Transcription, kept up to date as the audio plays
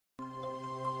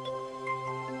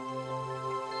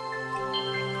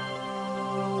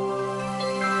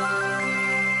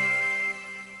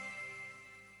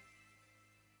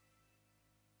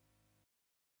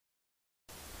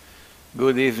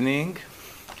Good evening.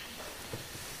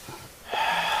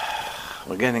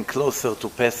 We're getting closer to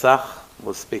Pesach.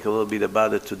 We'll speak a little bit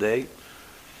about it today.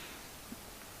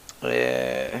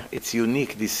 It's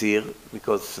unique this year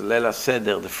because Leila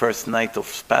Seder, the first night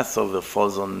of Passover,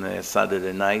 falls on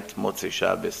Saturday night, Motzei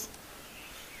Shabbos.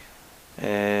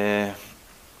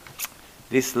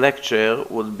 This lecture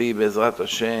will be Bezrat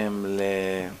Hashem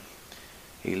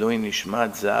לעילוי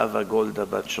נשמת זהבה גולדה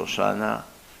בת שושנה,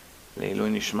 לעילוי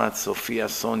נשמת סופיה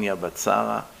סוניה בת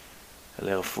שרה,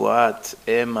 לרפואת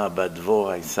אמה בת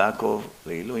דבורה יסקוב,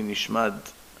 לעילוי נשמת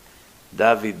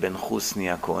דוד בן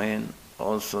חוסני הכהן,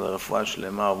 also לרפואה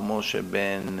שלמה of משה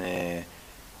בן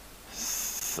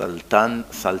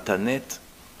סלטנט,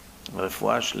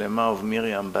 לרפואה שלמה of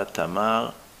מרים בת תמר,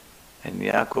 and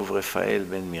יעקב רפאל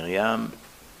בן מרים,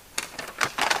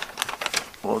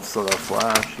 also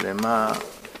לרפואה שלמה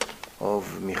of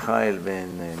מיכאל בן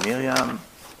מרים,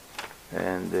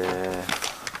 and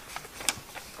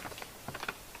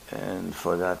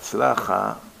for the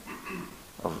Hatzlacha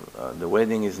of the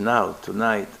wedding is now,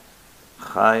 tonight,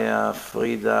 Chaya,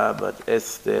 Frida, Bat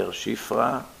Esther,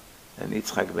 Shifra, and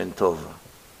Yitzchak ben Tova.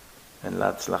 And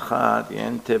להצלחה,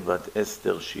 Yente, Bat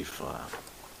Esther, Shifra.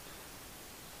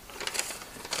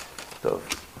 טוב.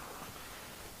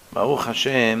 ברוך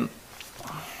השם,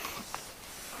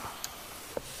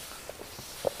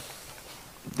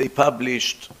 they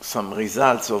published some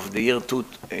results of the year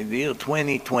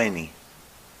 2020.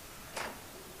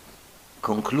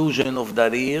 Conclusion of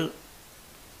that year,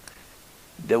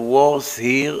 the wars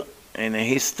here in the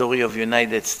history of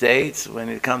United States when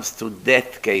it comes to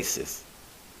death cases.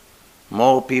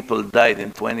 More people died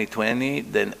in 2020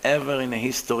 than ever in the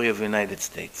history of United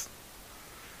States.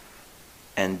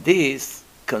 And this,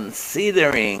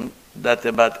 considering that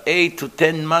about 8 to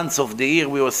 10 months of the year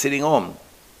we were sitting home.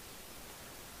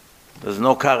 There's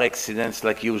no car accidents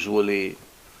like usually.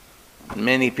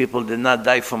 Many people did not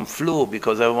die from flu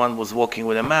because everyone was walking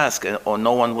with a mask or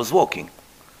no one was walking.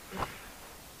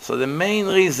 So the main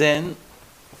reason,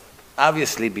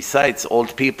 obviously besides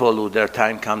old people who their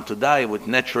time come to die, with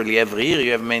naturally every year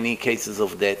you have many cases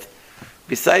of death.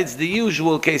 Besides the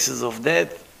usual cases of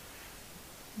death,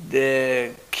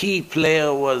 the key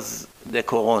player was the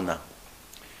corona.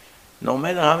 No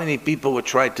matter how many people would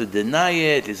try to deny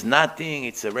it, it's nothing,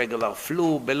 it's a regular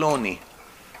flu, baloney.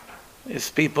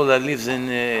 It's people that lives in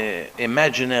an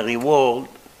imaginary world.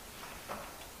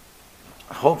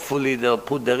 Hopefully they'll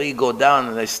put their ego down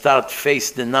and they start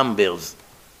face the numbers.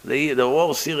 The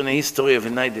wars here in the history of the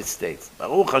United States.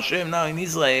 Baruch Hashem, now in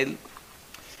Israel,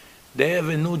 they have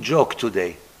a new joke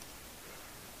today.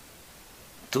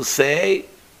 To say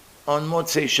on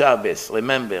Motzei Shabbos,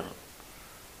 remember,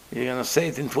 you're going to say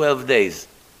it in 12 days.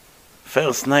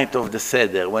 First night of the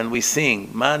Seder, when we sing,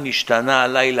 Ma nishtana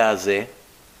alayla hazeh,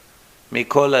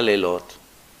 mikol halelot,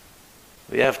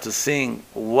 we have to sing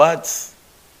what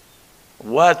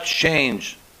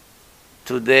changed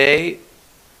today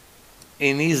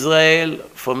in Israel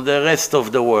from the rest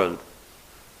of the world.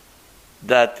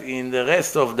 That in the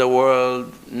rest of the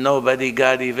world, nobody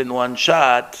got even one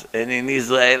shot, and in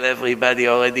Israel, everybody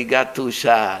already got 2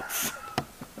 shots.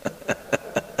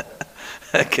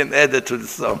 I can add it to the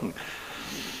song.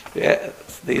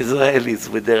 Yes, the Israelis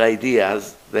with their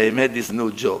ideas, they made this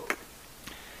new joke.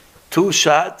 2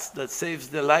 shots that saves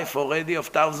the life already of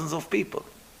thousands of people.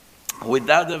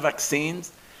 Without the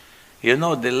vaccines, you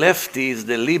know, the lefties,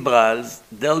 the liberals,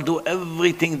 they'll do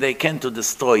everything they can to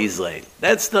destroy Israel.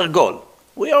 That's their goal.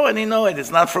 We already know it. It's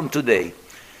not from today.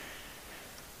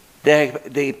 The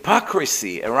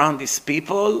hypocrisy around these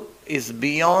people is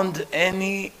beyond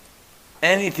anything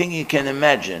you can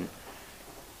imagine.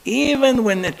 Even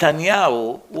when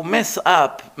Netanyahu, who messed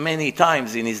up many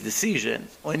times in his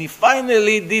decisions, when he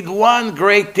finally did one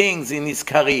great thing in his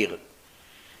career,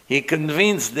 he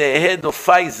convinced the head of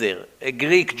Pfizer, a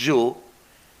Greek Jew,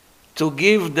 to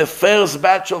give the first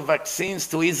batch of vaccines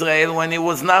to Israel when it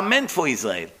was not meant for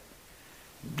Israel.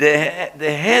 The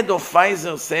head of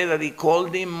Pfizer said that he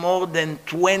called him more than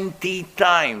 20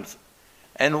 times.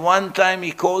 And one time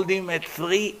he called him at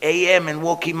 3 a.m. and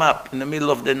woke him up in the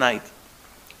middle of the night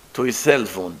to his cell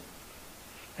phone.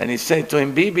 And he said to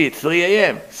him, Bibi, it's 3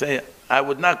 a.m. He said, I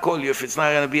would not call you if it's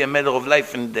not going to be a matter of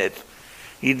life and death.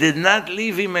 He did not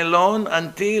leave him alone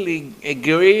until he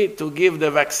agreed to give the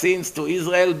vaccines to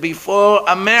Israel before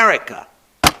America.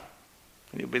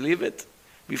 Can you believe it?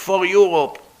 Before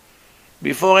Europe,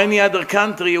 before any other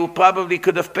country who probably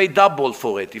could have paid double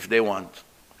for it if they want.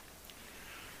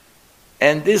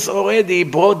 And this already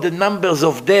brought the numbers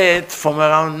of death from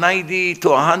around 90 to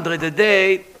 100 a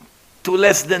day to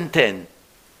less than 10.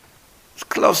 It's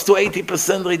close to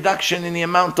 80% reduction in the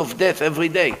amount of death every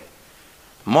day.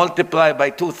 Multiply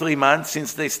by 2-3 months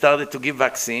since they started to give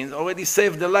vaccines, already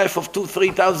saved the life of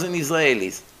 2,000-3,000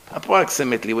 Israelis.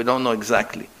 Approximately, we don't know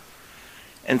exactly.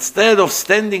 Instead of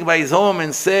standing by his home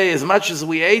and say, as much as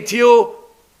we hate you,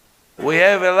 we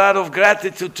have a lot of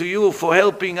gratitude to you for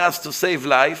helping us to save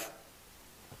life,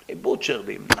 they butchered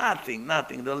him. Nothing.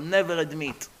 They'll never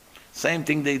admit. Same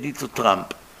thing they did to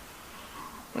Trump.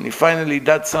 When he finally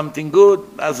did something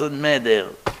good, doesn't matter.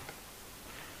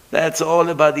 That's all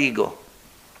about ego.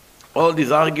 All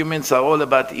these arguments are all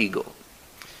about ego.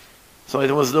 So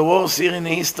it was the worst year in the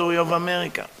history of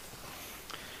America.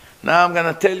 Now I'm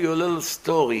going to tell you a little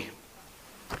story.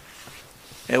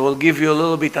 It will give you a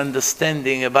little bit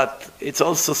understanding about, it's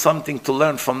also something to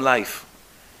learn from life.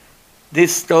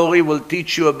 This story will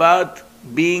teach you about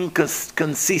being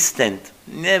consistent.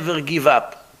 Never give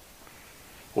up.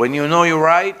 When you know you're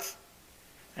right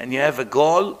and you have a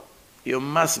goal, you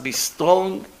must be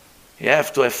strong. You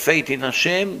have to have faith in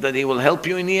Hashem that He will help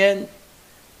you in the end.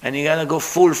 And you got to go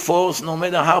full force no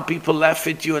matter how people laugh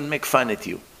at you and make fun at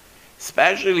you.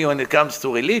 Especially when it comes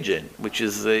to religion, which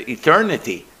is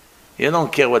eternity. You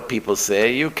don't care what people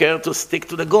say. You care to stick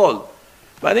to the goal.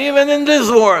 But even in this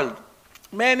world,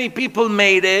 many people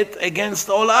made it against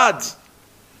all odds.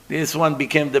 This one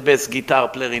became the best guitar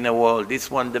player in the world. This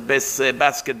one the best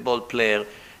basketball player.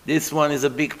 This one is a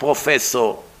big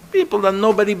professor. People that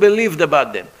nobody believed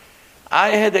about them. I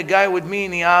had a guy with me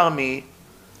in the army.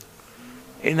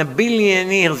 In a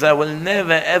billion years, I will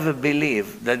never ever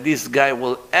believe that this guy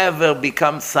will ever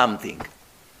become something.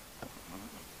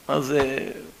 As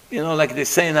like they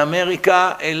say in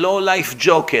America, a low-life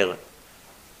joker.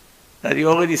 That you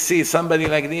already see somebody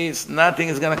like this, nothing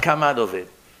is going to come out of it.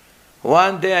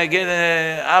 One day I get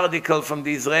an article from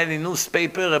the Israeli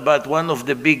newspaper about one of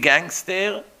the big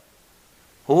gangsters.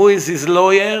 Who is his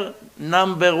lawyer?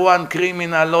 Number one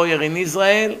criminal lawyer in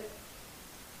Israel?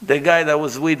 The guy that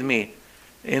was with me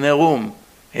in a room,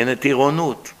 in a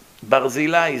Tironut.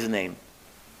 Barzilai, his name.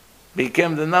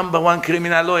 Became the number one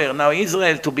criminal lawyer. Now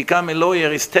Israel, to become a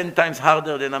lawyer is 10 times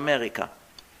harder than America.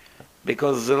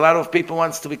 Because a lot of people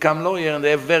want to become lawyer and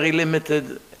they have very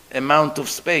limited amount of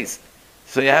space.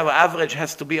 So you have average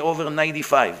has to be over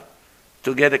 95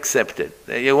 to get accepted.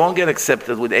 You won't get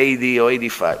accepted with 80 or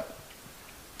 85.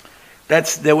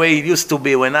 That's the way it used to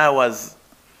be when I was,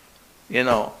 in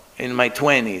my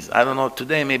 20s. I don't know,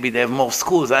 today maybe they have more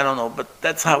schools, I don't know, but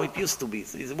that's how it used to be.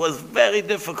 It was very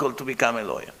difficult to become a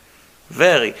lawyer.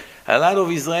 Very. A lot of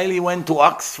Israelis went to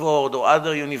Oxford or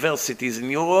other universities in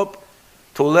Europe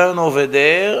to learn over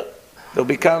there, to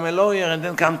become a lawyer and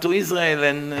then come to Israel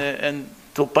and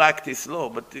to practice law,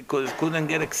 but because couldn't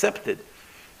get accepted.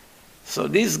 So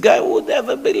this guy would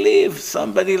never believe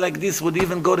somebody like this would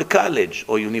even go to college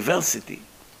or university.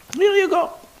 Here you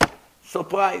go.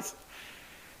 Surprise.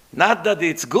 Not that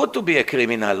it's good to be a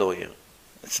criminal lawyer.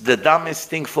 It's the dumbest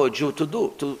thing for a Jew to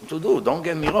do. Don't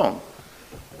get me wrong.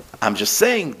 I'm just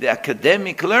saying the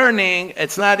academic learning,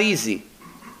 it's not easy.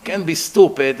 You can be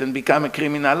stupid and become a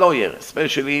criminal lawyer,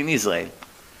 especially in Israel.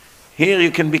 Here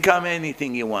you can become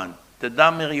anything you want. The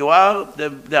dumber you are,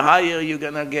 the higher you're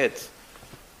going to get.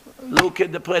 Look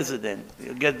at the president.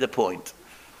 You get the point.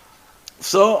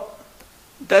 So,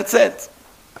 that's it.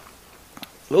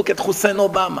 Look at Hussein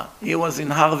Obama. He was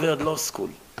in Harvard Law School.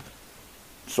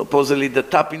 Supposedly the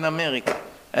top in America.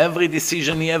 Every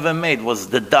decision he ever made was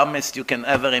the dumbest you can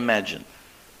ever imagine.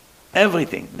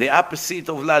 Everything. The opposite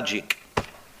of logic.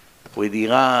 With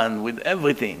Iran, with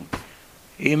everything.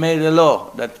 He made a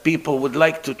law that people would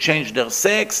like to change their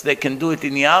sex, they can do it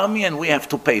in the army and we have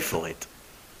to pay for it.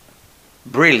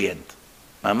 Brilliant.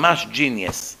 Mamash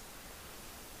genius.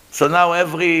 So now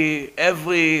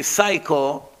every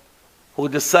psycho who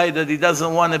decided he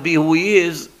doesn't want to be who he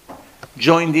is,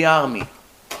 join the army.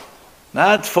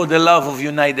 Not for the love of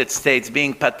United States,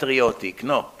 being patriotic,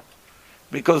 no.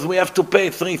 Because we have to pay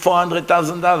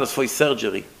 $300,000-$400,000 for his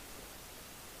surgery.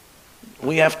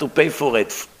 We have to pay for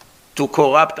it to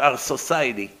corrupt our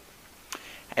society.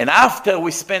 And after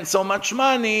we spend so much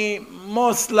money,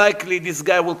 most likely this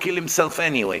guy will kill himself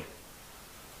anyway.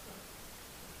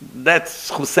 That's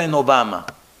Hussein Obama,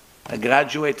 a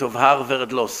graduate of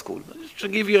Harvard Law School. Just to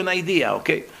give you an idea,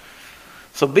 okay?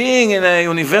 So being in a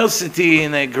university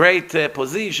in a great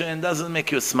position doesn't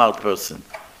make you a smart person.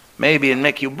 Maybe it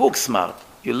make you book smart.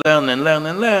 You learn and learn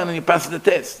and learn and you pass the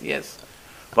test, yes.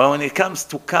 But when it comes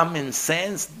to common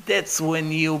sense, that's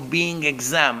when you're being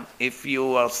examined if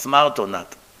you are smart or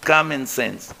not. Common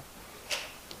sense.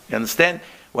 You understand?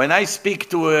 When I speak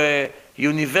to a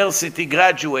university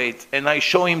graduate and I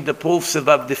show him the proofs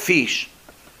about the fish,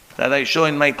 that I show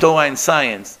in my Torah and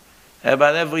Science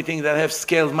about everything that have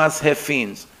scales must have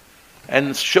fins,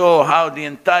 and show how the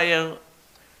entire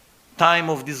time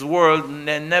of this world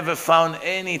they never found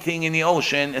anything in the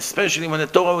ocean, especially when the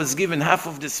Torah was given, half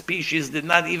of the species did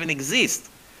not even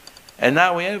exist. And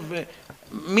now we have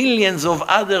millions of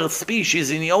other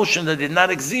species in the ocean that did not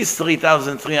exist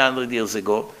 3,300 years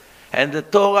ago. And the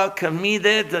Torah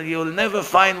committed that you'll never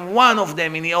find one of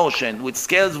them in the ocean with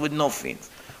scales with no fins,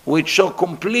 which show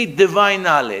complete divine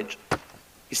knowledge.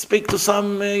 You speak to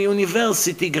some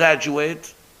university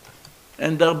graduate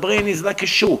and their brain is like a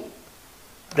shoe.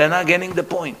 They're not getting the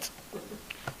point.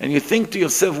 And you think to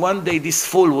yourself, one day this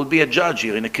fool will be a judge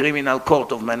here in a criminal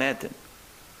court of Manhattan.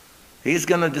 He's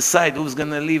going to decide who's going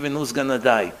to live and who's going to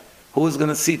die. Who's going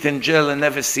to sit in jail and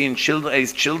never see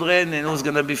his children, and who's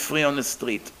going to be free on the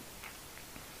street.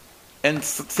 And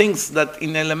things that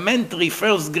in elementary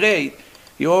first grade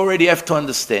you already have to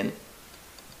understand.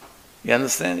 You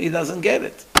understand? He doesn't get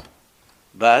it.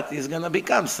 But he's going to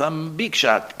become some big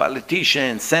shot,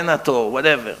 politician, senator,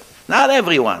 whatever. Not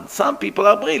everyone. Some people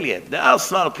are brilliant. There are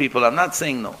smart people. I'm not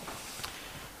saying no.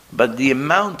 But the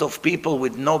amount of people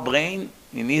with no brain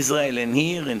in Israel and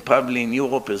here, and probably in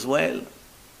Europe as well,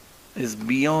 is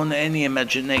beyond any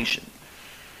imagination.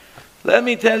 Let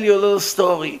me tell you a little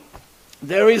story.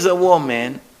 There is a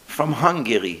woman from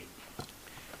Hungary.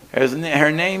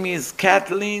 Her name is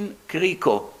Kathleen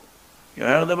Kriko. You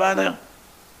heard about her?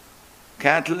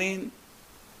 Kathleen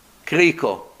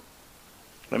Kriko.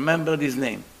 Remember this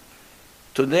name.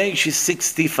 Today she's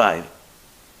 65.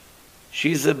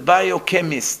 She's a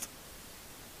biochemist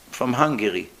from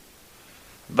Hungary.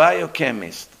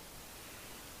 Biochemist.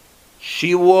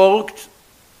 She worked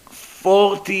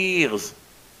 40 years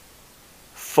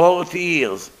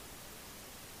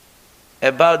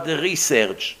about the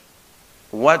research.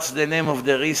 What's the name of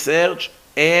the research?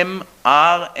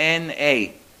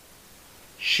 mRNA.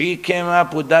 She came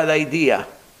up with that idea.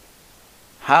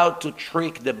 How to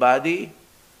trick the body,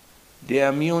 the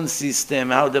immune system,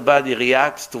 how the body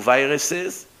reacts to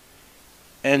viruses,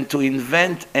 and to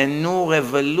invent a new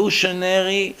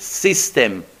revolutionary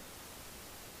system.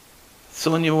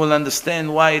 Soon you will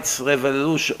understand why it's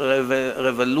revolutionary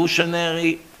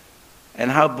and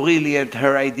how brilliant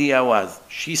her idea was.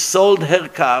 She sold her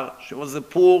car. She was a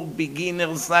poor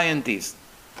beginner scientist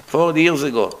 40 years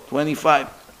ago, 25.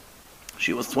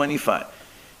 She was 25.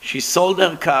 She sold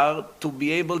her car to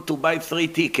be able to buy 3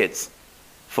 tickets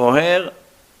for her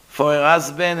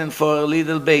husband, and for her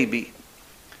little baby.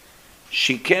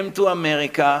 She came to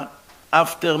America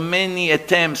after many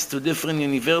attempts to different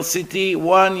universities.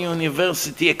 One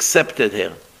university accepted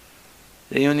her,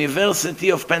 the University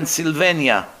of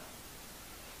Pennsylvania.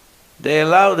 They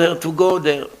allowed her to go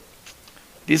there.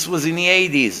 This was in the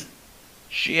 80s.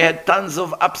 She had tons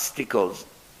of obstacles.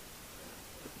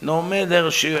 No matter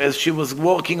as she was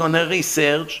working on her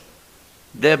research,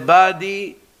 the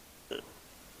body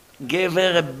gave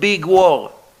her a big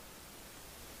war.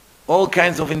 All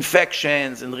kinds of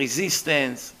infections and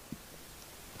resistance.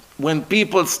 When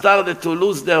people started to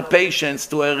lose their patience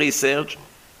to her research,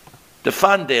 the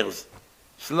funders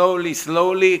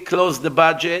slowly closed the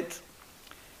budget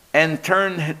and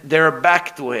turned their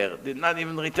back to her, did not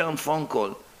even return phone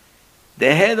call.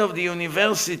 The head of the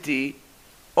university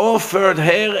offered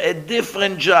her a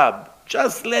different job.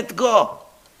 Just let go.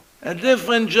 A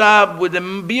different job with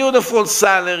a beautiful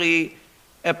salary,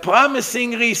 a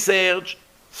promising research,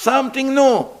 something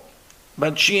new.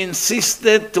 But she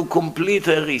insisted to complete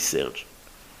her research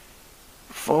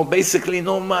for basically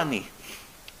no money,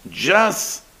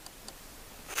 just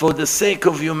for the sake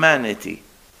of humanity.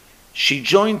 She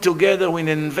joined together with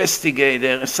an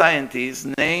investigator, a scientist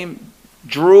named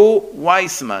Drew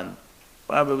Weissman,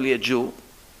 probably a Jew,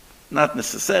 not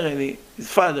necessarily. His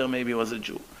father maybe was a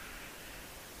Jew.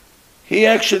 He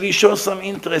actually showed some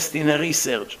interest in her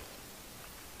research,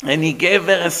 and he gave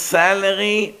her a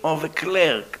salary of a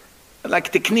clerk,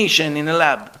 like technician in a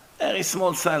lab, very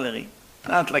small salary,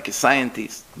 not like a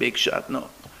scientist, big shot, no.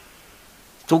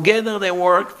 Together they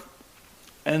worked,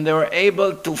 and they were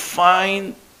able to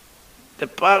find the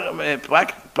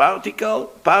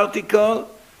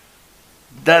particle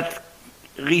that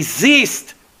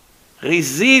resist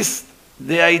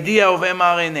the idea of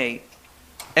mRNA,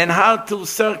 and how to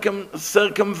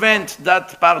circumvent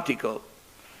that particle.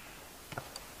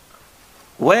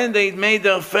 When they made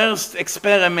their first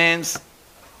experiments,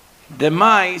 the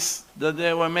mice that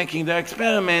they were making their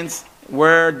experiments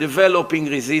were developing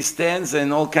resistance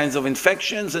and all kinds of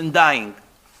infections and dying.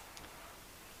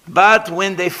 But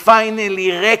when they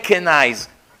finally recognized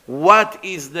what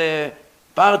is the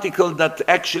particle that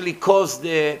actually caused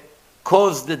the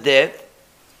death,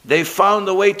 they found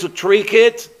a way to trick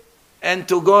it and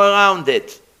to go around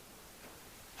it.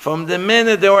 From the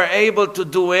minute they were able to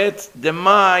do it, the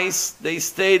mice, they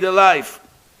stayed alive.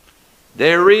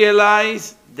 They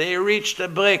realized they reached a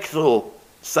breakthrough,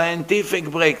 scientific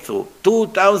breakthrough.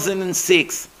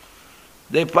 2006,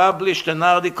 they published an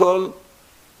article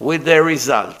with their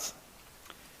results.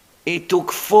 It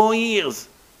took 4 years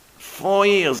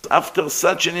after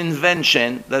such an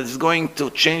invention that is going to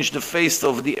change the face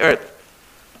of the earth.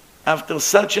 After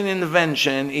such an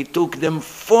invention, it took them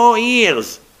 4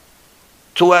 years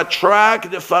to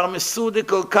attract the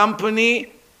pharmaceutical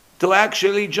company to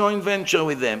actually joint venture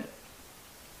with them.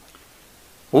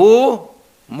 Who?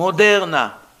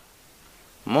 Moderna.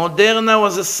 Moderna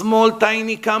was a small,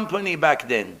 tiny company back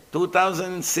then,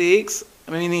 2006,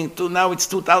 meaning now it's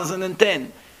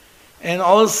 2010. And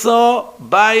also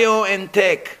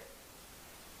BioNTech.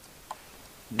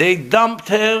 They dumped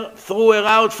her, threw her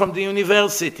out from the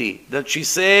university.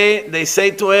 They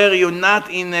say to her, you're not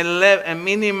in a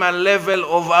minimal level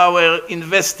of our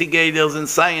investigators and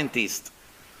scientists.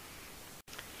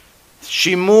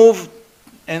 She moved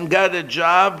and got a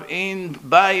job in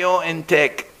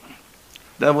BioNTech.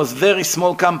 That was a very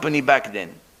small company back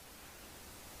then.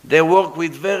 They worked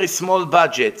with very small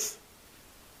budgets.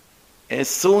 As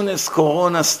soon as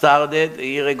Corona started a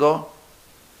year ago,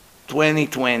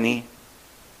 2020,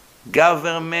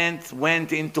 government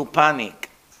went into panic.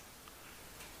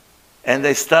 And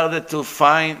they started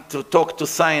to talk to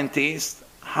scientists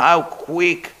how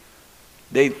quick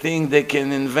they think they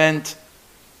can invent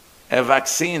a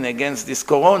vaccine against this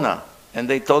corona. And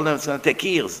they told them it's going to take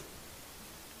years.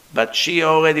 But she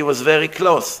already was very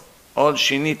close. All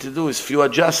she needs to do is few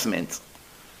adjustments.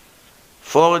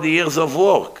 40 years of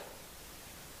work.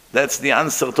 That's the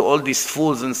answer to all these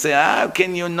fools and say, how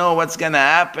can you know what's going to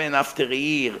happen after a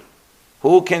year?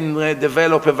 Who can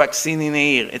develop a vaccine in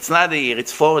a year? It's not a year,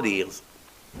 it's 40 years.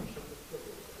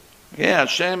 Yeah,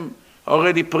 Hashem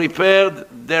already prepared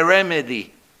the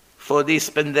remedy for this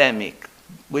pandemic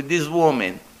with this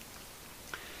woman.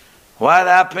 What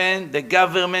happened? The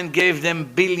government gave them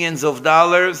billions of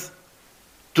dollars.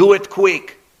 Do it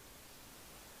quick.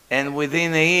 And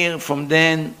within a year from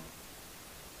then,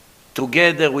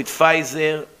 together with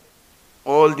Pfizer,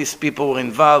 all these people were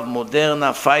involved,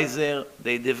 Moderna, Pfizer,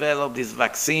 they developed this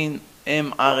vaccine,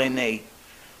 mRNA.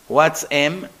 What's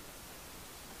M?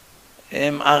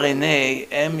 mRNA,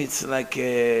 M it's like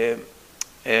a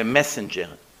messenger,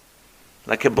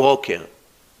 like a broker.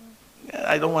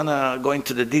 I don't want to go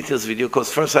into the details with you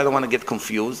because first I don't want to get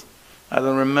confused. I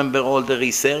don't remember all the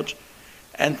research.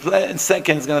 And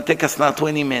second, it's going to take us now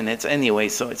 20 minutes anyway,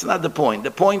 so it's not the point.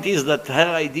 The point is that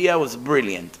her idea was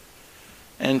brilliant.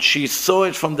 And she saw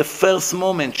it from the first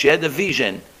moment. She had a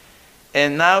vision.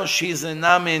 And now she's a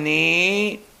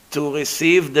nominee to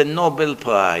receive the Nobel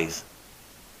Prize.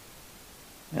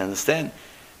 You understand?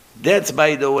 That's,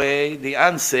 by the way, the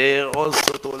answer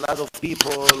also to a lot of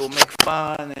people who make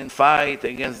fun and fight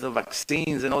against the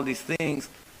vaccines and all these things.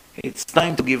 It's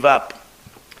time to give up.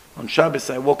 On Shabbos,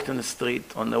 I walked in the street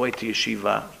on the way to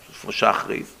yeshiva for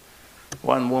Shachris.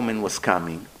 One woman was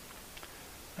coming.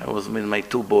 I was with my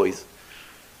 2 boys.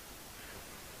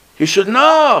 You should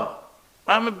know,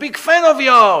 I'm a big fan of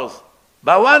yours.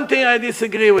 But one thing I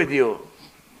disagree with you.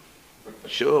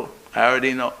 Sure, I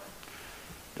already know.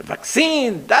 The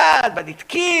vaccine, that, but it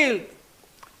killed.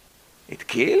 It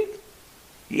killed?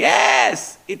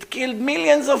 Yes, it killed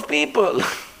millions of people.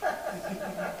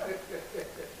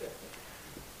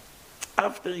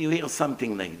 After you hear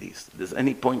something like this, there's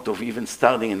any point of even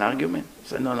starting an argument?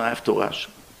 Say, no, I have to rush.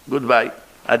 Goodbye.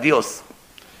 Adios.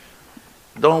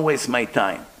 Don't waste my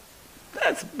time.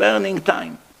 That's burning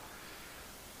time.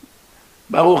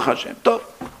 Baruch Hashem. Tov.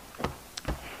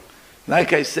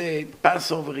 Like I said,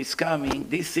 Passover is coming.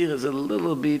 This year is a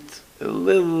little bit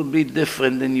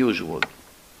different than usual.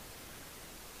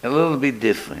 A little bit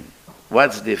different.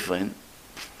 What's different?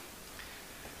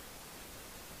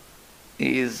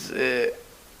 Is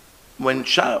when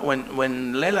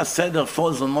Leila Seder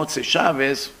falls on Motzei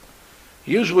Shabbos,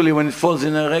 usually when it falls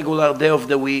in a regular day of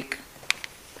the week,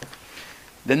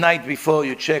 the night before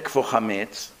you check for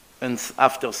Hametz, and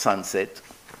after sunset,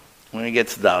 when it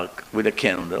gets dark, with a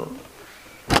candle,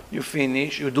 you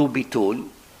finish, you do bitul.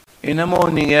 In the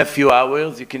morning, you have a few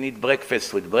hours, you can eat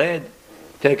breakfast with bread,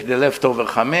 take the leftover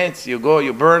Hametz, you go,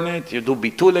 you burn it, you do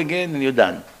bitul again, and you're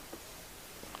done.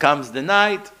 Comes the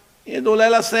night, you do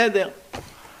Leila Seder.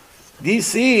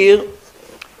 This year,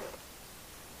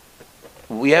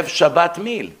 we have Shabbat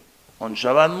meal on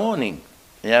Shabbat morning.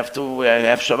 You have to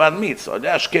have Shabbat meal. So the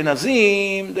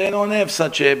Ashkenazim, they don't have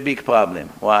such a big problem.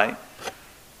 Why?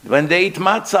 When they eat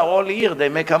matzah all year, they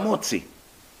make hamotzi.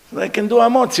 They can do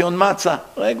hamotzi on matzah,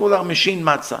 regular machine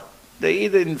matzah. They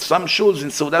eat it in some shuls, in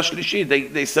Seudah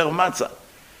Shlishi, they serve matzah.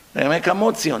 They make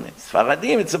hamotzi on it.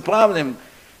 Sfaradim, it's a problem.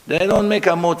 They don't make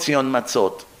hamotzi on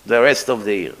matzot the rest of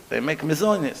the year. They make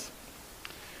mezonis.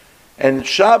 And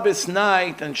Shabbos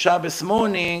night and Shabbos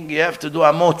morning, you have to do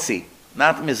hamotzi,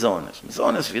 not mezonis.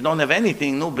 Mezonis, if you don't have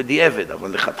anything, no b'di'evet.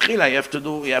 But lechatchila,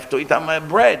 you have to eat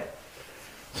bread.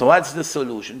 So what's the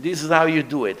solution? This is how you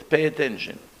do it. Pay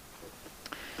attention.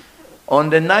 On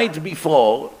the night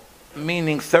before,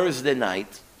 meaning Thursday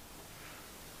night,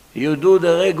 you do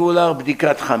the regular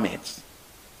bdikat chametz.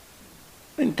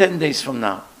 In 10 days from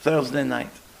now, Thursday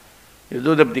night. You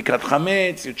do the bdikat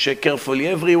chametz, you check carefully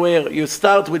everywhere. You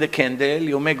start with a candle,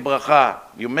 you make bracha.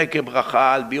 You make a bracha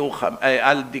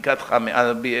al bdikat chametz,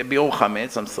 al biur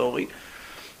chametz, I'm sorry.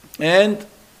 And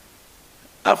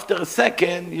after a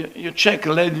second, you check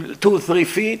 2-3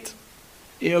 feet.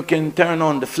 You can turn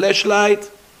on the flashlight,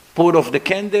 put off the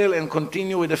candle, and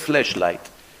continue with the flashlight.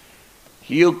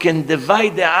 You can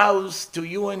divide the house to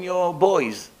you and your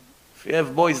boys. If you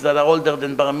have boys that are older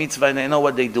than bar mitzvah and they know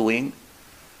what they're doing,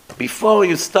 before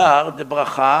you start the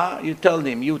bracha, you tell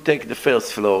them, you take the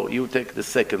first floor, you take the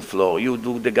second floor, you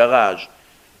do the garage,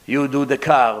 you do the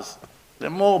cars.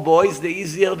 The more boys, the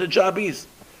easier the job is.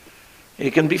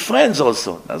 You can be friends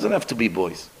also. Doesn't have to be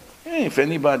boys. If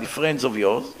anybody, friends of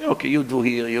yours, okay, you do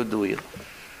here, you do here.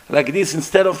 Like this,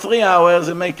 instead of 3 hours,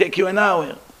 it may take you an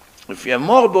hour. If you have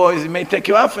more boys, it may take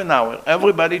you half an hour.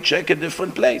 Everybody check a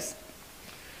different place.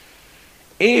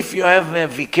 If you have a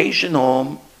vacation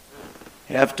home,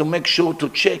 you have to make sure to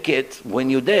check it when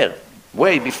you're there,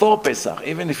 way before Pesach.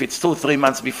 Even if it's 2-3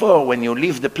 months before, when you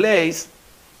leave the place,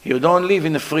 you don't leave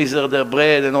in the freezer the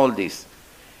bread and all this.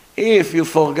 If you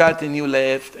forgot and you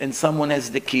left, and someone has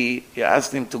the key, you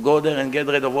ask them to go there and get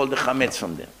rid of all the chametz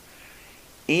from there.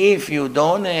 If you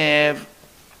don't have,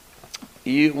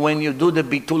 when you do the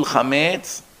bitul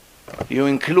chametz, you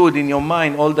include in your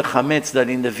mind all the chametz that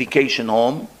in the vacation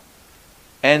home,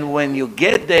 and when you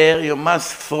get there, you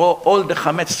must throw all the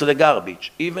chametz to the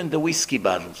garbage, even the whiskey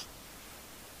bottles.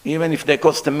 Even if they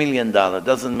cost $1 million,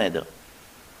 doesn't matter.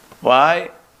 Why?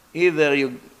 Either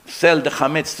you sell the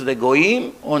chametz to the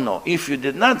goyim or no. If you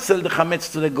did not sell the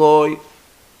chametz to the goy,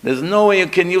 there's no way you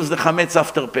can use the chametz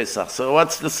after Pesach. So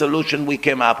what's the solution we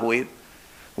came up with?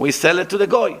 We sell it to the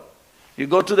goy. You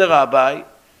go to the rabbi,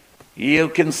 you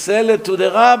can sell it to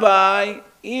the rabbi,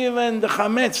 even the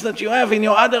chametz that you have in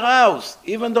your other house,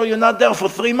 even though you're not there for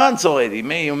 3 months already.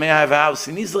 You may have a house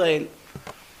in Israel.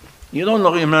 You don't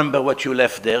remember what you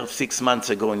left there 6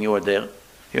 months ago when you were there.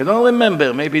 You don't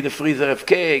remember. Maybe the freezer has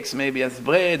cakes, maybe has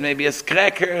bread, maybe has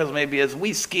crackers, maybe has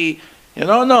whiskey. You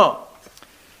don't know.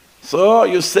 So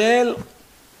you sell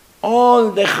all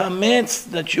the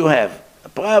chametz that you have. The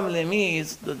problem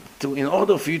is that in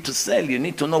order for you to sell, you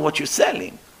need to know what you're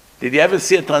selling. Did you ever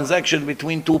see a transaction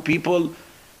between two people?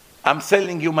 I'm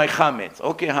selling you my chametz.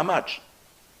 Okay, how much?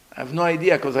 I have no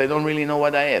idea because I don't really know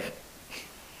what I have.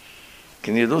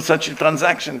 Can you do such a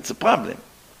transaction? It's a problem.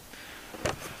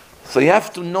 So you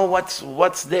have to know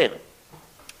what's there.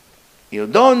 You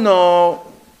don't know,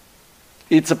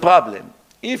 it's a problem.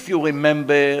 If you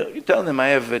remember, you tell them I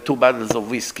have 2 bottles of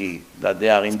whiskey that they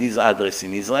are in this address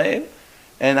in Israel,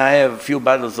 and I have a few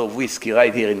bottles of whiskey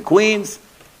right here in Queens.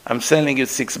 I'm selling you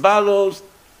 6 bottles,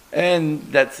 and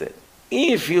that's it.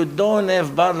 If you don't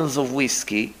have bottles of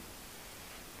whiskey,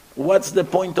 what's the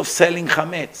point of selling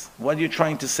chametz? What are you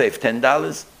trying to save,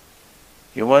 $10?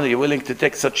 You're willing to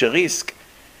take such a risk?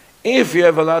 If you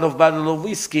have a lot of bottles of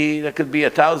whiskey, that could be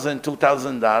 $1,000,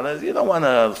 $2,000. You don't want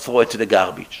to throw it to the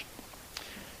garbage.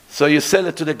 So you sell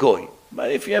it to the goy.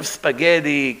 But if you have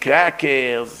spaghetti,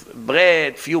 crackers,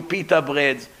 bread, few pita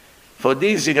breads, for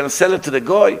this you're going to sell it to the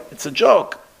goy? It's a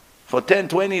joke. For $10,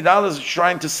 $20 you're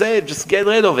trying to save, just get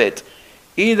rid of it.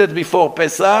 Eat it before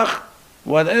Pesach.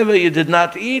 Whatever you did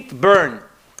not eat, burn.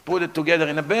 Put it together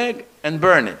in a bag and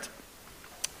burn it.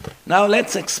 Now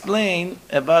let's explain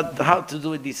about how to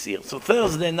do it this year. So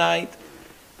Thursday night,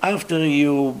 after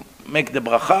you make the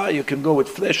bracha, you can go with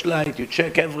flashlight, you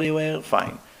check everywhere,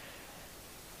 fine.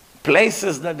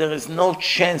 Places that there is no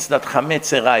chance that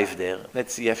chametz arrive there,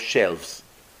 let's say you have shelves,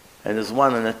 and there's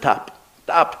one on the top.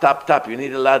 Top, you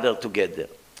need a ladder to get there.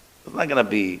 It's not going to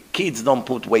be, kids don't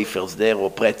put wafers there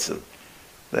or pretzel.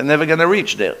 They're never going to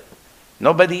reach there.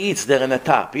 Nobody eats there in the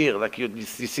top. Here, like you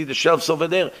see the shelves over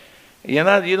there. You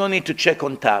don't need to check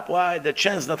on top. Why? The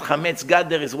chance that chametz got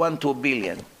there is 1 to a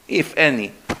billion, if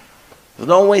any. So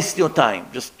don't waste your time.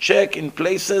 Just check in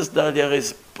places that there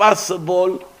is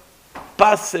possibility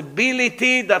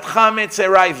that chametz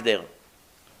arrived there.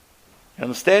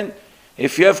 Understand?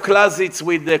 If you have closets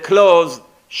with the clothes,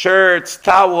 shirts,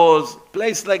 towels,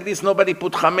 place like this, nobody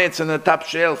put chametz on the top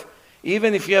shelf.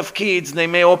 Even if you have kids, they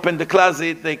may open the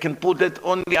closet, they can put it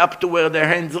only up to where their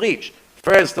hands reach.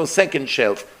 First or second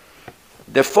shelf.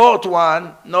 The fourth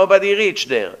one, nobody reached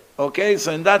there. Okay,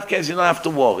 so in that case, you don't have to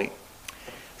worry.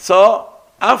 So,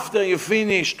 after you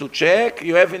finish to check,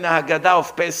 you have in the Haggadah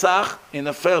of Pesach, in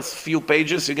the first few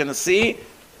pages, you're going to see,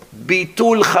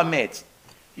 Bitul Chametz.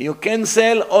 You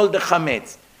cancel all the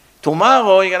Chametz.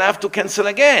 Tomorrow, you're going to have to cancel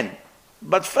again.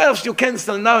 But first, you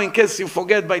cancel now, in case you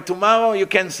forget by tomorrow, you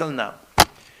cancel now.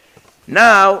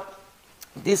 Now,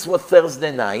 this was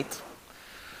Thursday night.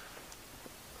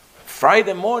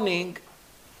 Friday morning,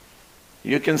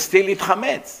 you can still eat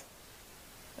Chametz.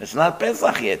 It's not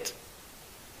Pesach yet.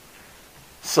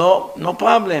 So, no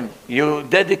problem. You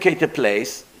dedicate a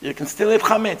place, you can still eat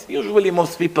Chametz. Usually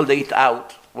most people, they eat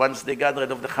out. Once they got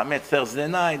rid of the Chametz Thursday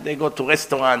night, they go to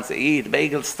restaurants, they eat,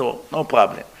 bagel store, no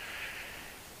problem.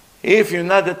 If you're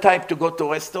not the type to go to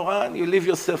a restaurant, you leave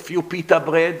yourself a few pita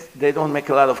bread. They don't make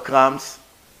a lot of crumbs.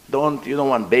 You don't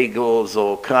want bagels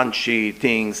or crunchy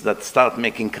things that start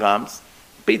making crumbs.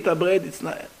 Pita bread, it's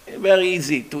not very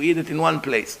easy to eat it in one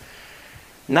place.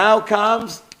 Now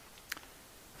comes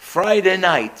Friday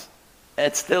night.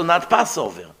 It's still not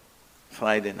Passover,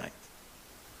 Friday night.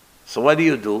 So what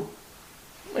do?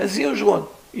 As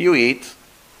usual, you eat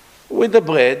with the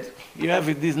bread. You have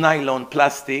this nylon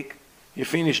plastic. You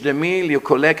finish the meal, you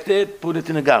collect it, put it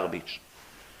in the garbage.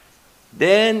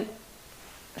 Then,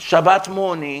 Shabbat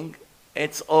morning,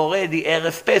 it's already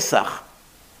Erev Pesach.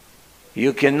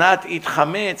 You cannot eat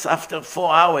Chametz after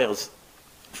 4 hours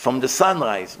from the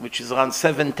sunrise, which is around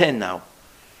 7:10 now.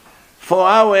 4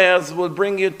 hours will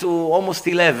bring you to almost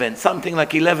 11, something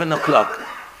like 11 o'clock.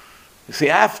 So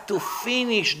you have to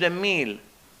finish the meal.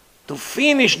 To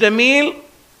finish the meal,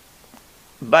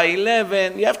 by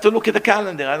 11, you have to look at the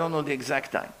calendar. I don't know the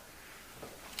exact time.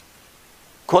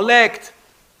 Collect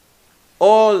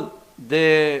all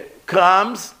the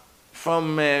crumbs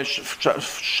from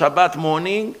Shabbat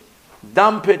morning,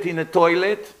 dump it in a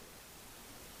toilet,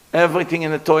 everything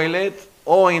in a toilet,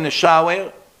 or in a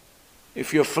shower.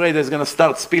 If you're afraid it's going to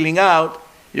start spilling out,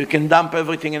 you can dump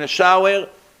everything in a shower,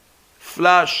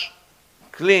 flush,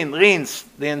 clean, rinse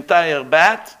the entire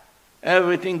bath,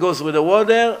 everything goes with the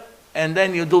water, and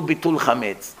then you do bitul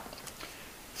chametz.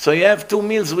 So you have 2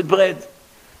 meals with bread.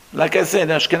 Like I said,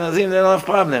 Ashkenazim, they don't have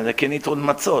problem. They can eat with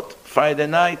matzot. Friday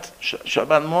night,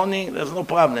 Shabbat morning, there's no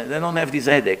problem. They don't have this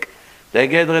headache. They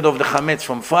get rid of the chametz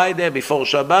from Friday before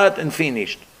Shabbat and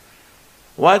finished.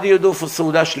 What do you do for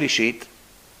Seudah Shlishit?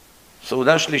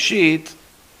 Seudah Shlishit,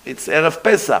 it's Erev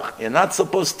Pesach. You're not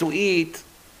supposed to eat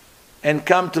and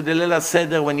come to the Leil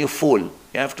HaSeder when you're full.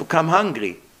 You have to come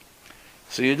hungry.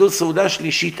 So you do Seudah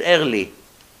Shlishit early,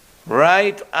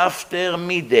 right after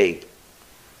midday.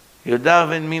 You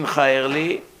daven mincha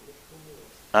early.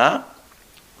 Huh?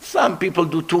 Some people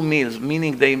do 2 meals,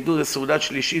 meaning they do the Seudah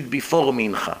Shlishit before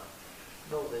mincha.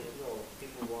 No,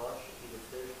 people wash, eat a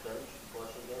fish, bench, wash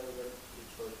again, and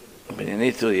then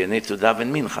eat short. But you need to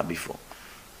daven mincha before.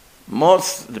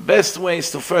 The best way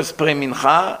is to first pray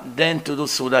mincha, then to do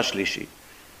Seudah Shlishit.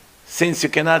 Since you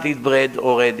cannot eat bread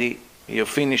already, you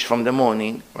finish from the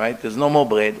morning, right? There's no more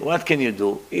bread. What can you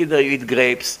do? Either you eat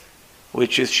grapes,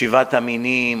 which is Shivat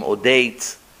Aminim, or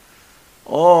dates,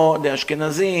 or the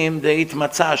Ashkenazim, they eat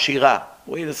matzah ashira.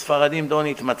 We, the Sfaradim, don't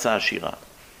eat matzah ashira.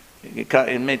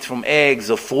 It's made from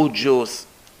eggs or fruit juice.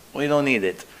 We don't need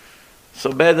it.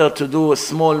 So better to do a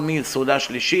small meal, Seudah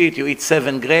Shlishit. You eat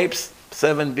 7 grapes,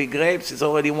 7 big grapes, it's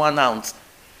already 1 ounce.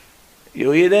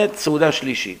 You eat it, Seudah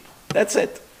Shlishit. That's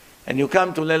it. And you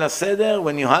come to Leil HaSeder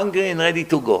when you're hungry and ready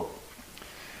to go.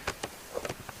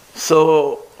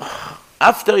 So,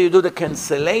 after you do the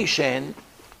cancellation,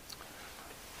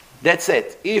 that's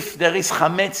it. If there is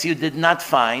chametz you did not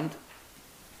find,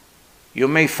 you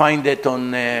may find it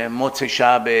on Motzei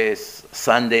Shabbos,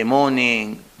 Sunday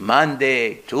morning,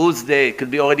 Monday, Tuesday, it could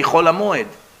be already Chol HaMoed.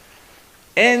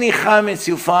 Any chametz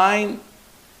you find,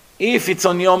 if it's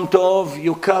on Yom Tov,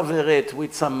 you cover it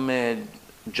with some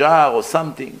jar or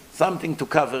something to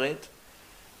cover it.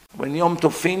 When Yom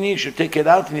Tov finish, you take it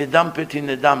out and you dump it in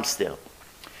the dumpster.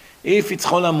 If it's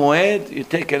Chol HaMoed, you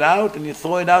take it out and you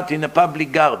throw it out in a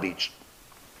public garbage.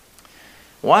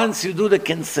 Once you do the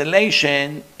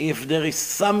cancellation, if there is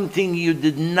something you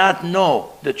did not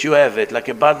know that you have it, like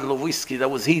a bottle of whiskey that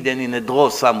was hidden in a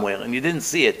drawer somewhere and you didn't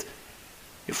see it,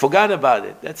 you forgot about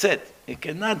it, that's it. It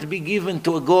cannot be given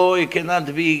to a goy,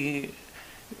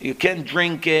 you can't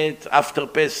drink it after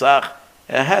Pesach,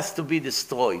 it has to be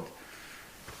destroyed.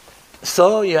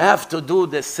 So you have to do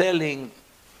the selling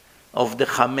of the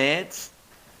chametz,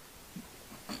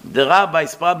 the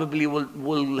rabbis probably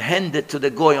will hand it to the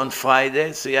goy on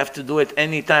Friday, so you have to do it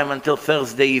anytime until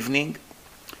Thursday evening.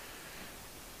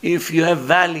 If you have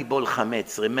valuable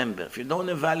chametz, remember, if you don't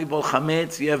have valuable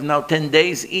chametz, you have now 10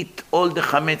 days, eat all the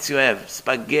chametz you have,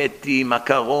 spaghetti,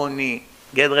 macaroni,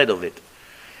 get rid of it.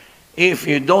 If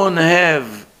you don't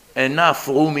have enough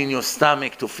room in your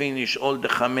stomach to finish all the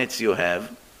chametz you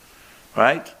have,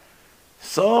 right?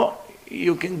 So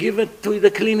you can give it to the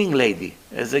cleaning lady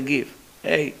as a gift.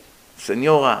 Hey,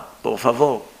 senora, por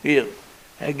favor, here,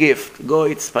 a gift. Go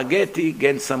eat spaghetti,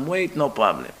 gain some weight, no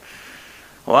problem.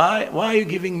 Why are you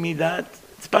giving me that?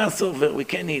 It's Passover, we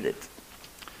can eat it.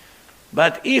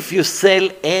 But if you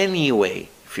sell anyway,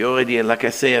 if you already, like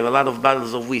I say, have a lot of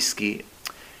bottles of whiskey,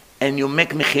 and you make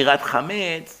mechirat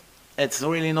chametz, it's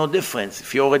really no difference.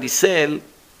 If you already sell,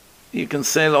 you can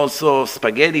sell also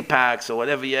spaghetti packs or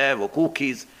whatever you have, or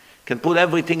cookies. You can put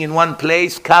everything in one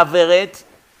place, cover it.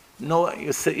 No,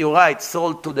 you're right,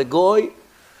 sold to the goy,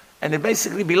 and it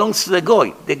basically belongs to the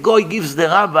goy. The goy gives the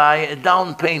rabbi a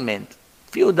down payment,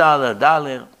 few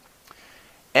dollar,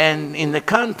 and in the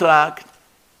contract,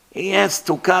 he has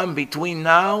to come between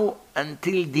now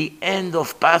until the end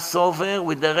of Passover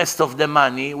with the rest of the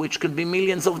money, which could be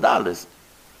millions of dollars.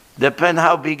 Depend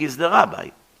how big is the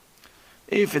rabbi.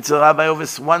 If it's a rabbi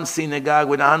of one synagogue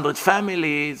with 100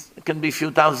 families, it can be a few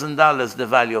 $1,000s, the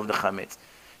value of the chametz.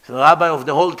 So the rabbi of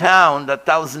the whole town, that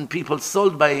 1,000 people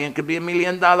sold by him, could be $1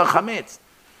 million chametz.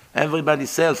 Everybody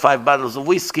sells 5 bottles of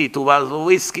whiskey, 2 bottles of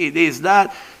whiskey, this,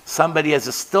 that. Somebody has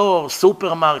a store,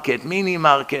 supermarket, mini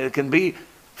market, it can be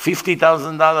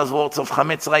 $50,000 worth of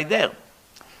chametz right there.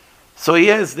 So he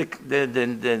has the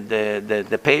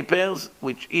papers,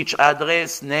 which each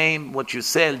address, name, what you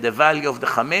sell, the value of the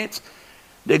chametz.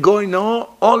 The goy know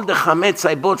all the chametz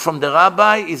I bought from the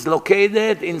rabbi is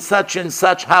located in such and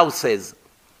such houses.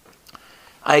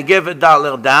 I gave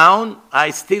 $1 down,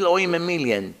 I still owe him $1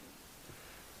 million.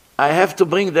 I have to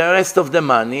bring the rest of the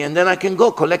money and then I can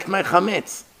go collect my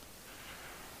chametz.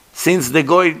 Since the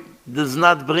goy does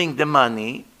not bring the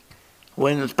money,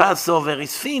 when Passover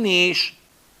is finished,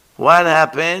 what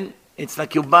happened? It's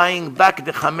like you're buying back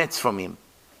the chametz from him.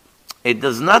 It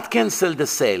does not cancel the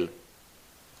sale.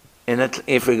 And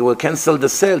if it will cancel the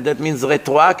sale, that means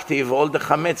retroactive, all the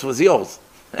chametz was yours.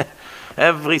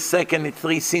 Every second it's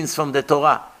 3 sins from the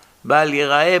Torah. בל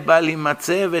ייראה, בל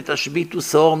יימצא, ותשביתו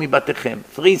שאור מבתיכם.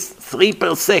 3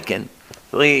 per second.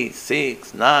 3,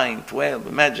 6, 9, 12,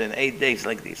 imagine 8 days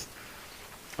like this.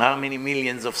 How many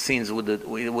millions of sins would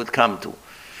it come to?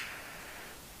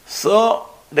 So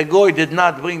the goy did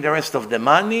not bring the rest of the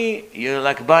money. You're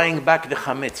like buying back the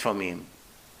chametz from him.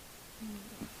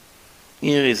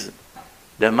 Here is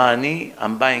the money,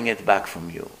 I'm buying it back from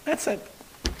you. That's it.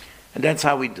 And that's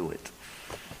how we do it.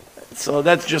 So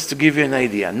that's just to give you an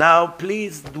idea. Now,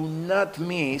 please do not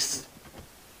miss,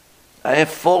 I have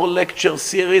 4 lecture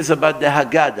series about the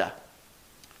Haggadah.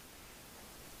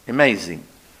 Amazing.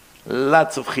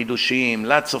 Lots of chidushim,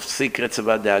 lots of secrets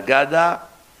about the Haggadah.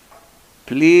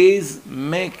 Please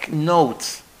make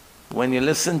notes when you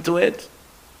listen to it.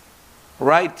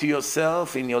 Write to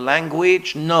yourself in your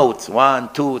language, notes,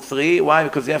 1, 2, 3. Why?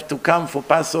 Because you have to come for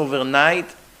Passover night,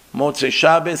 Motzei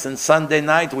Shabbos, and Sunday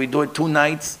night. We do it 2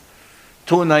 nights.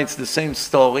 2 nights, the same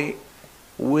story,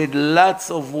 with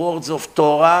lots of words of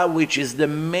Torah, which is the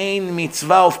main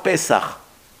mitzvah of Pesach.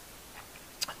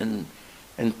 And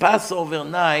Passover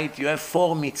night, you have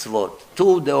 4 mitzvot.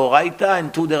 2 the Oraita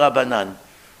and 2 the Rabbanan.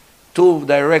 2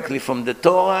 directly from the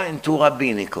Torah and 2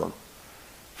 rabbinical.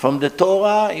 From the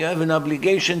Torah, you have an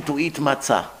obligation to eat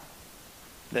matzah,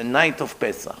 the night of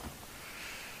Pesach.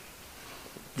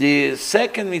 The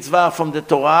second mitzvah from the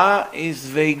Torah is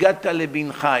Veigata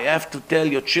lebincha. You have to tell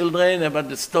your children about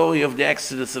the story of the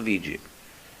Exodus of Egypt.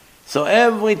 So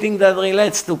everything that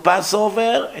relates to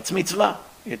Passover, it's mitzvah.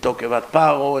 You talk about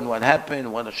Paro and what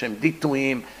happened, what Hashem did to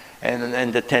him,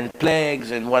 and the 10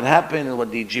 plagues, and what happened, and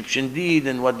what the Egyptian did,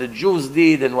 and what the Jews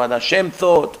did, and what Hashem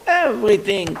thought,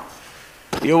 everything.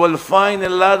 You will find a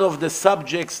lot of the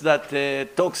subjects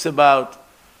that talks about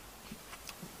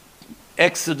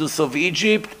Exodus of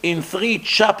Egypt in 3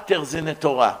 chapters in the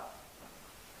Torah.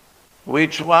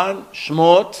 Which one?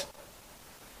 Shmot,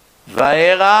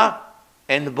 Vaera,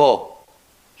 and Bo.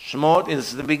 Shmot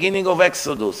is the beginning of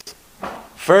Exodus.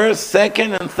 1st,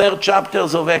 2nd, and 3rd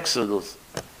chapters of Exodus.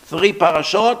 3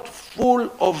 parashot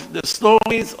full of the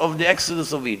stories of the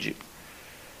Exodus of Egypt.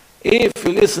 If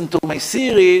you listen to my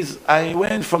series, I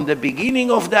went from the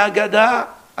beginning of the Haggadah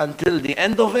until the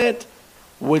end of it,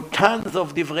 with tons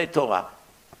of Divrei Torah.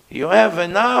 You have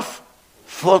enough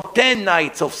for 10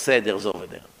 nights of Seders over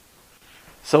there.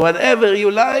 So whatever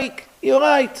you like, you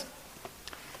write.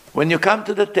 When you come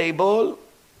to the table,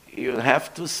 you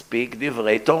have to speak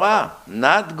divrei Torah,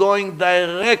 not going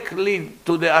directly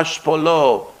to the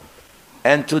ashpolo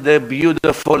and to the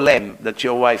beautiful lamb that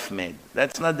your wife made.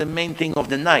 That's not the main thing of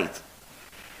the night.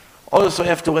 Also, you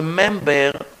have to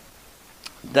remember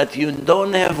that you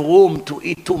don't have room to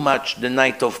eat too much the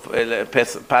night of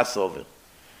Passover.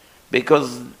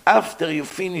 Because after you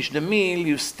finish the meal,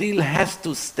 you still have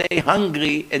to stay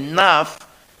hungry enough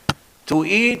to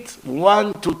eat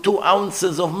 1 to 2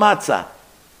 ounces of matzah,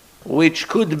 which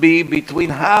could be between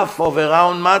half of a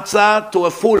round matzah to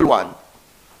a full one.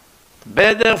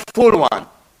 Better full one.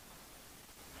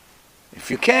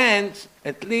 If you can't,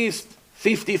 at least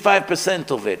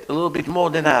 55% of it, a little bit more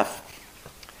than half.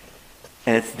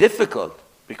 And it's difficult,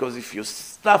 because if you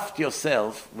stuffed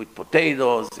yourself with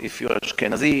potatoes, if you're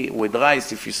Ashkenazi, with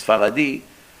rice, if you're Sfaradi,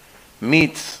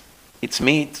 meat, it's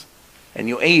meat, and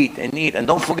you eat and eat, and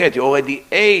don't forget, you already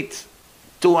ate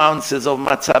 2 ounces of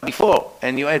matzah before,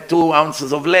 and you had 2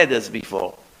 ounces of lettuce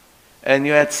before, and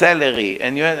you had celery,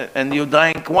 and you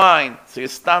drank wine, so your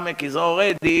stomach is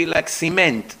already like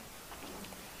cement.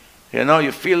 You know,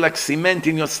 you feel like cement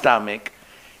in your stomach.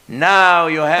 Now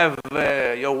you have,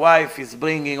 your wife is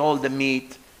bringing all the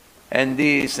meat, and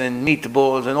this, and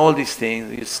meatballs, and all these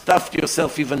things. You stuffed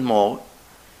yourself even more,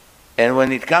 and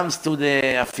when it comes to the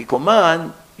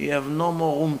afikoman, you have no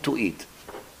more room to eat.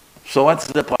 So what's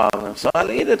the problem? So I'll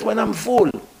eat it when I'm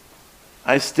full.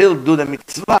 I still do the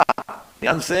mitzvah. The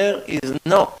answer is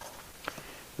no.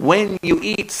 When you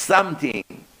eat something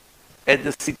at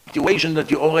the situation that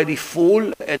you're already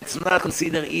full, it's not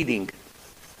considered eating.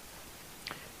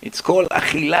 It's called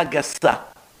achila gasa.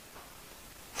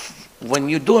 When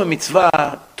you do a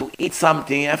mitzvah to eat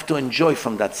something, you have to enjoy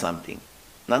from that something,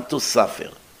 not to suffer.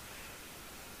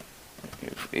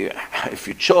 If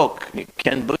you choke, you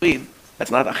can't breathe,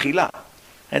 that's not achila.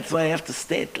 That's why you have to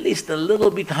stay at least a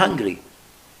little bit hungry.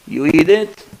 You eat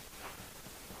it,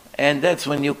 and that's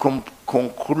when you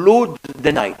conclude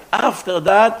the night. After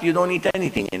that, you don't eat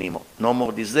anything anymore. No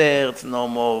more desserts, no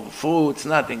more fruits,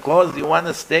 nothing. Because you want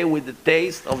to stay with the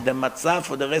taste of the matzah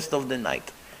for the rest of the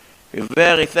night. If you're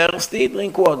very thirsty,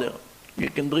 drink water. You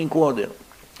can drink water.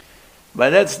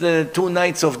 But that's the 2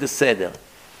 nights of the Seder.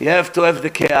 You have to have the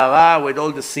ke'ara with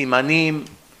all the simanim.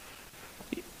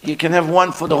 You can have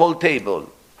one for the whole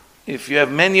table. If you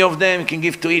have many of them, you can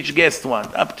give to each guest one.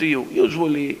 Up to you.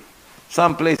 Usually,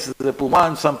 some places they put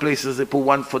one, some places they put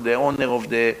one for the owner of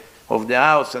the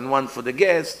house and one for the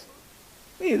guest.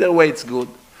 Either way, it's good.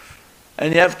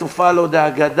 And you have to follow the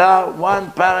Haggadah,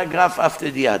 one paragraph after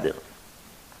the other.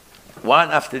 One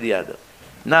after the other.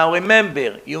 Now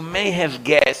remember, you may have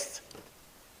guests,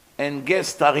 and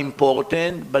guests are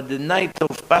important, but the night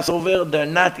of Passover, they're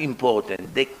not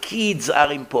important. The kids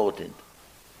are important.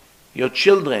 Your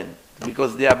children,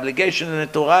 because the obligation in the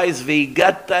Torah is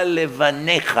Ve'igata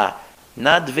levanecha,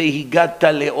 not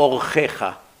Ve'igata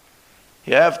leorchecha.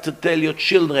 You have to tell your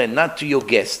children, not to your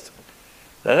guest.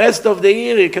 The rest of the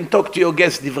year, you can talk to your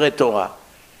guest divrei Torah.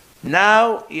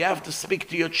 Now, you have to speak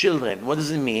to your children. What does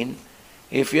it mean?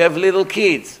 If you have little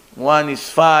kids, one is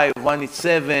 5, one is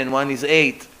 7, one is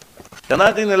 8, they're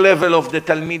not in the level of the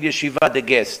Talmid Yeshiva, the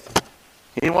guest.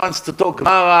 He wants to talk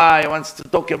Gemara, he wants to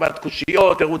talk about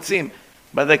Kushiyot, Erutzim,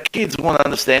 but the kids won't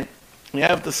understand. You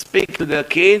have to speak to the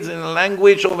kids in a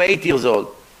language of 8 years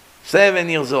old, 7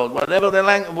 years old, whatever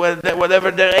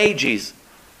their age is.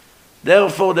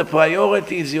 Therefore, the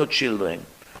priority is your children.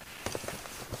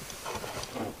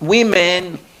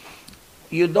 Women,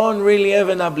 you don't really have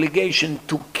an obligation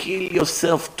to kill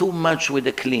yourself too much with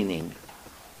the cleaning.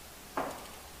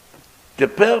 The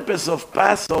purpose of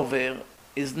Passover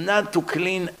is not to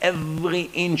clean every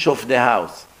inch of the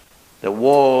house. The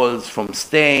walls from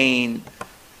stain,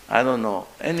 I don't know,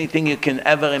 anything you can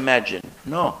ever imagine.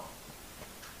 No.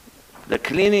 The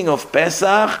cleaning of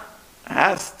Pesach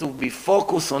has to be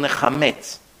focused on a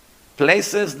chametz.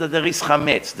 Places that there is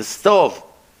chametz, the stove.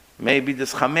 Maybe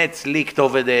there's chametz leaked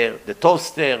over there, the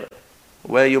toaster,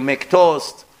 where you make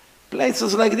toast.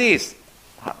 Places like this.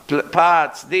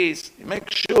 Pots, this. Make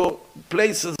sure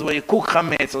places where you cook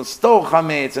chametz or store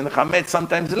chametz, and chametz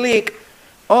sometimes leak,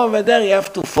 over there you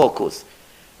have to focus.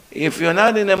 If you're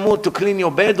not in a mood to clean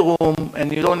your bedroom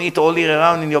and you don't eat all year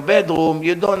around in your bedroom,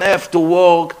 you don't have to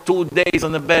work 2 days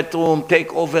on the bedroom,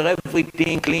 take over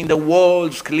everything, clean the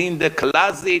walls, clean the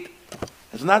closet.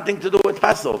 There's nothing to do with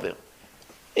Passover.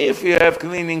 If you have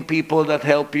cleaning people that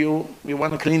help you, you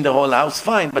want to clean the whole house,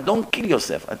 fine, but don't kill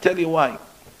yourself. I'll tell you why.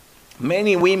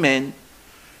 Many women,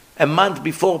 a month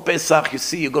before Pesach, you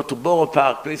see, you go to Borough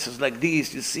Park, places like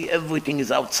this, you see everything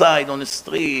is outside on the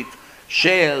street,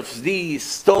 shelves, these,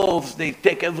 stoves, they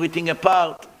take everything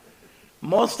apart.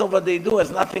 Most of what they do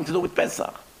has nothing to do with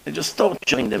Pesach. They're just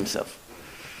torturing themselves.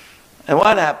 And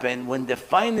what happened? When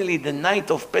finally the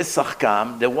night of Pesach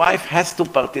came, the wife has to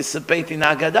participate in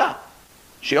Haggadah.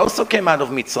 She also came out of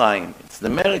Mitzrayim. It's the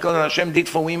miracle that Hashem did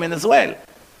for women as well.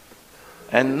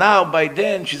 And now by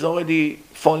then she's already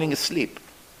falling asleep.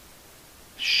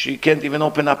 She can't even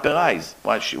open up her eyes.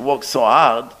 While she works so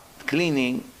hard,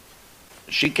 cleaning,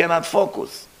 she cannot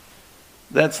focus.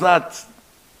 That's not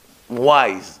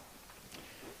wise.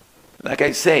 Like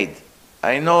I said,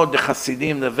 I know the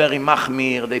Hasidim, they're very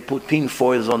machmir, they put tin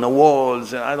foils on the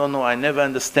walls, and I don't know, I never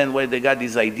understand where they got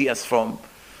these ideas from.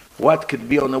 What could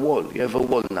be on the wall? You have a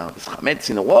wall now. There's chametz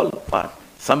in the wall? What?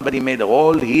 Somebody made a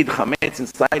wall, he hid chametz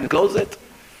inside the closet?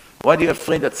 What are you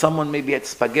afraid that someone maybe had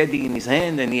spaghetti in his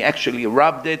hand and he actually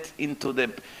rubbed it into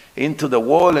the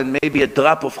wall and maybe a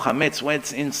drop of chametz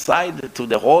went inside to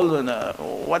the hole? And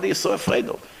what are you so afraid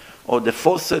of? Or the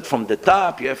faucet from the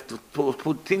top, you have to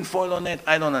put tin foil on it?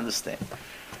 I don't understand.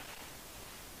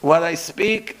 What I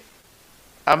speak,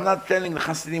 I'm not telling the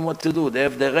Hasidim what to do. They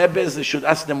have the Rebbes, they should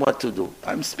ask them what to do.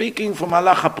 I'm speaking from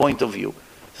halacha point of view.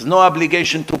 There's no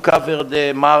obligation to cover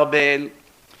the marble.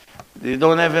 They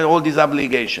don't have all these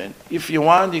obligations. If you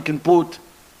want, you can put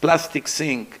plastic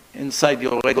sink inside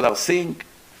your regular sink.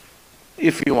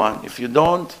 If you want. If you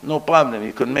don't, no problem.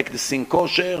 You can make the sink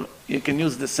kosher. You can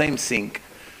use the same sink.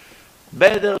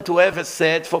 Better to have a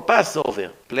set for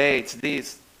Passover. Plates,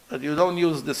 this. But you don't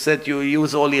use the set you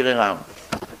use all year round.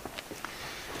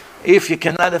 If you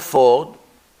cannot afford,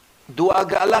 do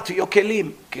agala to your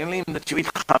kelim that you eat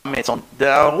chametz on.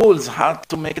 There are rules how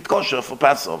to make it kosher for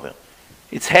Passover.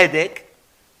 It's headache.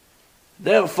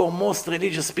 Therefore, most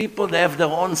religious people, they have their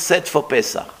own set for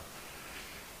Pesach.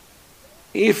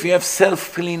 If you have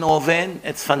self-clean oven,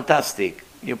 it's fantastic.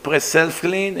 You press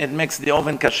self-clean, it makes the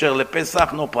oven kasher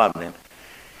le-Pesach, no problem.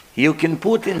 You can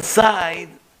put inside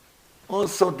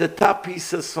also the top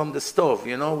pieces from the stove,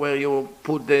 you know, where you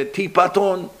put the teapot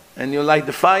on and you light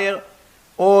the fire.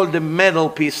 All the metal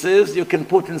pieces you can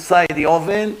put inside the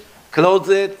oven, close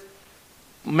it,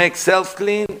 make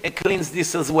self-clean, it cleans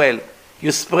this as well.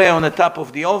 You spray on the top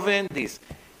of the oven, this.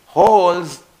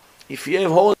 Holes, if you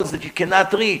have holes that you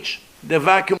cannot reach, the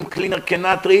vacuum cleaner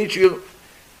cannot reach,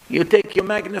 you take your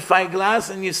magnifying glass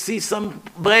and you see some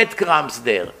breadcrumbs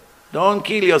there. Don't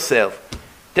kill yourself.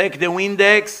 Take the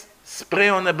Windex, spray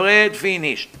on the bread,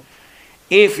 finished.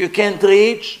 If you can't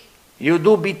reach, you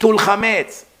do bitul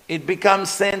chametz. It becomes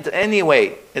scent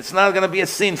anyway. It's not going to be a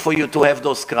sin for you to have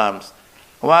those crumbs.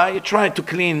 Why? You try to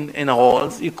clean in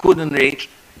holes, you couldn't reach.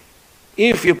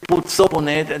 If you put soap on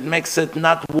it, it makes it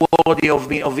not worthy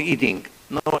of eating.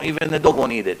 No, even a dog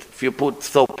won't eat it if you put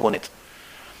soap on it.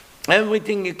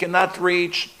 Everything you cannot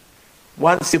reach,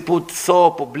 once you put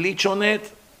soap or bleach on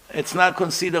it, it's not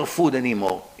considered food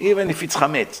anymore, even if it's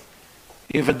chametz.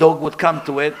 If a dog would come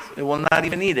to it, it will not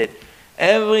even eat it.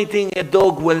 Everything a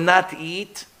dog will not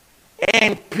eat,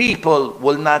 and people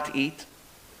will not eat.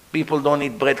 People don't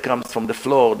eat breadcrumbs from the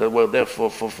floor that were there for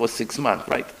 6 months,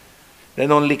 right? They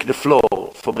don't lick the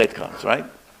floor for breadcrumbs, right?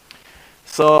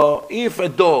 So if a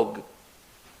dog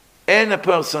and a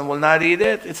person will not eat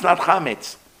it, it's not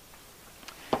chametz.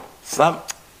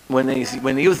 When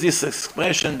they use this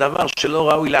expression, דבר שלא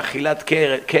ראוי לאכילת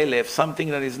כלב, something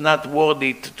that is not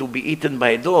worthy to be eaten by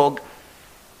a dog,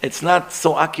 it's not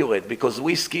so accurate because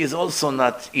whiskey is also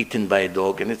not eaten by a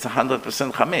dog and it's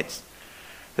 100% chametz.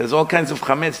 There's all kinds of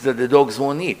chametz that the dogs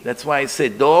won't eat. That's why I say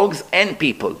dogs and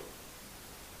people.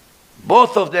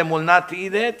 Both of them will not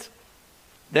eat it,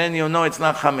 then you know it's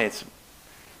not chametz.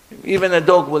 Even a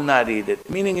dog will not eat it,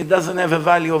 meaning it doesn't have a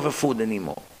value of a food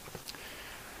anymore.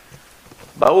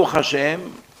 Baruch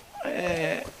Hashem,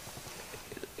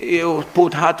 you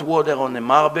put hot water on the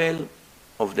marble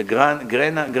of the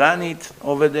granite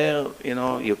over there, you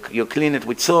know, you clean it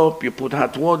with soap, you put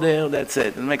hot water, that's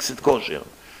it makes it kosher.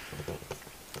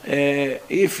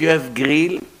 If you have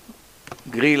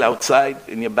grill outside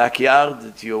in your backyard,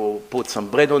 that you put some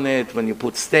bread on it when you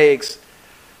put steaks,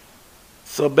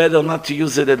 so better not to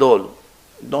use it at all.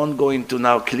 Don't go into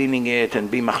now cleaning it and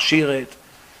be machshir it.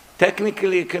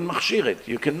 Technically, you can machshir it.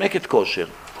 You can make it kosher.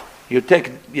 You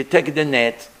take the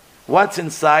net. What's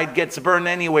inside gets burned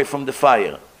anyway from the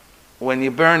fire. When you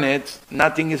burn it,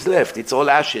 nothing is left. It's all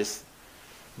ashes.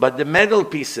 But the metal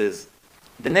pieces,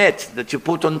 the net that you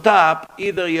put on top,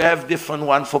 either you have different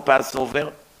one for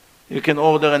Passover, you can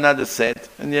order another set,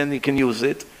 and then you can use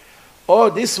it.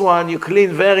 Or this one, you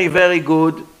clean very, very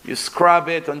good. You scrub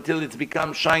it until it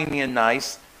becomes shiny and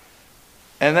nice.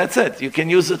 And that's it. You can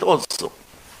use it also.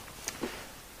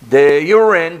 The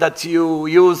urine that you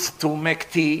use to make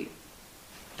tea,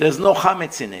 there's no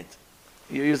chametz in it.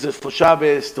 You use it for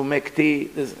Shabbos to make tea.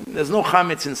 There's no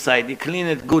chametz inside. You clean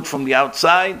it good from the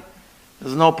outside.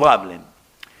 There's no problem.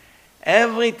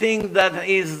 Everything that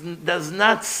does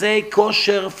not say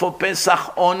kosher for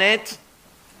Pesach on it,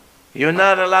 you're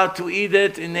not allowed to eat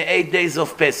it in the 8 days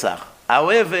of Pesach.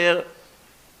 However,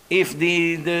 if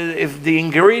the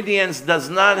ingredients does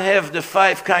not have the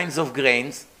 5 kinds of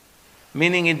grains,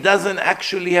 meaning it doesn't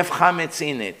actually have chametz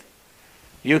in it,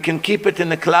 you can keep it in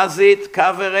the closet,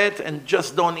 cover it, and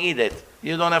just don't eat it.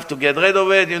 You don't have to get rid of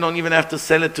it. You don't even have to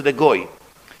sell it to the goy.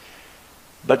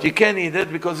 But you can eat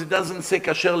it because it doesn't say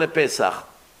kasher lePesach.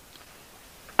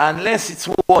 Unless it's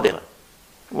water.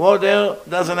 Water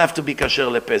doesn't have to be kasher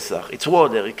lePesach. It's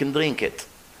water. You can drink it.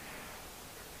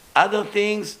 Other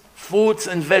things, fruits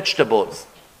and vegetables.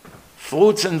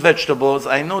 Fruits and vegetables,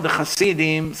 I know the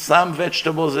Hasidim, some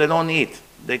vegetables they don't eat.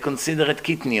 They consider it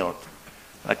kitniot.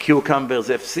 Like cucumbers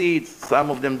have seeds,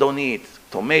 some of them don't eat.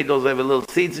 Tomatoes have a little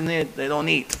seeds in it, they don't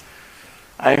eat.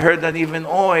 I heard that even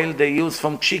oil they use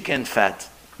from chicken fat.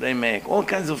 They make all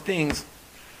kinds of things,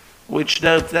 which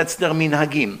that's their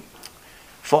minhagim.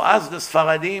 For us, the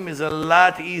Sfaradim is a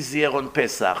lot easier on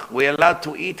Pesach. We're allowed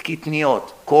to eat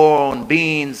kitniot, corn,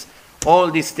 beans, all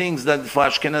these things that for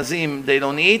Ashkenazim they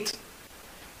don't eat.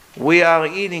 We are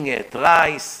eating it,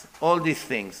 rice, all these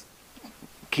things.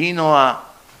 Quinoa.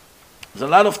 There's a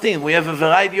lot of things. We have a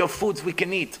variety of foods we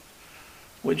can eat.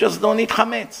 We just don't eat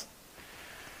chametz.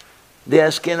 The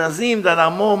Ashkenazim that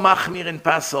are more machmir in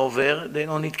Passover, they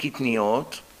don't eat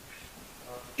kitniot.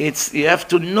 You have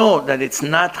to know that it's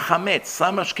not chametz.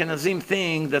 Some Ashkenazim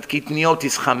think that kitniot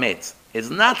is chametz. It's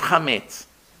not chametz.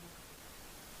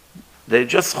 They're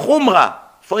just chumrah.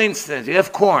 For instance, you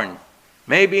have corn.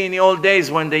 Maybe in the old days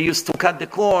when they used to cut the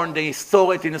corn, they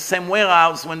store it in the same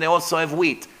warehouse when they also have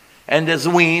wheat. And there's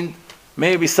wind.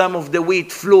 Maybe some of the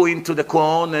wheat flew into the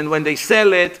corn, and when they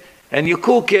sell it and you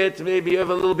cook it, maybe you have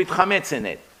a little bit chametz in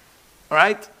it.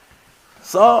 Right?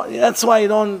 So that's why you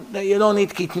don't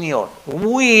eat kitniot.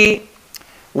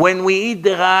 When we eat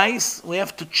the rice, we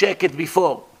have to check it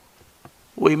before.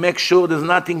 We make sure there's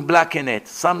nothing black in it.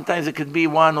 Sometimes it could be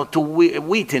 1 or 2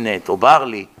 wheat in it, or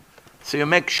barley. So you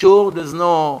make sure there's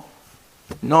no.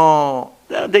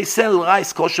 They sell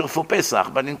rice kosher for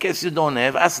Pesach, but in case you don't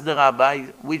have, ask the rabbi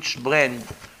which brand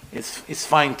is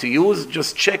fine to use.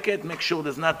 Just check it, make sure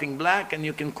there's nothing black, and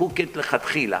you can cook it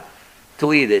lechatchila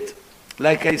to eat it.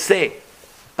 Like I say,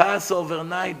 Passover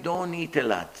night, don't eat a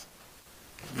lot.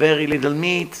 Very little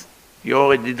meat. You're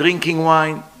already drinking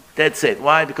wine. That's it.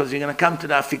 Why? Because you're going to come to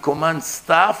the afikoman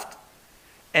stuffed.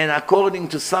 And according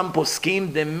to some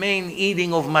poskim, the main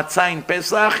eating of matzah in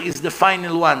Pesach is the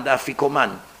final one, the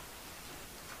afikoman.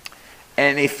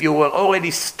 And if you were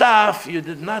already stuffed, you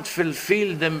did not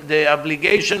fulfill the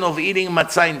obligation of eating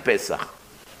matzah in Pesach.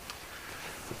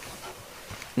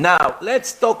 Now,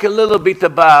 let's talk a little bit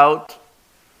about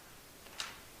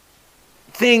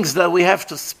things that we have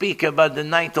to speak about the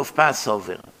night of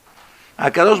Passover.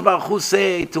 HaKadosh Baruch Hu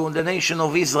say to the nation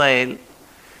of Israel,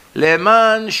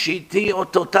 Le'man shiti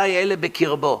ototai ele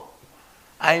bekirbo.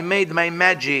 I made my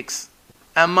magics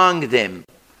among them,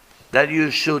 that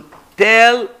you should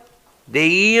tell the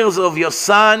ears of your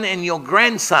son and your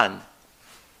grandson.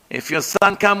 If your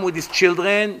son come with his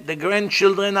children, the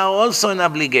grandchildren are also an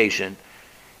obligation.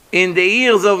 In the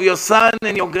ears of your son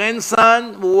and your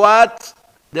grandson, what?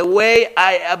 The way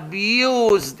I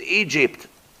abused Egypt.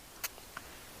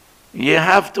 You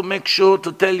have to make sure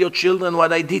to tell your children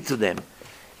what I did to them.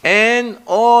 And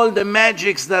all the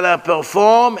magics that are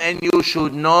performed, and you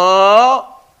should know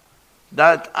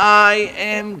that I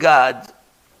am God.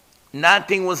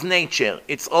 Nothing was nature,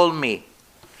 it's all me.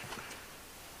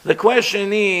 The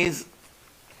question is,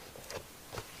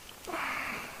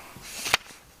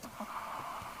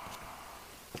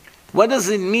 what does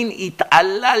it mean,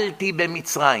 it'alalti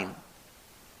b'Mitzrayim?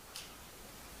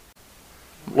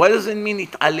 What does it mean,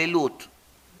 it'alelut?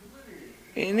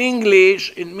 In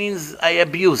English, it means I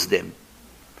abused them.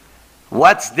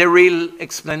 What's the real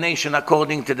explanation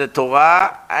according to the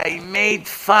Torah? I made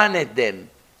fun at them.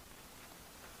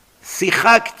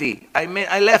 Sichakti.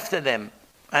 I laughed at them.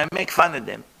 I make fun of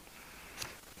them.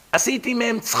 עשיתי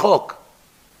מהם צחוק.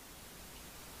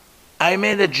 I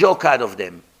made a joke out of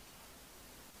them.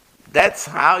 That's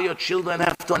how your children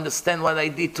have to understand what I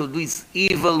did to these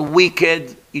evil,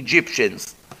 wicked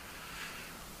Egyptians.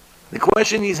 The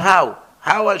question is how?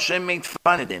 How Hashem made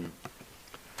fun of them?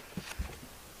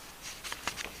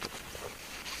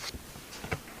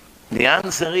 The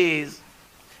answer is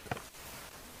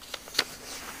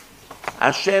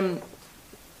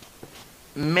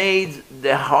made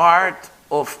the heart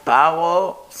of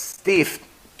Paro stiff.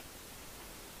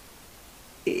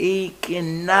 He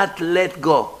cannot let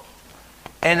go.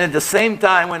 And at the same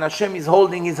time, when Hashem is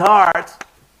holding his heart,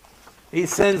 he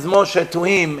sends Moshe to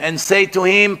him and say to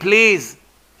him, please,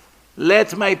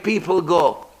 let my people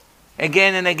go.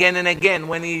 Again and again and again,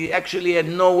 when he actually had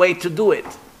no way to do it.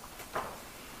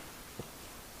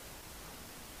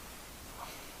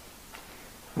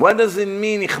 What does it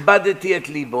mean, Ichbadeti et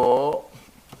libo?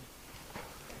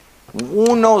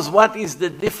 Who knows what is the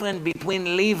difference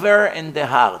between liver and the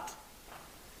heart?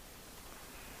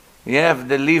 You have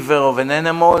the liver of an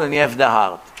animal and you have the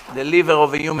heart. The liver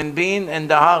of a human being and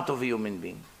the heart of a human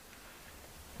being.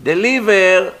 The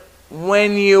liver,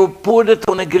 when you put it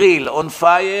on a grill, on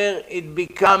fire, it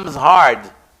becomes hard.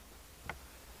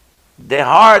 The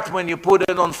heart, when you put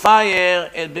it on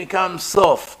fire, it becomes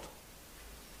soft.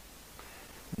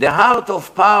 The heart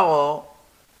of Paro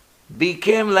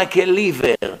became like a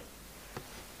liver.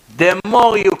 The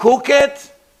more you cook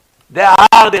it, the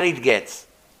harder it gets.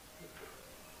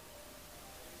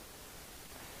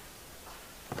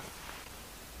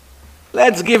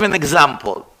 Let's give an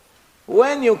example.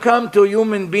 When you come to a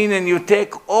human being and you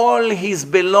take all his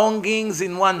belongings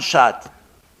in one shot,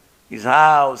 his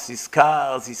house, his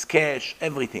cars, his cash,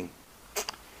 everything.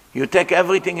 You take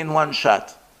everything in one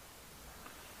shot.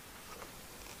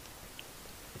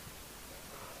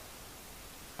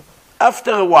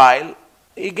 After a while,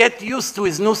 he gets used to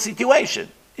his new situation.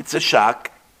 It's a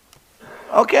shock.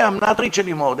 Okay, I'm not rich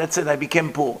anymore. That's it, I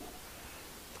became poor.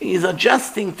 He's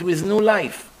adjusting to his new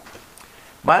life.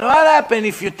 But what happens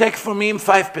if you take from him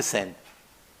 5%?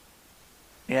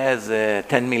 He has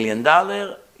 $10 million.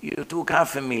 You took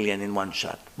 $500,000 in one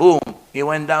shot. Boom, he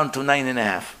went down to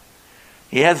 9.5.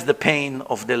 He has the pain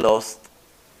of the loss.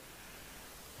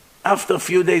 After a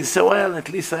few days, he said, well, at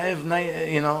least I have,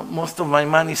 most of my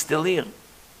money still here.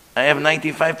 I have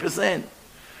 95%.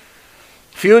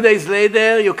 Few days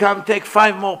later, you come take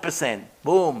 5% more.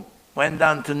 Boom, went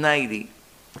down to 90.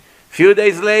 Few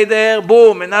days later,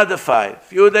 boom, another 5.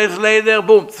 Few days later,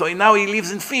 boom. So now he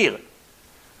lives in fear.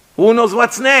 Who knows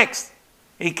what's next?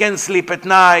 He can't sleep at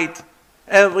night.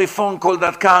 Every phone call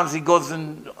that comes, he goes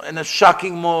in a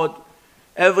shocking mode.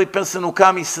 Every person who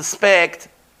comes, he suspects.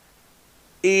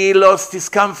 He lost his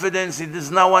confidence. He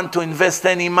does not want to invest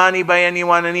any money by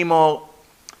anyone anymore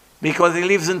because he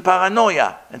lives in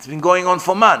paranoia. It's been going on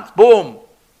for months. Boom,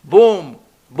 boom,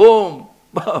 boom,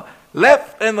 boom.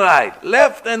 Left and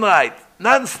right,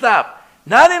 non-stop.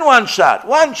 Not in one shot.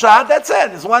 One shot, that's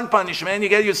it. It's one punishment. You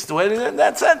get used to it, and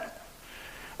that's it.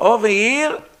 Over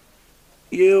here,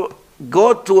 you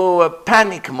go to a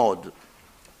panic mode.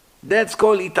 That's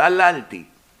called italalti.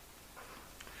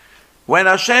 When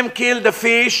Hashem killed the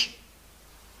fish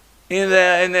in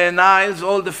the Niles,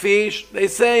 all the fish, they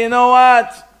say, you know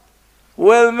what?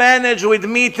 We'll manage with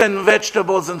meat and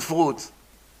vegetables and fruits.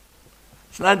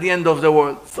 It's not the end of the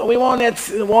world. So we won't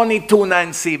eat tuna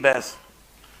and sea bass.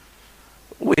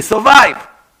 We survive.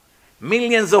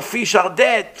 Millions of fish are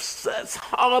dead. It's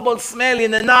horrible smell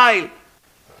in the Nile.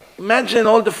 Imagine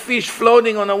all the fish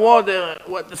floating on the water,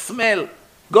 what the smell.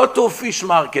 Go to a fish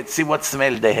market, see what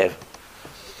smell they have.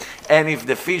 And if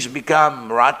the fish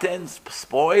become rotten,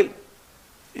 spoiled,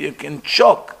 you can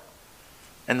choke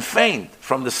and faint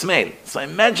from the smell. So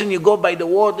imagine you go by the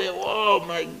water, oh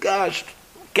my gosh,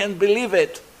 can't believe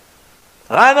it.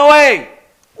 Run away.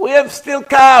 We have still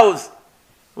cows.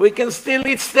 We can still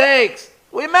eat steaks.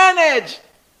 We manage.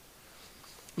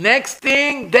 Next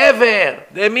thing, dever.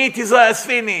 The meat is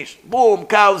finished. Boom,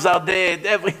 cows are dead.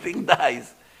 Everything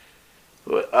dies.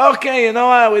 Okay, you know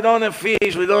what? We don't have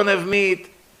fish. We don't have meat.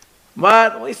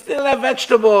 But we still have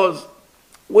vegetables.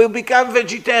 We'll become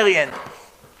vegetarian.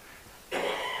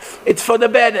 It's for the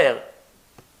better.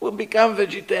 We'll become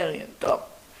vegetarian. Top.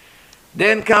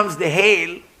 Then comes the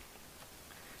hail,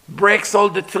 breaks all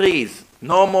the trees.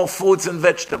 No more fruits and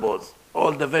vegetables.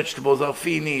 All the vegetables are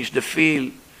finished, the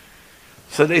field.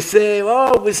 So they say,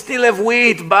 oh, we still have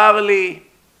wheat, barley,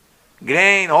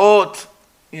 grain, oat,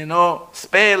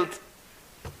 spelt.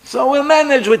 So we'll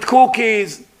manage with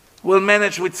cookies. We'll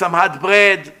manage with some hot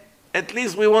bread. At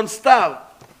least we won't starve.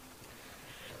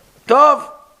 Tov.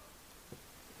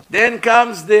 Then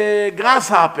comes the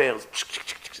grasshoppers.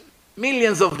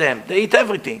 Millions of them. They eat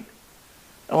everything.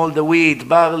 All the wheat,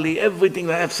 barley, everything.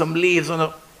 They have some leaves on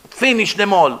it. Finish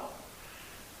them all.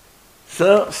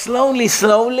 So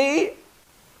slowly,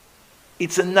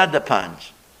 it's another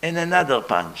punch, and another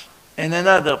punch, and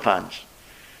another punch.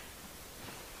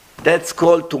 That's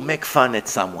called to make fun at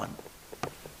someone.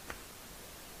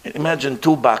 Imagine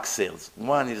two boxers.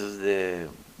 One is the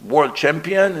world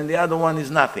champion, and the other one is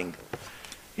nothing.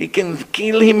 He can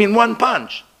kill him in one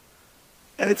punch.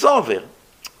 And it's over.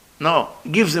 No, he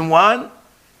gives him one,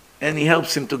 and he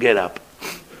helps him to get up.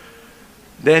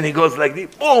 Then he goes like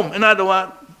this, boom, another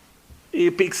one. He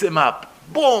picks him up,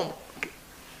 boom.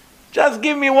 Just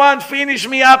give me one, finish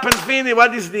me up and finish.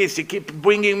 What is this? You keep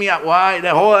bringing me up. Why?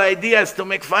 The whole idea is to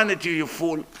make fun at you, you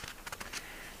fool.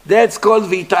 That's called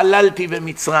V'italalti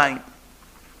v'Mitzrayim.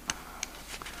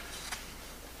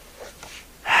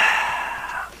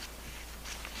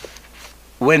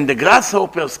 When the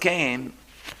grasshoppers came,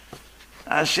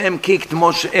 Hashem kicked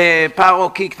Moshe, Paro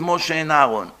kicked Moshe and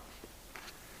Aaron.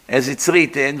 As it's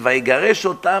written, ויגרש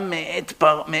אותם מאת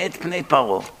פני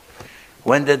פרעה.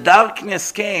 When the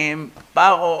darkness came,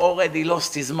 Paro already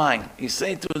lost his mind. He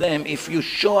said to them, if you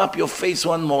show up your face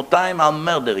one more time, I'll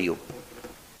murder you.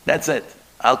 That's it.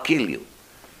 I'll kill you.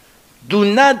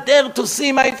 Do not dare to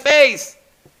see my face.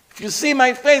 If you see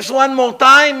my face one more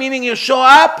time, meaning you show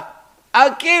up,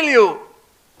 I'll kill you.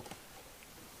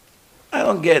 I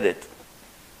don't get it.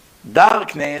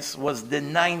 Darkness was the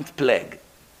 9th plague.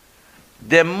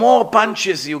 The more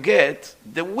punches you get,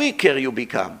 the weaker you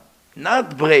become.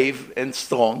 Not brave and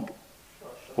strong.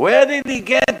 Where did he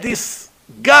get this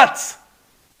guts?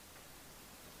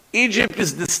 Egypt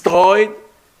is destroyed.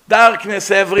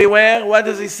 Darkness everywhere. What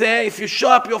does he say? If you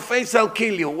show up your face, I'll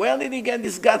kill you. Where did he get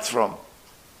these guts from?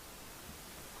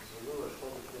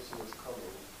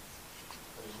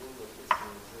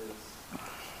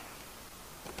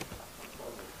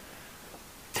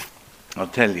 I'll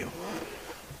tell you.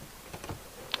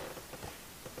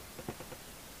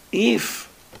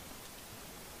 If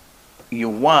you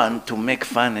want to make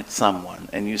fun at someone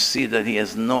and you see that he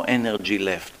has no energy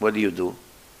left, what do?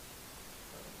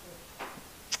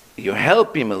 You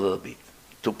help him a little bit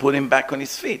to put him back on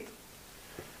his feet.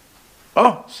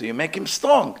 Oh, so you make him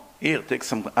strong. Here, take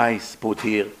some ice, put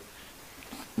here.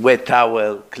 Wet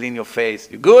towel, clean your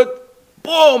face. You good?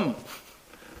 Boom!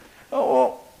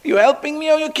 Oh, you helping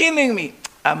me or you killing me?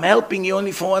 I'm helping you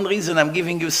only for one reason. I'm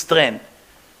giving you strength.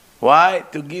 Why?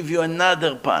 To give you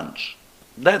another punch.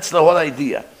 That's the whole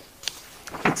idea.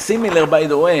 It's similar, by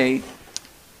the way.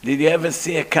 Did you ever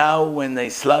see a cow when they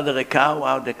slaughter a cow,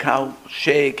 how the cow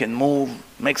shake and move,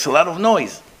 makes a lot of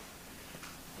noise?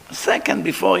 A second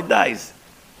before it dies,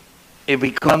 it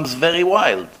becomes very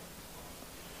wild.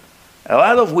 A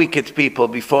lot of wicked people,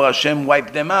 before Hashem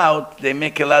wiped them out, they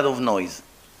make a lot of noise.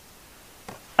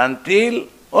 Until,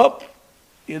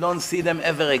 you don't see them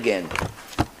ever again.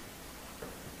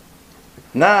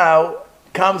 Now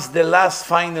comes the last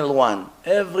final one.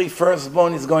 Every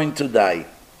firstborn is going to die.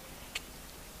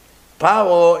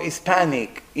 Paro is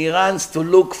panic. He runs to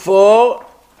look for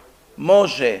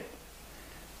Moshe.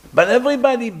 But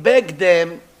everybody begged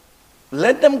them,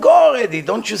 let them go already.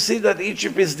 Don't you see that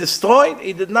Egypt is destroyed?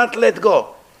 He did not let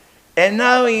go. And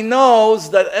now he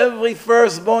knows that every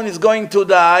firstborn is going to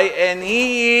die, and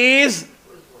he is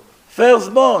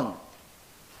firstborn.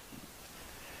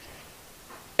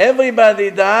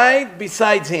 Everybody died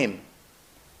besides him.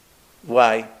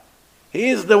 Why? He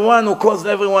is the one who caused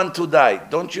everyone to die.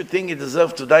 Don't you think he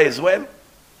deserves to die as well?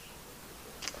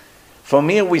 From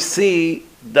here we see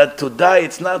that to die,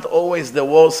 it's not always the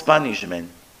worst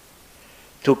punishment.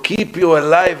 To keep you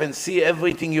alive and see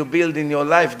everything you build in your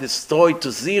life destroyed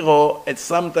to zero, it's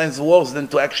sometimes worse than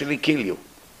to actually kill you.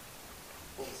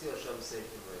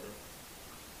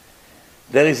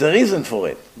 There is a reason for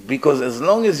it. Because as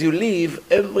long as you live,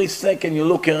 every second you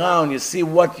look around, you see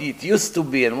what it used to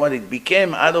be and what it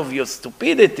became out of your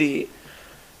stupidity,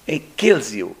 it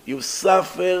kills you. You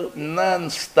suffer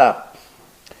non-stop.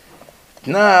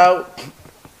 Now,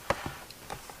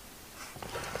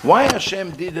 why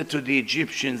Hashem did it to the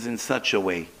Egyptians in such a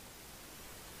way?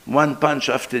 One punch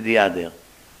after the other.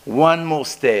 One more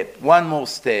step, one more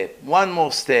step, one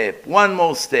more step, one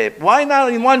more step. Why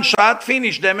not in one shot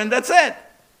finish them and that's it?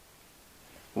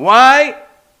 Why?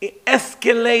 It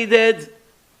escalated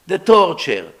the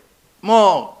torture.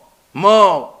 More.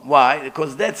 Why?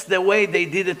 Because that's the way they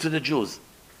did it to the Jews.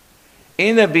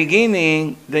 In the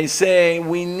beginning, they say,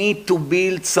 we need to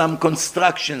build some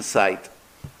construction site.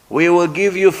 We will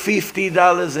give you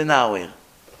 $50 an hour.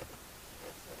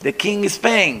 The king is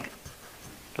paying.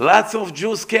 Lots of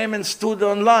Jews came and stood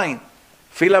online.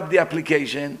 Fill up the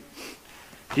application.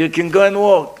 You can go and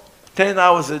work 10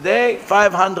 hours a day,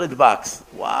 $500.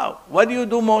 Wow. What do you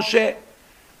do, Moshe?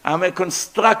 I'm a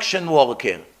construction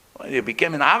worker. Well, you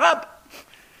became an Arab?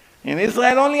 In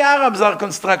Israel, only Arabs are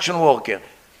construction workers.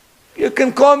 You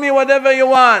can call me whatever you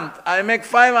want. I make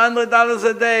 $500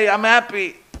 a day. I'm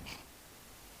happy.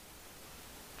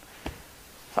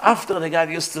 After they got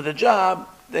used to the job,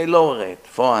 they lower it.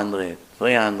 400,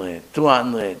 300,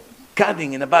 200,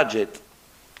 cutting in the budget.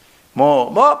 More,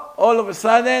 all of a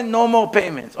sudden, no more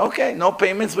payments. Okay, no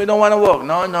payments, we don't want to work.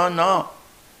 No.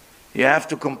 You have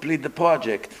to complete the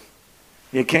project.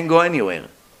 You can't go anywhere.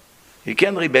 You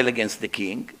can't rebel against the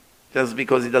king just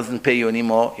because he doesn't pay you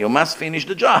anymore. You must finish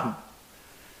the job.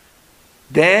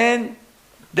 Then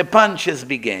the punches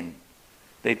began.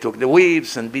 They took the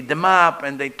whips and beat them up,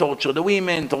 and they torture the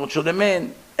women, torture the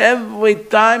men. Every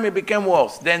time it became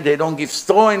worse. Then they don't give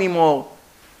straw anymore.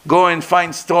 Go and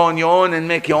find straw on your own and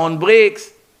make your own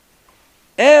bricks.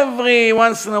 Every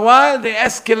once in a while, they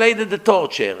escalated the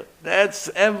torture. That's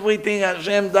everything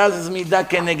Hashem does is midah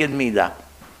keneged midah.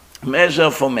 Measure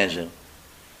for measure.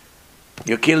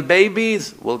 You kill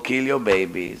babies, we'll kill your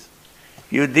babies.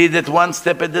 You did it one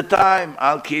step at a time,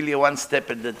 I'll kill you one step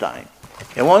at a time.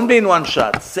 It won't be in one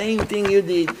shot. Same thing you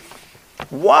did.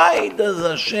 Why does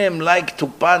Hashem like to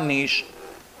punish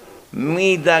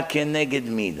midah keneged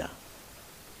midah?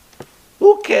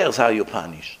 Who cares how you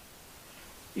punish?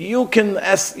 You can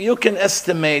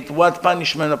estimate what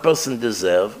punishment a person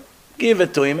deserves, give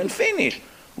it to him and finish.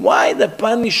 Why the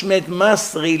punishment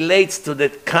must relate to the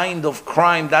kind of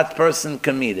crime that person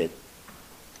committed?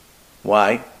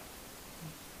 Why?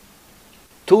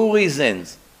 2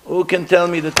 reasons. Who can tell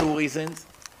me the 2 reasons?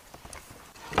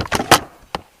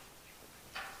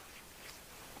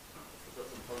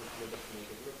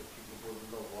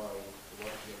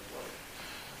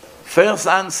 First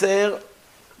answer,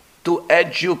 to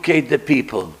educate the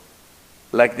people.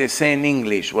 Like they say in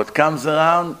English, what goes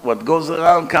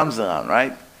around comes around,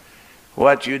 right?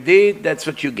 What you did, that's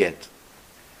what you get.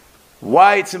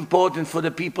 Why it's important for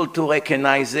the people to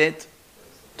recognize it?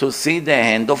 To see the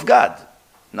hand of God.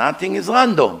 Nothing is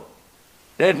random.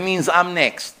 That means I'm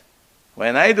next.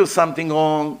 When I do something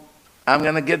wrong, I'm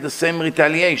going to get the same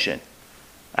retaliation.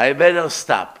 I better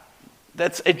stop.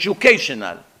 That's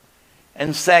educational.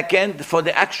 And second, for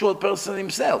the actual person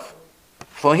himself.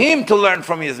 For him to learn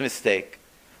from his mistake.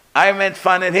 I made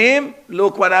fun at him,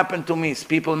 look what happened to me.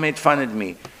 People made fun at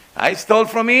me. I stole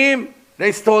from him,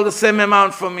 they stole the same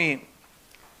amount from me.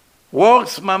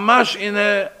 Works mamash in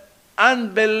an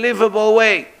unbelievable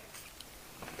way.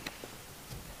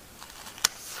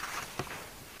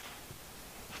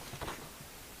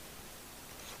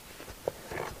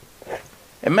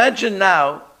 Imagine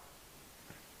now,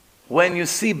 when you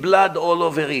see blood all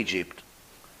over Egypt.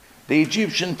 The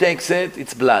Egyptian takes it,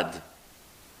 it's blood.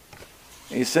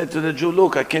 He said to the Jew,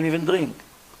 look, I can't even drink.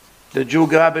 The Jew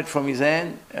grabs it from his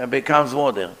hand, it becomes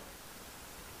water.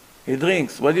 He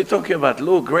drinks. What are you talking about?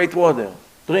 Look, great water.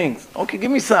 Drinks. Okay,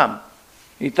 give me some.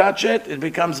 He touches it, it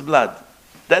becomes blood.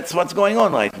 That's what's going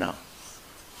on right now.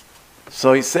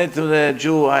 So he said to the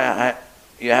Jew,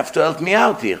 you have to help me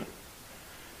out here.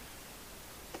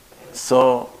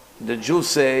 So the Jew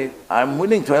said, I'm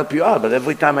willing to help you out, but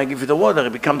every time I give you the water,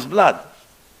 it becomes blood.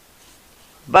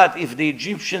 But if the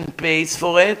Egyptian pays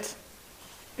for it,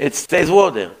 it stays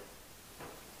water.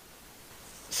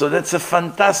 So that's a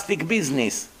fantastic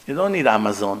business. You don't need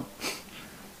Amazon.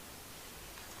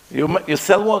 You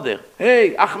sell water.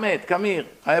 Hey, Ahmed, come here.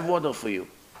 I have water for you.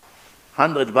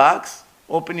 $100.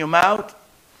 Open your mouth.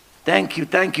 Thank you,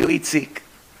 Itzik.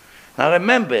 Now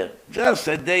remember, just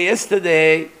a day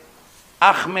yesterday,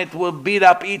 Ahmed will beat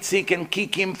up Itzik and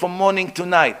kick him from morning to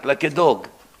night like a dog.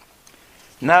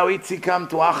 Now Itzik come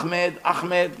to Ahmed.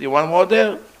 Ahmed, you want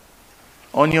water?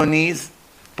 On your knees,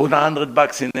 put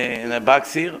 $100 in a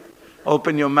box here.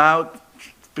 Open your mouth,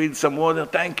 spill some water.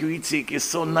 Thank you, Itzik. You're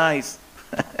so nice.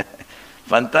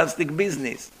 Fantastic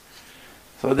business.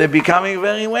 So they're becoming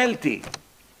very wealthy.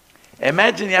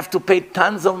 Imagine you have to pay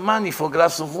tons of money for a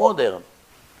glass of water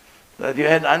that you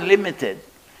had unlimited.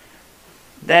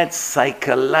 That's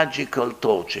psychological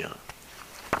torture.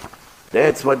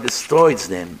 That's what destroys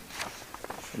them.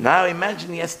 Now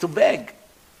imagine he has to beg.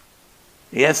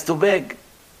 He has to beg.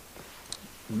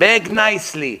 Beg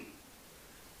nicely.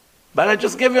 But I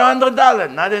just gave you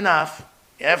 $100, not enough.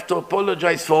 You have to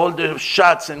apologize for all the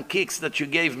shots and kicks that you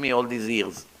gave me all these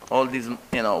years. All these,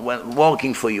 when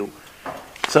working for you.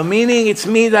 So meaning it's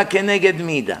midah keneged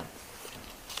midah.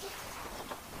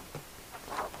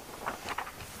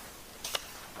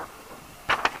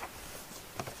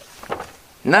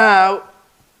 Now,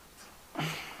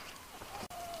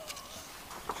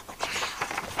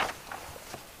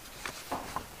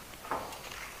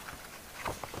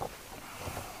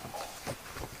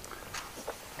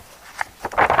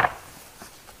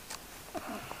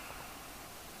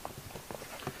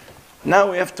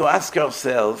 we have to ask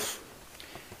ourselves,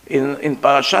 in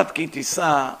Parashat Ki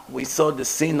Tisa, we saw the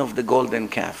sin of the golden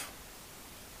calf.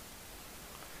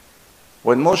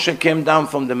 When Moshe came down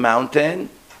from the mountain,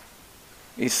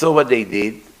 he saw what they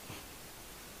did.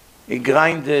 He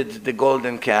grinded the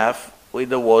golden calf with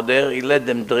the water. He let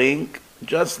them drink,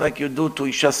 just like you do to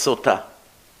Isha Sota.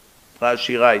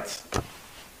 Rashi writes,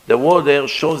 the water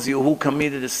shows you who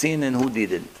committed the sin and who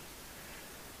didn't.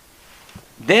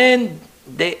 Then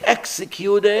they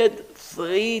executed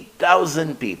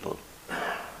 3,000 people.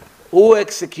 Who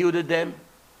executed them?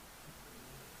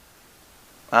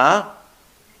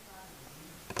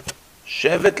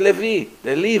 Shevet Levi,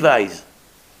 the Levites.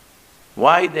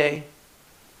 Why they?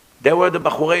 They were the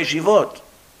Bachurei Yeshivot.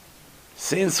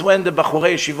 Since when the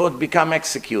Bachurei Yeshivot become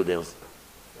executors?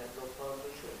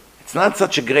 It's not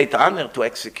such a great honor to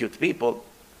execute people.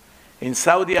 In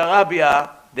Saudi Arabia,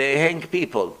 they hang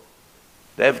people.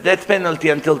 They have death penalty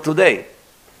until today.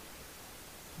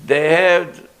 They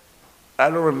had, I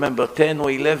don't remember, 10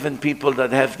 or 11 people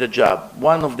that have the job.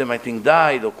 One of them, I think,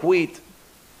 died or quit.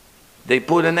 They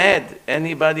put an ad,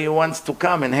 anybody who wants to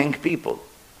come and hang people.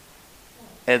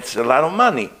 It's a lot of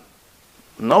money.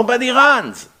 Nobody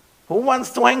runs. Who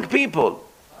wants to hang people?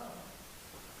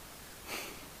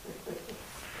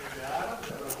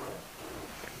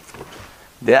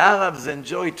 The Arabs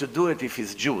enjoy to do it if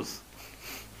it's Jews.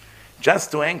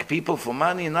 Just to hang people for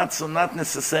money, not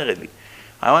necessarily.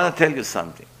 I want to tell you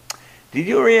something. Did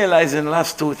you realize in the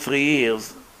last 2-3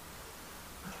 years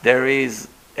there is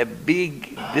a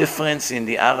big difference in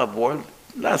the Arab world?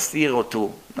 Last year or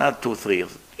two, not 2-3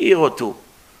 years, year or two.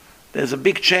 There's a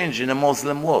big change in the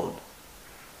Muslim world.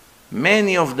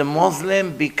 Many of the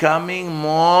Muslims becoming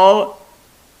more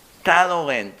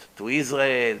tolerant to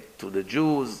Israel, to the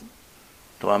Jews,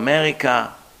 to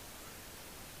America.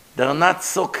 They're not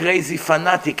so crazy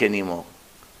fanatic anymore.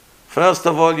 First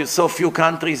of all, you saw few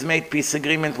countries made peace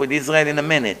agreement with Israel in a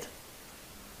minute,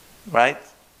 right?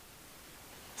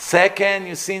 Second,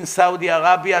 you see in Saudi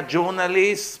Arabia,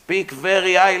 journalists speak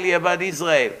very highly about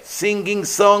Israel, singing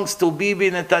songs to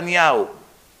Bibi Netanyahu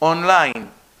online.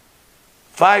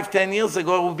 5-10 years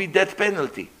ago, it would be death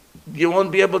penalty. You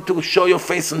won't be able to show your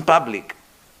face in public.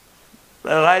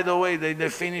 Right away, they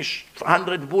finish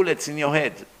 100 bullets in your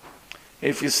head.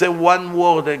 If you say one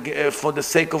word for the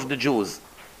sake of the Jews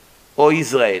or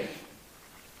Israel,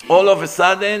 all of a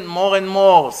sudden, more and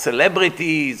more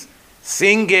celebrities,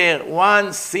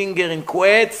 one singer in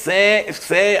Kuwait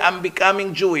say I'm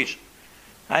becoming Jewish.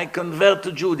 I convert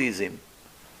to Judaism.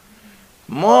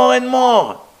 More and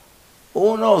more.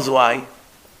 Who knows why?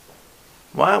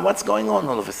 What's going on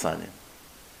all of a sudden?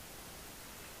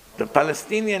 The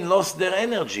Palestinians lost their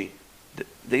energy.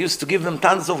 They used to give them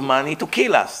tons of money to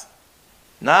kill us.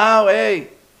 Now, hey,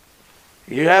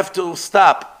 you have to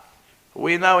stop.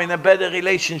 We're now in a better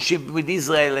relationship with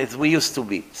Israel as we used to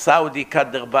be. Saudi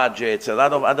cut their budgets, a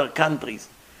lot of other countries.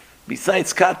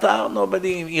 Besides Qatar,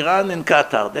 nobody, Iran and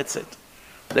Qatar, that's it.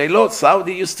 They lost.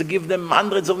 Saudi used to give them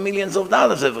hundreds of millions of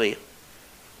dollars every year.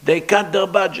 They cut their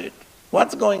budget.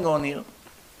 What's going on here?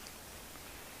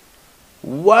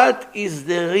 What is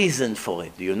the reason for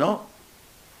it? Do you know?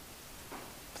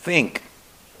 Think.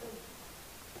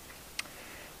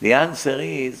 The answer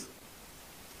is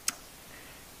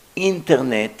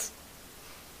internet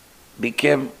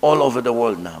became all over the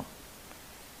world now.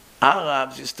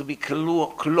 Arabs used to be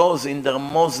close in their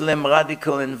Muslim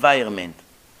radical environment.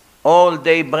 All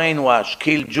day brainwash,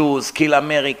 kill Jews, kill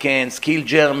Americans, kill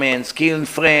Germans, kill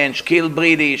French, kill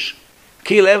British,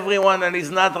 kill everyone that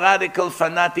is not radical,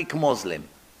 fanatic Muslim.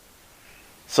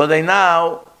 So they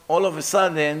now, all of a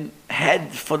sudden,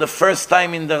 had for the first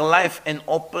time in their life an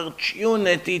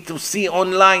opportunity to see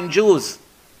online Jews,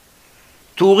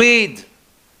 to read,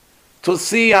 to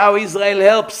see how Israel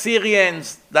helps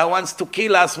Syrians that wants to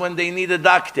kill us when they need a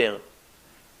doctor,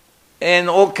 and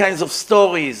all kinds of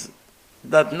stories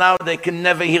that now they can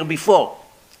never hear before.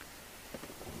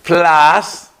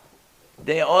 Plus,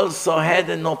 they also had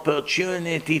an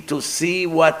opportunity to see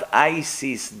what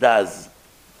ISIS does.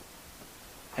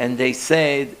 And they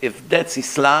said, if that's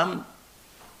Islam,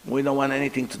 we don't want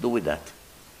anything to do with that.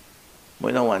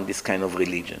 We don't want this kind of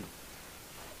religion.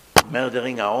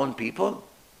 Murdering our own people?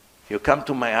 You come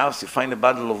to my house, you find a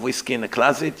bottle of whiskey in the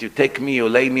closet, you take me, you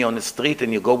lay me on the street,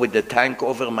 and you go with the tank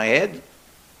over my head,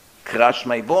 crush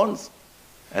my bones,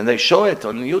 and they show it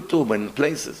on YouTube and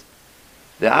places.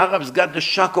 The Arabs got the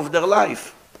shock of their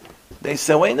life. They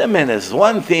say, wait a minute, it's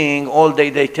one thing, all day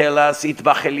they tell us,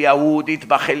 Itbach el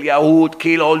Yahud,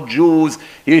 kill all Jews,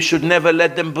 you should never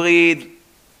let them breed.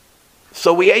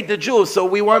 So we hate the Jews, so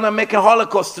we want to make a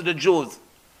Holocaust to the Jews.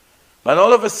 But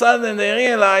all of a sudden they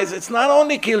realize it's not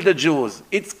only kill the Jews,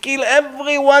 it's kill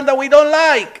everyone that we don't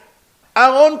like,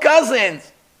 our own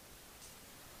cousins.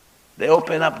 They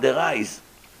open up their eyes.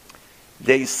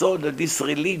 They saw that this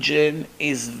religion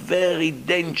is very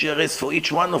dangerous for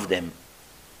each one of them.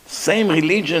 Same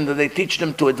religion that they teach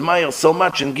them to admire so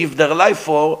much and give their life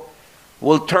for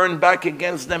will turn back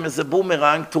against them as a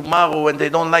boomerang tomorrow when they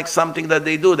don't like something that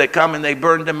they do. They come and they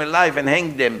burn them alive and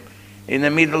hang them in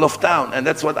the middle of town. And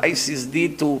that's what ISIS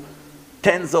did to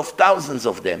tens of thousands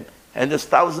of them. And there's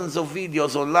thousands of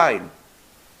videos online.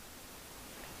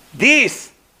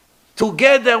 This,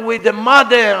 together with the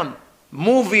modern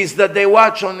movies that they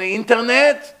watch on the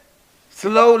internet,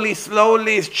 slowly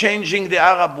is changing the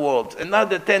Arab world.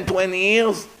 Another 10, 20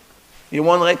 years, you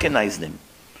won't recognize them.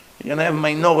 You're going to have a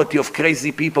minority of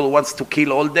crazy people who wants to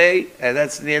kill all day, and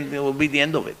that's the end, it will be the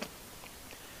end of it.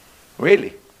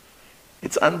 Really.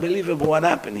 It's unbelievable what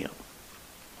happened here.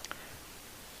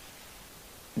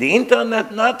 The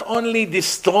internet not only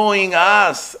destroying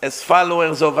us as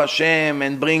followers of Hashem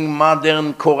and bring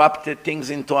modern corrupted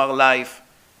things into our life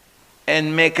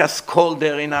and make us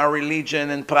colder in our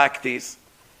religion and practice,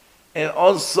 and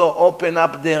also open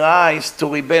up their eyes to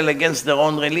rebel against their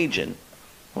own religion.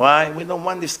 Why? We don't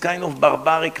want this kind of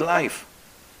barbaric life.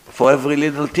 For every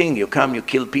little thing, you come, you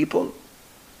kill people.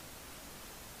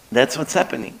 That's what's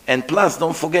happening. And plus,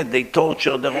 don't forget, they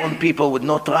torture their own people with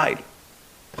no trial.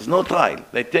 There's no trial.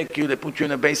 They take you, they put you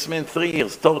in a basement, 3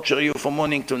 years, torture you from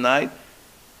morning to night.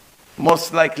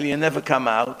 Most likely you never come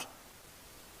out.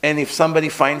 And if somebody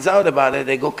finds out about it,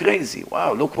 they go crazy.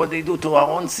 Wow, look what they do to our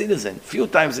own citizens. A few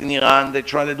times in Iran, they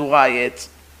try to do riots,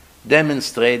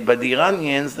 demonstrate, but the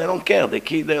Iranians, they don't care.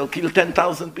 They'll kill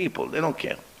 10,000 people. They don't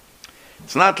care.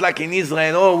 It's not like in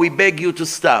Israel, oh, we beg you to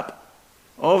stop.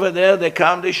 Over there, they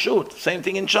come, they shoot. Same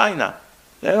thing in China.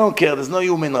 They don't care. There's no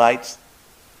human rights.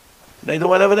 They do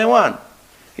whatever they want.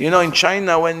 You know, in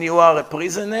China, when you are a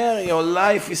prisoner, your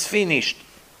life is finished.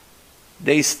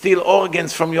 They steal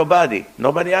organs from your body.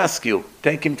 Nobody asks you.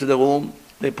 Take him to the room.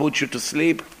 They put you to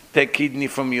sleep. Take kidney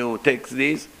from you. Take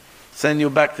this. Send you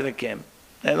back to the camp.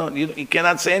 You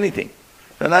cannot say anything.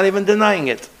 They're not even denying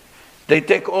it. They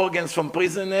take organs from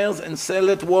prisoners and sell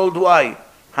it worldwide.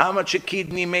 How much a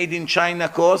kidney made in China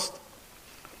cost?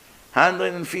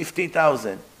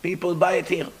 150,000. People buy it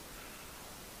here.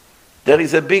 There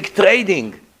is a big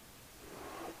trading.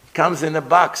 Comes in a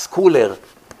box, cooler.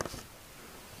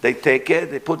 They take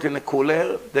it, they put it in a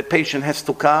cooler. The patient has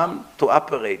to come to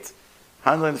operate.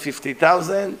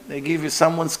 150,000, they give you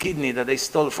someone's kidney that they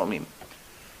stole from him.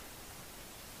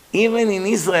 Even in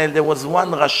Israel, there was one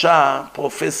Rasha,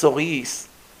 Professor Rees,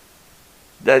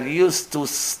 that used to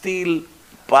steal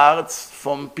parts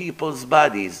from people's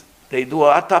bodies. They do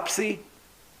an autopsy.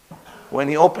 When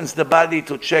he opens the body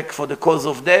to check for the cause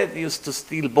of death, he used to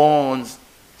steal bones,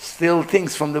 steal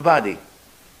things from the body.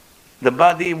 The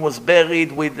body was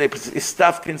buried with,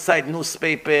 stuffed inside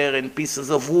newspaper and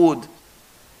pieces of wood,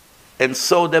 and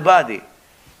sew the body.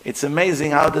 It's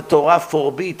amazing how the Torah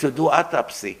forbids to do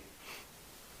autopsy.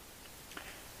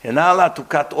 And Allah to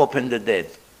cut open the dead.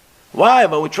 Why?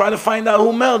 But we try to find out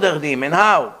who murdered him and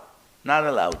how. Not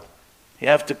allowed. You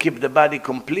have to keep the body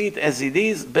complete as it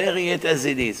is, bury it as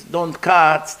it is. Don't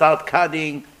cut, start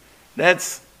cutting.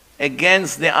 That's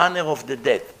against the honor of the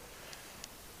dead.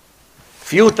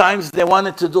 Few times they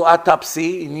wanted to do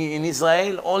autopsy in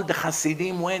Israel. All the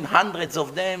Hasidim went, hundreds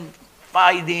of them,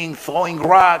 fighting, throwing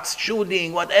rocks,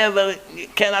 shooting, whatever. You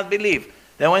cannot believe.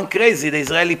 They went crazy. The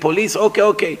Israeli police,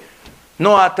 okay,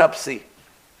 no autopsy.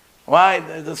 Why?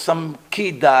 There's some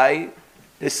kid died.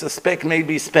 They suspect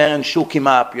maybe his parents shook him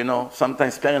up, you know.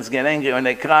 Sometimes parents get angry when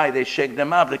they cry, they shake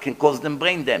them up, they can cause them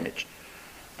brain damage.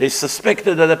 They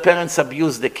suspected that the parents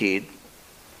abused the kid,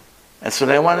 and so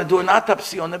they want to do an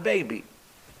autopsy on the baby.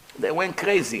 They went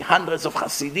crazy, hundreds of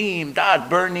Hasidim,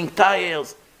 burning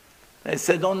tires. They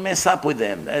said, don't mess up with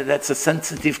them. That's a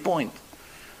sensitive point.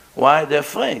 Why? They're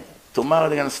afraid. Tomorrow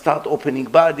they're going to start opening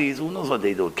bodies. Who knows what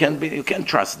they do? You can't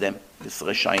trust them, this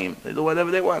Reshaim. They do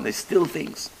whatever they want. They steal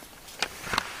things.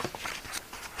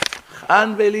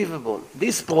 Unbelievable.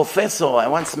 This professor, I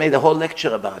once made a whole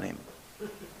lecture about him.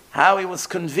 How he was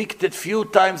convicted few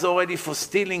times already for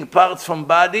stealing parts from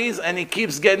bodies, and he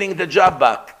keeps getting the job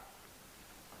back.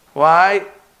 Why?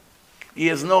 He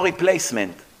has no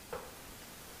replacement.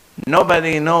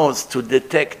 Nobody knows to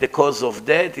detect the cause of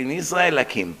death in Israel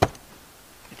like him.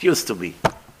 It used to be.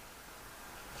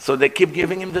 So they keep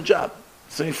giving him the job.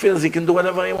 So he feels he can do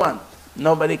whatever he wants.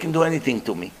 Nobody can do anything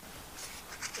to me.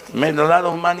 Made a lot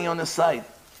of money on the side.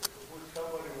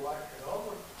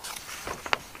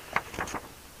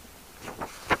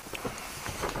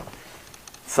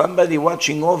 Somebody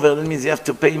watching over, that means you have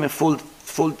to pay him a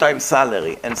full-time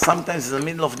salary. And sometimes in the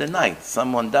middle of the night,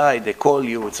 someone died, they call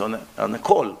you, it's on a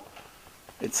call.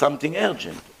 It's something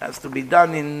urgent. It has to be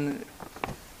done in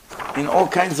all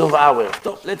kinds of hours.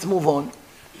 So let's move on.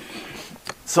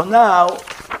 So now,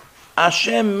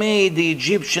 Hashem made the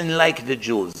Egyptian like the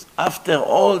Jews. After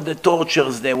all the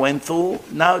tortures they went through,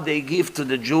 now they give to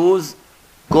the Jews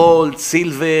gold,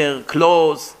 silver,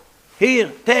 clothes.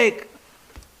 Here, take.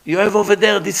 You have over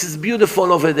there, this is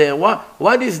beautiful over there.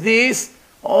 What is this?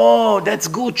 Oh, that's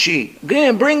Gucci.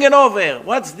 Bring it over.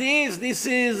 What's this? This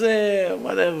is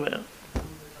whatever.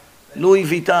 Louis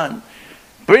Vuitton.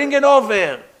 Bring it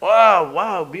over.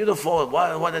 Wow, beautiful.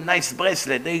 Wow, what a nice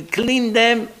bracelet. They clean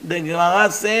them. The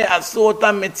Gemara say, עשו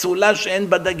אותם מצולה שאין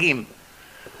בדגים.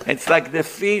 It's like the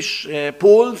fish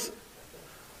pools,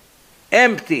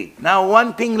 empty. Now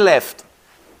one thing left.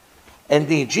 And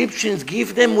the Egyptians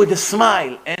give them with a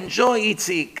smile. Enjoy,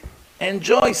 Itzik.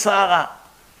 Enjoy, Sarah.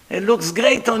 It looks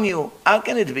great on you. How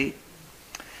can it be?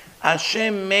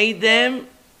 Hashem made them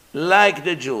like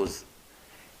the Jews.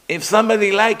 If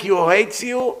somebody like you or hates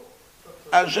you,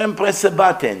 Hashem press a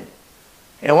button.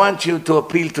 He wants you to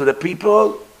appeal to the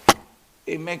people.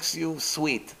 He makes you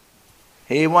sweet.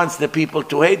 He wants the people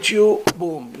to hate you.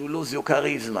 Boom, you lose your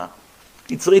charisma.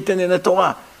 It's written in the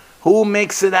Torah. Who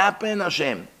makes it happen?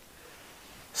 Hashem.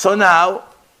 So now,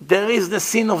 there is the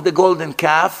sin of the golden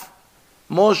calf.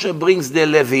 Moshe brings the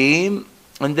Leviim,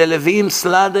 and the Leviim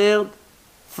slaughtered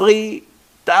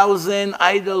 3,000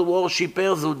 idol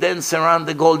worshippers who dance around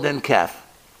the golden calf.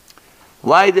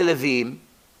 Why the Leviim?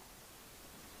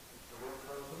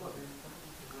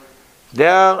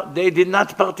 They did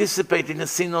not participate in the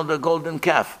sin of the golden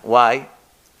calf. Why?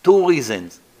 Two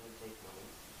reasons.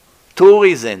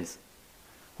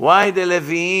 Why the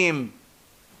Leviim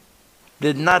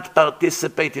did not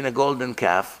participate in a golden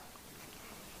calf?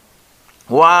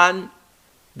 One,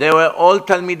 they were all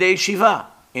Talmidei Shiva.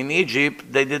 In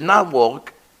Egypt, they did not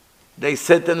work. They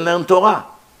sat and learned Torah.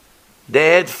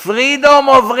 They had freedom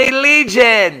of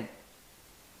religion.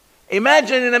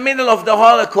 Imagine in the middle of the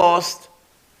Holocaust,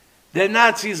 the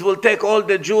Nazis will take all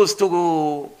the Jews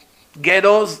to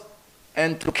ghettos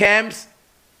and to camps,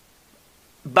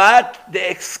 but they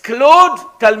exclude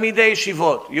Talmidei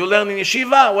Yeshivot. You learn in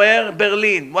yeshiva? Where?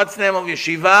 Berlin. What's the name of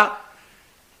yeshiva?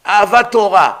 Ahavat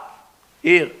Torah.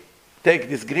 Here, take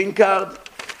this green card.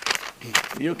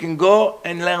 You can go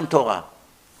and learn Torah.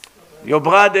 Your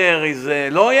brother is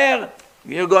a lawyer.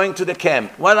 You're going to the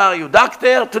camp. What are you?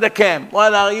 Doctor? To the camp.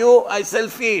 What are you? I sell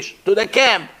fish. To the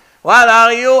camp. What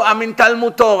are you? I'm in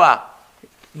Talmud Torah.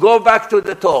 Go back to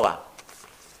the Torah.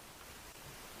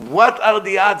 What are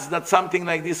the odds that something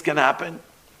like this can happen?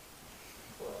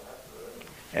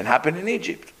 It happened in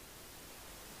Egypt.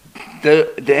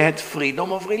 They had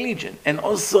freedom of religion. And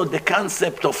also the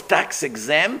concept of tax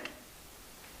exempt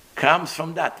comes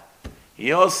from that.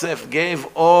 Yosef gave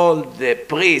all the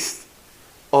priests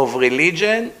of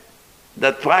religion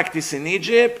that practice in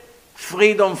Egypt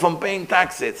freedom from paying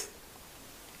taxes.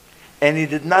 And he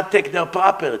did not take their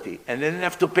property. And they didn't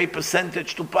have to pay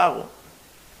percentage to Paro.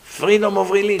 Freedom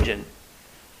of religion.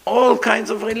 All kinds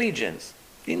of religions.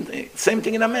 Same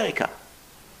thing in America.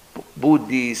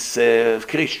 Buddhists,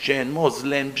 Christian,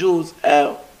 Muslim, Jews,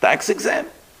 tax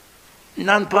exempt.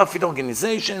 Non-profit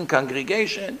organization,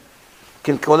 congregation,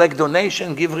 can collect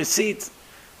donation, give receipts.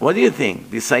 What do you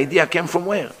think? This idea came from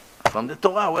where? From the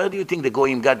Torah. Where do you think the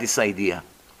Goyim got this idea?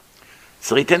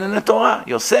 It's written in the Torah.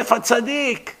 Yosef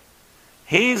HaTzadik.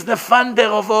 He is the funder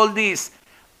of all this.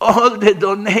 All the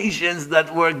donations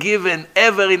that were given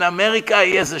ever in America,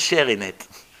 he has a share in it.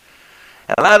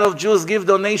 A lot of Jews give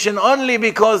donation only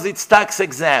because it's tax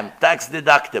exempt, tax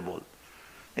deductible.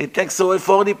 It takes away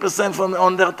 40%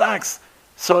 on their tax.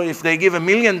 So if they give $1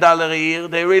 million a year,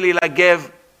 they really gave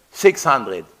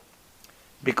 600.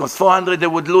 Because 400 they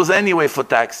would lose anyway for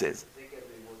taxes.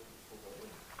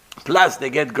 Plus they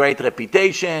get great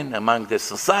reputation among the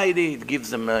society. It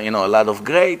gives them a lot of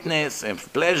greatness and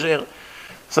pleasure.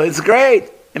 So it's great.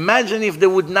 Imagine if there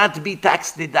would not be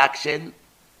tax deduction.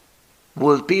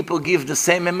 Will people give the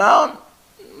same amount?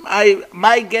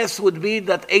 My guess would be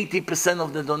that 80%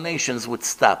 of the donations would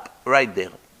stop right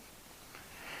there.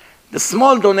 The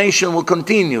small donation will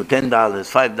continue, $10,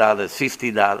 $5,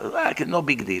 $50. No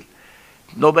big deal.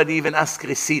 Nobody even asks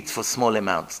receipts for small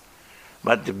amounts.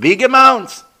 But the big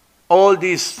amounts, all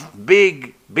these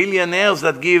big billionaires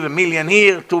that give $1 million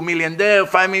here, $2 million there,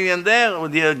 $5 million there,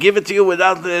 would they give it to you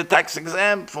without the tax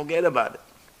exempt? Forget about it.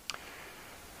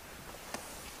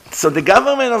 So the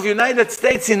government of the United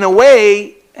States, in a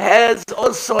way, has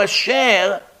also a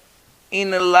share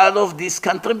in a lot of these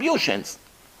contributions.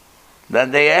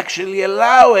 That they actually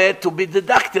allow it to be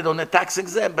deducted on a tax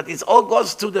exempt, but it all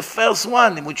goes to the first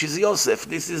one, which is Yosef.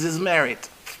 This is his merit.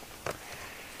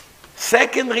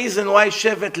 Second reason why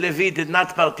Shevet Levi did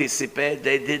not participate,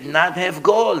 they did not have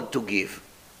gold to give.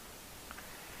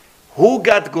 Who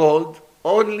got gold?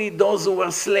 only those who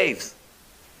were slaves.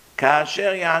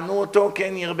 כאשר יענו אותו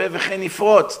כן ירבה וכן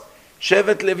יפרוץ.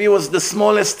 Shevet Levi was the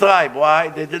smallest tribe. Why?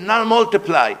 They did not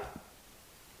multiply.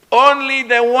 Only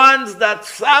the ones that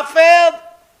suffered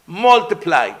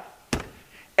multiplied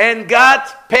and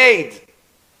got paid.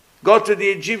 Go to the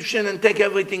Egyptian and take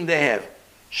everything they have.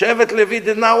 Shevet Levi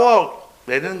did not work.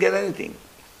 They didn't get anything.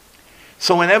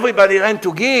 So when everybody ran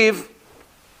to give,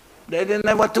 they didn't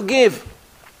have what to give.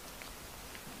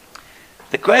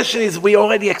 The question is, we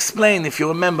already explained, if you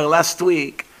remember last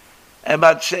week,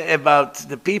 about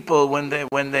the people when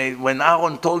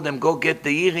Aaron told them go get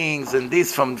the earrings and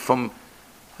this from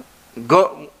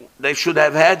go, they should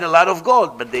have had a lot of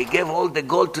gold, but they gave all the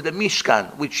gold to the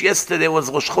Mishkan, which yesterday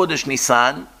was Rosh Chodesh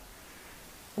Nisan.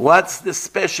 What's the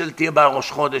specialty about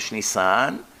Rosh Chodesh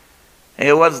Nisan?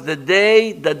 It was the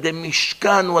day that the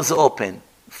Mishkan was open.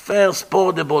 First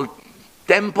portable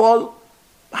temple,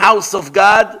 house of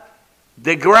God.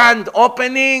 The grand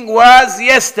opening was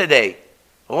yesterday.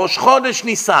 Rosh Chodesh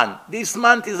Nisan. This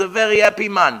month is a very happy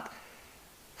month.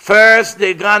 First,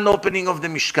 the grand opening of the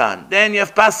Mishkan. Then you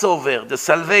have Passover, the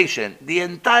salvation. The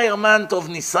entire month of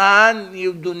Nisan,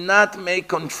 you do not make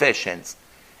confessions.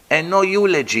 And no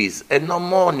eulogies, and no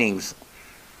mournings.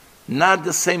 Not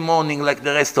the same mourning like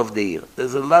the rest of the year.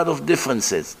 There's a lot of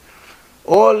differences.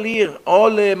 All year,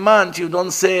 all month, you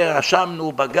don't say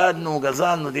Hashamnu, Bagadnu,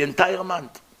 Gazalnu, the entire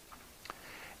month.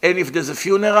 And if there's a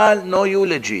funeral, no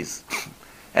eulogies.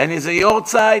 And it's a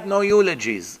yortzeit, no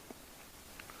eulogies.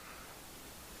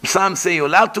 Some say you're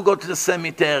allowed to go to the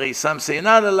cemetery, some say you're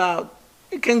not allowed.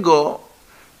 You can go,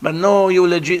 but no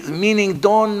eulogies, meaning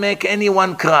don't make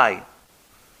anyone cry.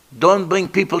 Don't bring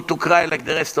people to cry like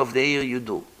the rest of the year you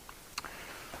do.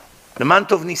 The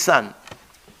month of Nisan.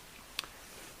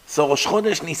 So Rosh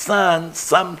Chodesh Nisan,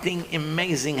 something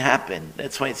amazing happened.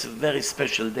 That's why it's a very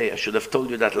special day. I should have told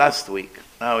you that last week.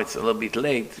 Now it's a little bit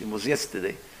late. It was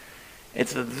yesterday.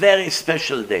 It's a very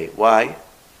special day. Why?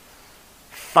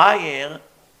 Fire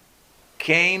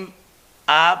came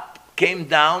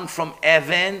down from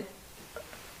heaven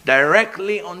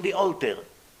directly on the altar.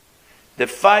 The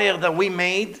fire that we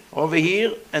made over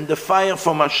here and the fire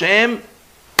from Hashem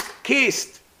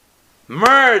kissed,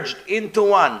 merged into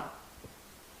one.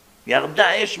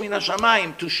 ירדה אש מן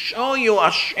השמיים, to show you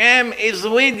Hashem is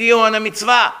with you on a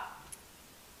mitzvah.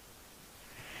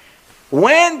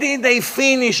 When did they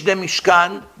finish the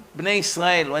Mishkan? Bnei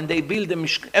Israel, when they built the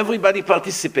Mishkan, everybody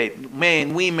participated,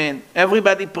 men, women,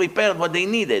 everybody prepared what they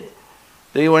needed.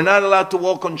 They were not allowed to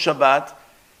work on Shabbat.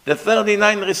 The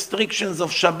 39 restrictions of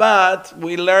Shabbat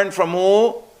we learned from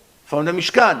who? From the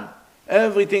Mishkan.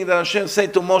 Everything that Hashem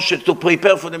said to Moshe to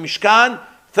prepare for the Mishkan,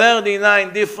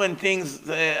 39 different things,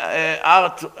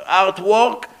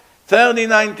 artwork,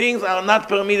 39 things are not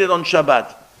permitted on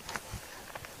Shabbat.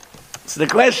 So the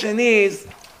question is,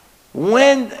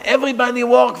 when everybody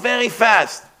worked very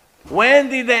fast, when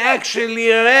did they actually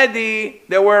ready?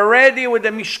 They were ready with the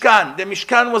Mishkan. The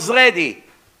Mishkan was ready.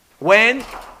 When?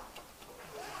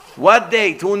 What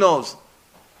date? Who knows?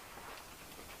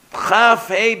 Chaf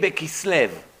Hei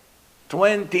Bekislev,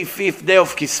 25th day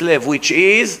of Kislev, which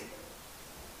is,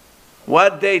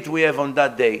 what date we have on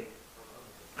that day?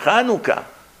 Chanukah.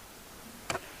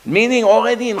 Meaning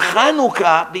already in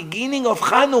Chanukah, beginning of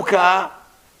Chanukah,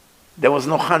 there was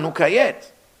no Chanukah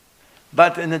yet.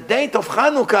 But in the date of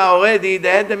Chanukah already, they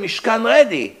had the Mishkan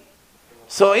ready.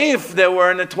 So if they were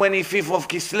on the 25th of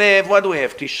Kislev, what do we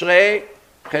have? Tishrei,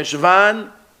 Cheshvan,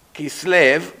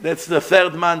 Kislev, that's the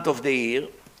third month of the year,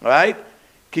 right?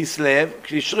 Kislev,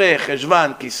 Tishrei,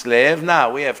 Cheshvan, Kislev.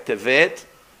 Now we have Tevet,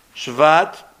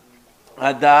 Shvat,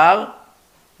 Adar,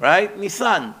 right?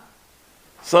 Nisan.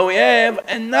 So we have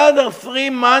another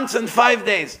 3 months and 5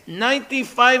 days.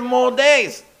 95 more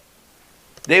days.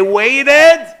 They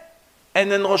waited,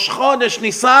 and in Rosh Chodesh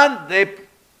Nisan, they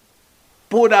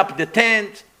put up the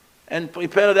tent and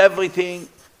prepared everything,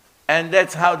 and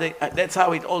that's how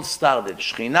it all started.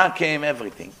 Shekhinah came,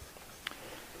 everything.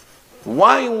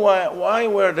 Why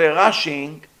were they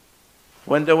rushing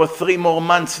when there were 3 more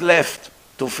months left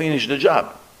to finish the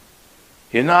job?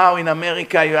 You know how in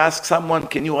America you ask someone,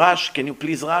 can you rush? Can you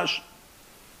please rush?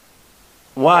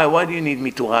 Why? Why do you need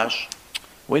me to rush?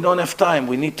 We don't have time.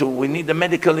 We need a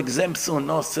medical exam soon.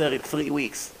 No, sir, it's 3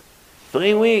 weeks.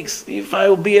 3 weeks? If I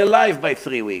will be alive by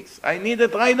 3 weeks. I need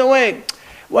it right away.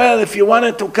 Well, if you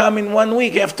wanted to come in 1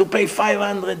 week, you have to pay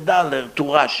 $500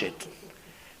 to rush it.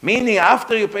 Meaning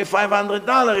after you pay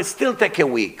 $500, it still take a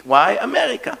week. Why?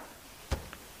 America.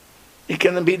 It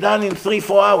can be done in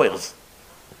 3-4 hours.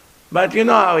 But you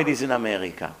know how it is in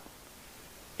America.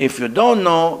 If you don't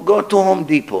know, go to Home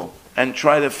Depot and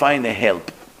try to find a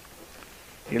help.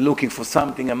 You're looking for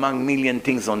something among million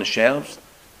things on the shelves.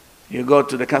 You go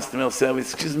to the customer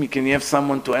service, excuse me, can you have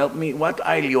someone to help me? What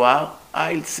aisle you are?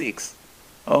 Aisle 6.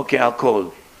 Okay, I'll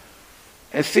call.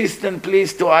 Assistant,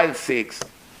 please, to aisle 6.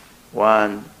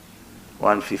 1,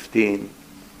 1:15,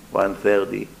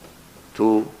 1:30,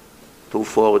 2,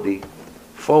 2:40,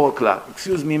 4 o'clock.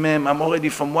 Excuse me, ma'am, I'm already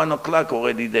from 1 o'clock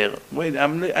already there. Wait,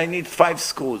 I need 5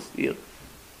 screws here.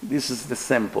 This is the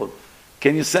sample.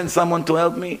 Can you send someone to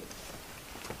help me?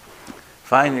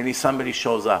 Finally, somebody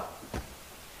shows up.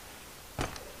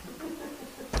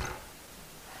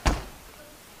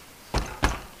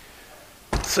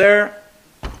 Sir,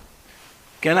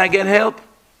 can I get help?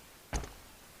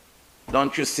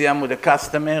 Don't you see I'm with a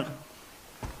customer?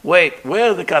 Wait,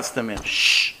 where's the customer?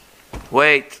 Shh,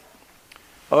 wait.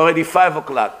 Already 5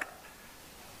 o'clock.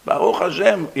 Baruch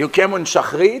Hashem, you came on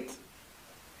Shachrit,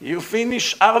 you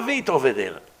finish Arvit over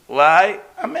there. Why?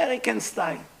 American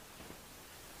style.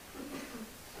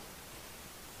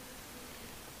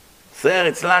 Sir,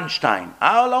 it's lunchtime.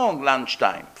 How long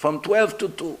lunchtime? From 12 to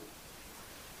 2.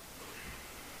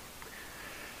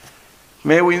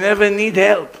 May we never need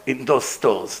help in those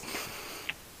stores.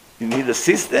 You need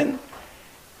assistance.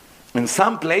 In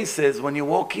some places, when you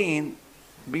walk in,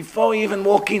 before you even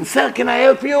walk in, sir, can I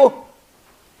help you?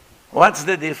 What's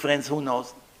the difference? Who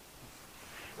knows?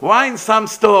 Why in some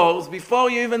stores, before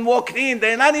you even walk in,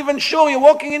 they're not even sure you're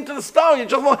walking into the store. You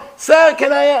just walk, sir,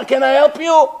 can I help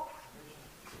you?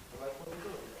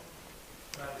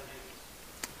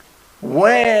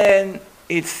 When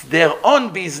it's their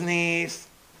own business,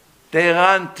 they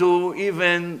run to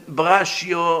even brush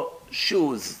your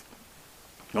shoes.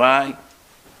 Why?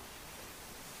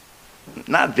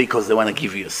 Not because they want to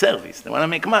give you a service, they want to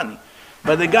make money.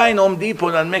 But the guy in Home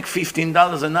Depot that makes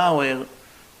 $15 an hour,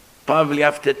 probably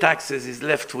after taxes is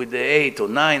left with the 8 or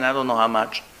 9, I don't know how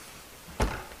much.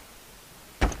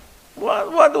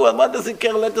 What does he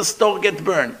care? Let the store get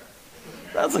burned.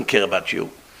 Doesn't care about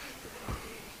you.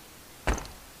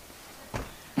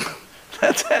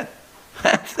 That's it.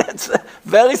 That's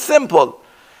very simple.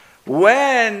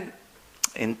 When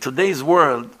in today's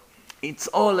world, it's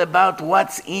all about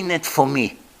what's in it for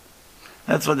me.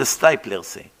 That's what the Stiplers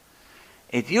say.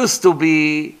 It used to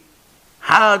be,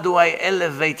 how do I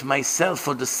elevate myself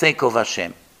for the sake of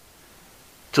Hashem?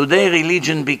 Today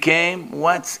religion became,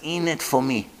 what's in it for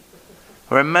me?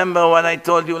 Remember what I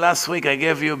told you last week? I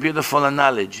gave you a beautiful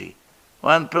analogy.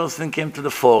 One person came to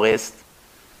the forest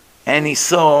and he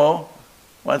saw,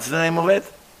 what's the name of it?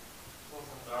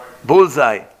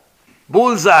 Bullseye.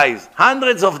 Bullseyes,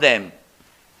 hundreds of them.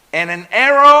 And an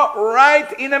arrow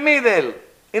right in the middle,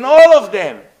 in all of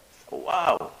them.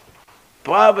 Wow.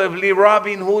 Probably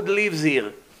Robin Hood lives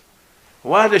here.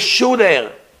 What a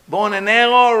shooter. Born an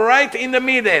arrow right in the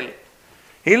middle.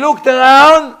 He looked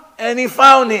around and he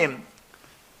found him.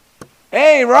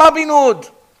 Hey, Robin Hood,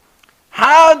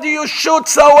 how do you shoot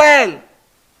so well?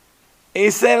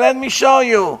 He said, let me show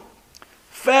you.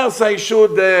 First I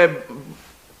shoot the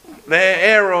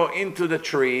arrow into the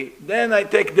tree, then I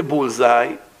take the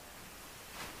bullseye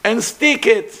and stick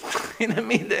it in the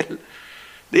middle.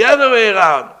 The other way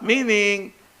around,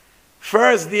 meaning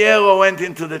first the arrow went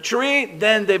into the tree,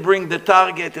 then they bring the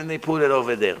target and they put it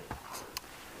over there.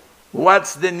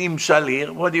 What's the nimshal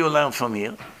here? What do you learn from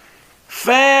here?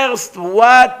 First,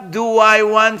 what do I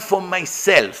want for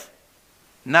myself?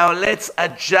 Now let's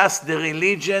adjust the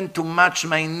religion to match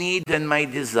my need and my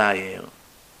desire.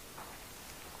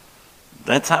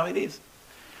 That's how it is.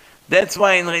 That's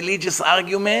why in religious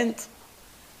argument,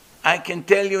 I can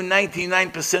tell you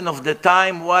 99% of the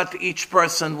time what each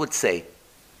person would say.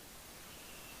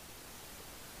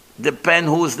 Depend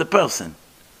who's the person.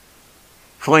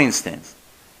 For instance,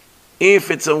 if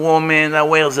it's a woman that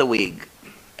wears a wig,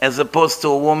 as opposed to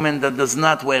a woman that does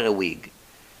not wear a wig,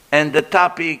 and the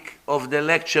topic of the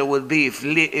lecture will be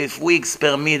if wigs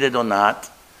permitted or not,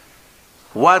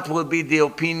 what will be the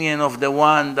opinion of the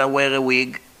one that wear a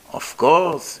wig? Of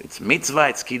course, it's mitzvah,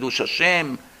 it's Kiddush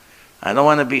Hashem. I don't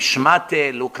want to be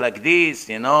shmate, look like this,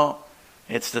 you know.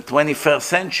 It's the 21st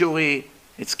century.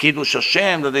 It's Kiddush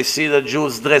Hashem that they see the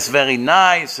Jews dress very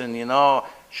nice and, you know,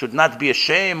 should not be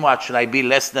ashamed. What, should I be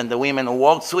less than the women who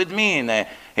works with me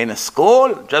in a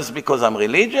school just because I'm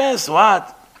religious?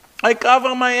 What? I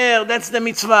cover my hair, that's the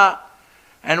mitzvah.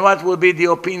 And what will be the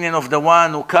opinion of the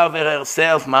one who cover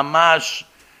herself, mamash?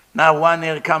 Now one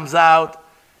hair comes out.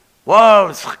 Whoa,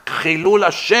 it's Chilul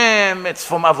Hashem, it's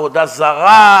from Avodah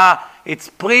Zarah, it's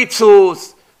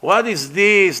Pritzus. What is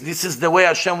this? This is the way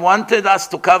Hashem wanted us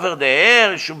to cover the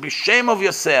hair. You should be ashamed of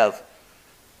yourself.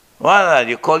 What,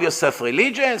 you call yourself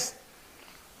religious?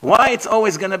 Why it's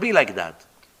always going to be like that?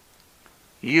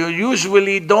 you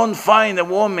usually don't find a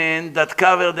woman that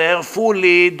covered her hair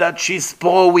fully that she's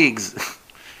pro-wigs.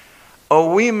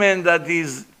 Or women that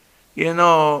is,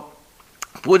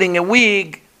 putting a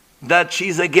wig that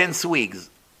she's against wigs.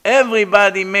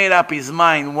 Everybody made up his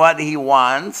mind what he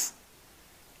wants,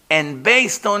 and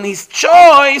based on his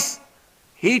choice,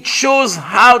 he chose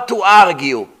how to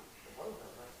argue.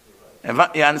 You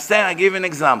understand? I give you an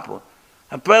example.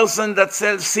 A person that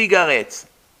sells cigarettes,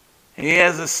 he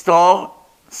has a store,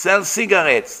 sells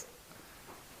cigarettes.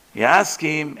 You ask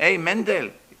him, hey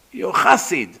Mendel, you're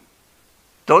Chassid.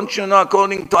 Don't you know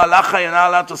according to halacha you're not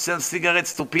allowed to sell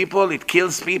cigarettes to people? It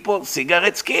kills people.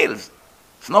 Cigarettes kills.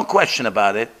 There's no question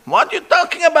about it. What are you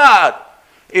talking about?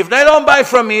 If they don't buy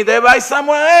from me, they buy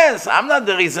somewhere else. I'm not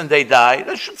the reason they die.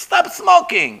 They should stop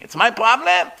smoking. It's my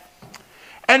problem.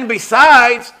 And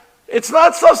besides, it's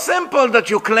not so simple that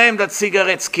you claim that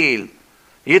cigarettes kill.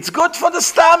 It's good for the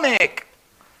stomach.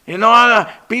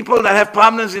 People that have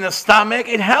problems in the stomach,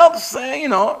 it helps,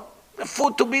 the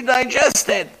food to be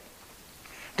digested.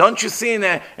 Don't you see in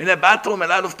a bathroom a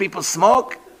lot of people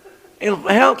smoke?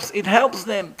 It helps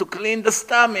them to clean the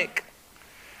stomach.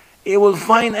 He will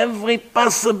find every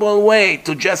possible way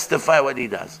to justify what he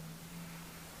does.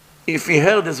 If he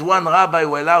heard there's one rabbi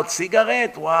who allowed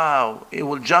cigarette, wow, he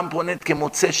will jump on it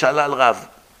כמוצא שלל רב.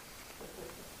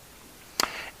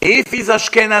 If he's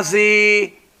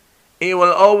Ashkenazi, he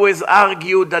will always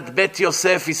argue that Bet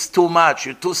Yosef is too much,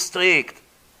 you're too strict.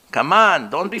 Come on,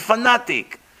 don't be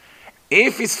fanatic.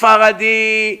 If he's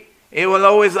Faradi, he will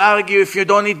always argue if you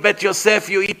don't eat Bet Yosef,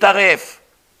 you eat taref.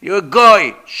 You're a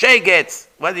goy, shegetz.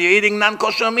 What, you're eating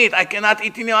non-kosher meat? I cannot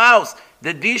eat in your house.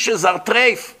 The dishes are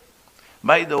treif.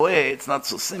 By the way, it's not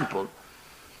so simple.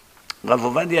 Rav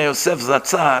Ovadia Yosef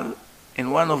Zatzal,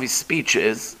 in one of his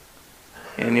speeches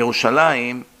in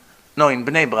Yerushalayim, in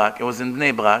Bnei Brak, it was in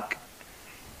Bnei Brak,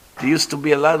 there used to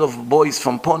be a lot of boys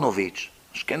from Ponovich,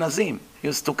 Ashkenazim,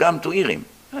 used to come to hear him.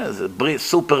 He's a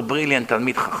super brilliant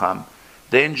Talmid Chacham.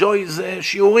 They enjoy his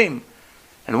shiurim.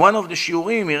 And one of the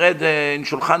shiurim, he read in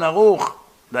Shulchan Aruch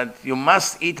that you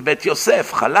must eat Bet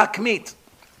Yosef, halak meat.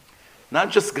 Not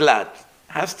just glad.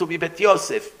 Has to be Bet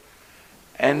Yosef.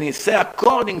 And he said,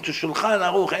 according to Shulchan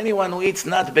Aruch, anyone who eats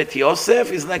not Bet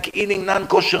Yosef is like eating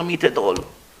non-kosher meat at all.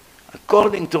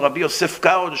 According to Rabbi Yosef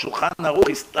Karo, the Shulchan Aruch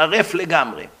is taref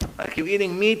legamre. Like you're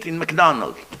eating meat in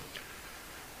McDonald's.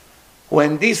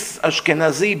 When these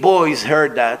Ashkenazi boys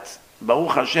heard that,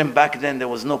 Baruch Hashem, back then there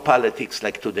was no politics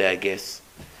like today, I guess.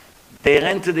 They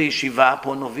ran to the yeshiva,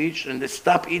 Ponovich, and they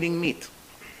stopped eating meat.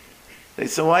 They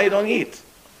said, why you don't eat?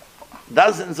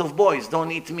 Dozens of boys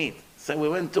don't eat meat. So we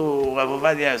went to Rav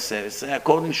Ovadia Yosef, said,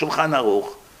 according to Shulchan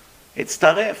Aruch, it's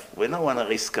taref. We don't want to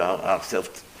risk ourselves.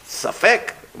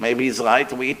 Safek, maybe he's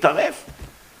right, we eat taref.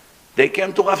 They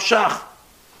came to Rav Shach.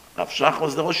 Rav Shach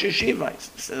was the Rosh Yeshiva.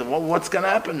 He said, well, what's going to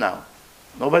happen now?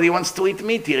 Nobody wants to eat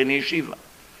meat here in yeshiva.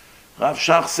 Rav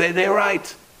Shach said, they're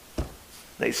right.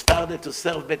 They started to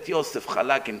serve Bet Yosef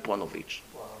Chalak in Ponovich.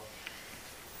 Wow.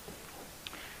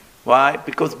 Why?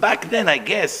 Because back then, I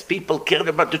guess, people cared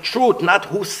about the truth, not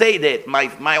who said it.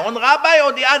 My own rabbi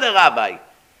or the other rabbi?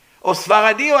 Or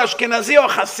Sfaradi or Ashkenazi or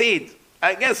Hasid?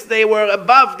 I guess they were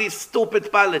above this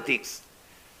stupid politics.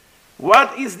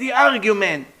 What is the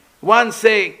argument? One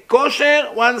say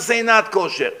kosher, one say not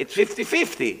kosher. It's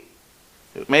 50-50.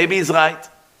 Maybe he's right.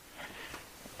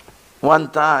 One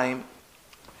time,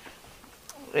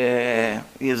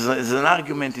 is an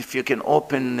argument if you can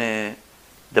open the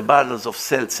bottles of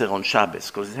seltzer on Shabbos,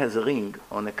 because it has a ring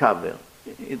on the cover.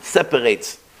 It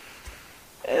separates.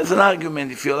 There's an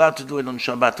argument if you're allowed to do it on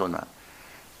Shabbat or not.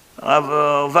 Rav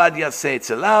Ovadia says it's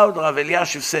allowed, Rav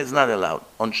Eliashiv says it's not allowed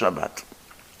on Shabbat.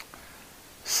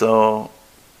 So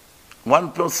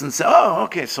one person said, oh,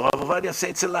 okay, so Rav Ovadia says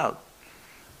it's allowed.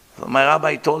 So my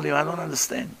rabbi told him, I don't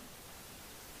understand.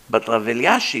 But Rav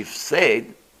Eliashiv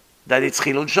said that it's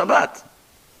Chilul Shabbat.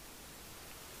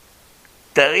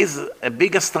 There is a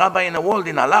biggest rabbi in the world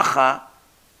in Halacha,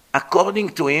 according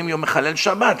to him, you mechalel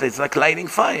Shabbat. It's like lighting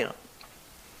fire.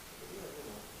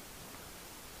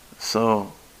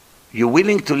 So, you're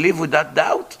willing to live with that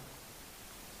doubt?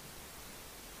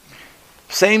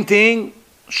 Same thing,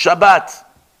 Shabbat.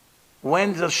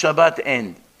 When does Shabbat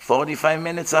end? 45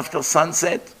 minutes after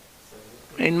sunset?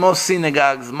 In most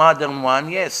synagogues, modern one,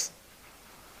 yes.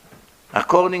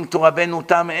 According to Rabbeinu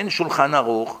Tam and Shulchan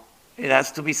Aruch, it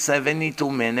has to be 72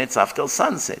 minutes after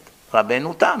sunset.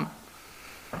 Rabbeinu Tam.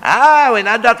 We're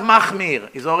not that machmir.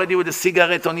 He's already with a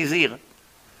cigarette on his ear.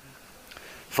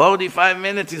 45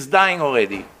 minutes, he's dying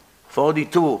already.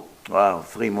 42. Wow,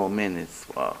 3 more minutes.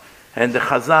 Wow. And the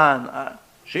Chazan,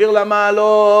 Shir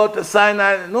Lamalot, a sign,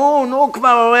 no, כבר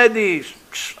already.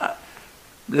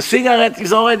 The cigarette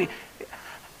is already,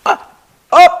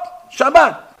 up,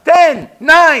 Shabbat, 10,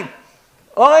 9,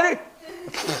 already?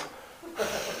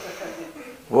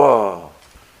 Whoa.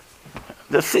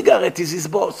 The cigarette is his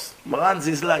boss, runs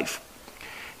his life.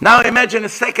 Now imagine a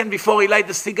second before he light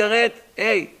the cigarette.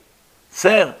 Hey,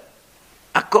 sir,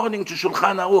 according to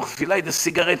Shulchan Aruch, if you light the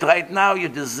cigarette right now, you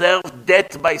deserve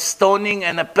death by stoning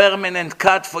and a permanent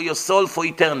cut for your soul for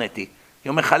eternity.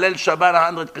 You mechalel Shabbat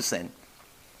 100%.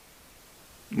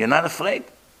 You're not afraid?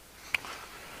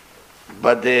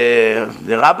 But the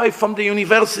rabbi from the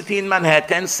university in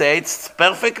Manhattan said it's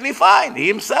perfectly fine. He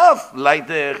himself light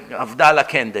the Havdalah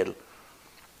candle.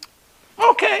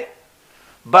 Okay.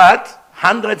 But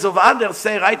hundreds of others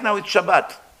say right now it's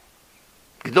Shabbat.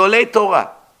 Gdolei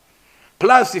Torah.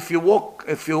 Plus, if you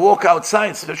walk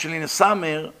outside, especially in the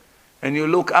summer, and you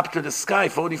look up to the sky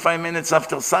 45 minutes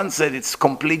after sunset, it's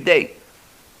complete day.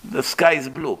 The sky is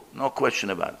blue, no question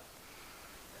about it.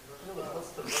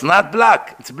 It's not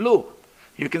black, it's blue.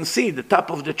 You can see the top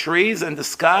of the trees and the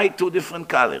sky, two different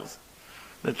colors.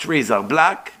 The trees are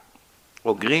black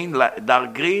or green,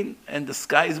 dark green, and the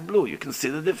sky is blue. You can see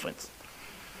the difference.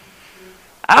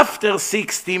 After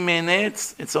 60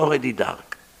 minutes, it's already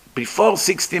dark. Before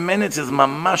 60 minutes is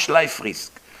mamash life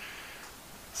risk.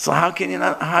 So how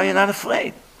are you not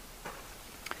afraid?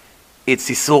 It's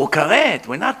Isur Karet.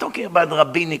 We're not talking about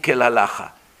rabbinical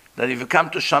halacha. That if you come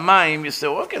to Shamayim, you say,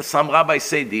 okay, some rabbis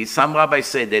say this, some rabbis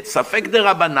say that. Safek de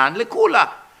Rabbanan lekula.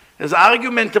 There's an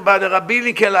argument about the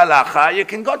rabbinical halacha, you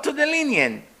can go to the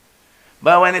lenient.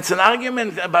 But when it's an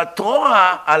argument about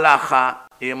Torah halacha,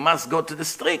 you must go to the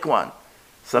strict one.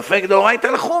 Safek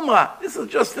d'oraita l'chumra. This is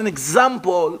just an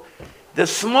example. The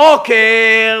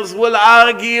smokers will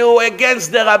argue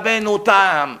against the Rabbeinu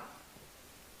Tam.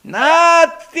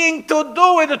 Nothing to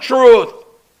do with the truth.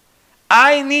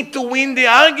 I need to win the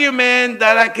argument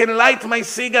that I can light my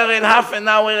cigarette half an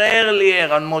hour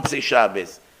earlier on Motzei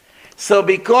Shabbos. So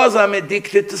because I'm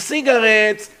addicted to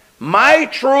cigarettes, my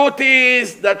truth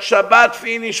is that Shabbat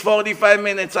finished 45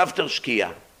 minutes after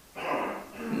Shkia.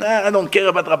 I don't care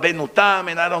about Rabbeinu Tam,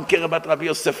 and I don't care about Rabbi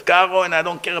Yosef Karo, and I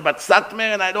don't care about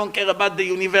Satmer, and I don't care about the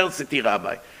university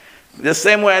rabbi. The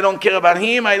same way I don't care about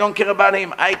him, I don't care about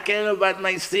him. I care about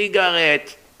my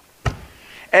cigarette.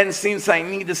 And since I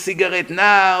need a cigarette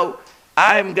now,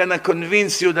 I'm going to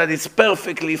convince you that it's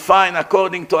perfectly fine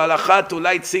according to halakha to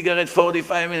light cigarette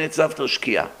 45 minutes after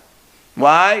Shkia.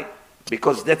 Why?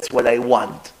 Because that's what I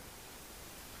want.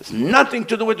 It's nothing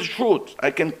to do with the truth.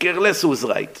 I can care less who's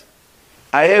right.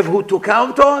 I have who to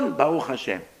count on, Baruch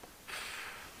Hashem.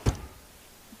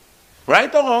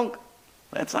 Right or wrong?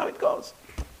 That's how it goes.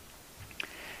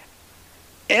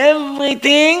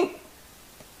 Everything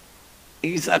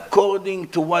is according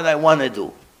to what I want to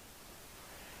do.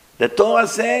 The Torah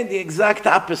said the exact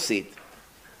opposite.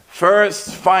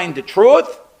 First find the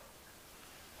truth,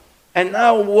 and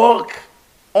now work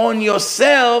on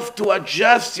yourself to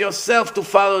adjust yourself to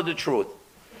follow the truth.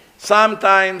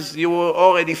 Sometimes you were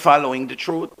already following the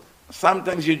truth.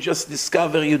 Sometimes you just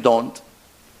discover you don't.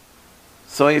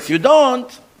 So if you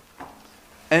don't,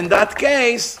 in that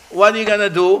case, what are you going to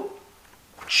do?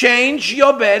 Change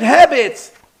your bad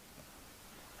habits.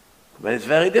 But it's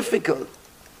very difficult.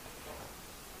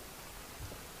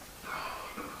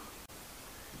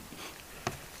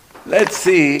 Let's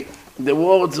see the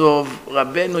words of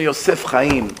Rabbeinu Yosef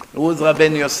Chaim. Who is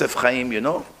Rabbeinu Yosef Chaim, you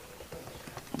know?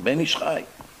 Ben Ish Chai.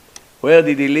 Where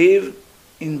did he live?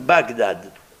 In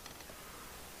Baghdad.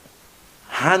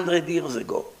 100 years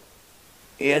ago.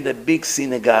 He had a big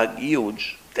synagogue,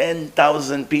 huge.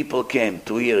 10,000 people came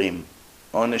to hear him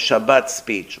on a Shabbat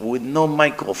speech with no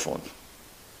microphone.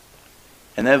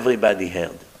 And everybody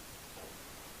heard.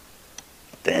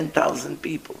 10,000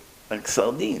 people, like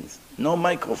sardines, no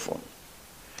microphone.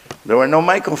 There were no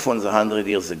microphones 100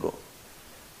 years ago.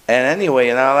 And anyway,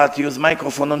 you're not allowed to use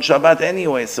microphone on Shabbat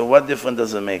anyway, so what difference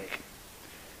does it make?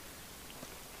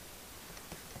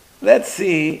 Let's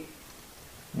see,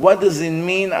 what does it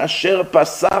mean, Asher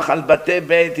Pasach al Batei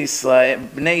Beit Israel,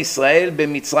 Bnei Israel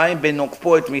b'Mitzrayim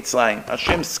benokpo et Mitzrayim.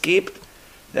 Hashem skipped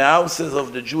the houses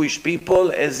of the Jewish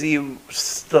people as he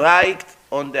striked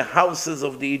on the houses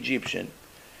of the Egyptian.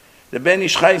 The Ben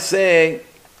Ish Chai say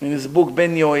in his book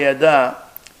Ben Yehoyada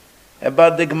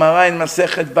about the Gemara in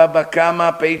Masechet Baba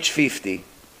Kama, page 50.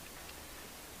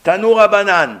 Tanu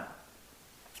Rabbanan,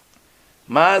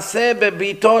 Maaseh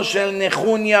bebito shel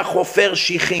Nechunya chofer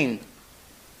shichin.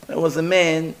 There was a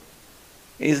man,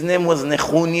 his name was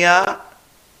Nechunya.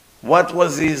 What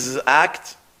was his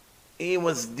act? He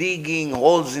was digging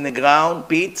holes in the ground,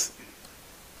 pits,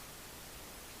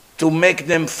 to make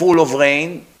them full of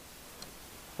rain.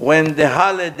 when the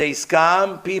holidays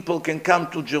come, people can come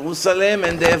to Jerusalem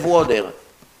and they have water.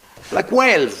 Like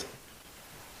wells.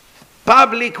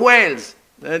 Public wells.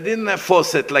 They didn't have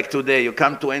faucet like today. You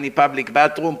come to any public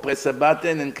bathroom, press a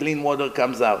button, and clean water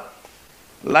comes out.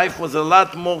 Life was a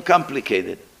lot more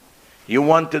complicated. You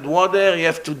wanted water, you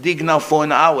have to dig now for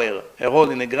an hour, a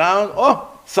hole in the ground.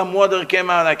 Oh, some water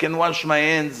came out, I can wash my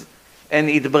hands and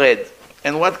eat bread.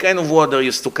 And what kind of water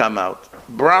used to come out?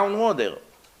 Brown water.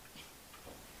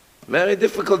 Very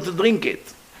difficult to drink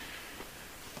it.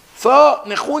 So,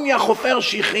 Nechunya Chofer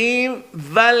Shichim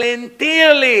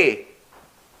voluntarily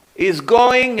is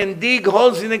going and dig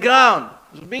holes in the ground.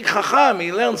 He's a big chacham,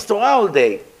 he learns Torah all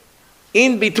day.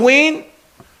 In between,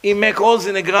 he makes holes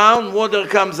in the ground, water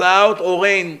comes out, or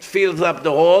rain fills up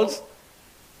the holes.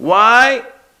 Why?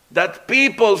 That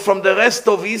people from the rest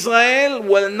of Israel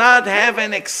will not have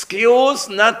an excuse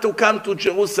not to come to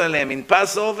Jerusalem in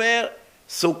Passover,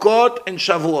 Sukkot, and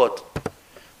Shavuot.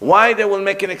 Why they will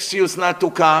make an excuse not to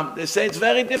come? They say it's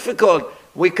very difficult.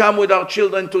 We come with our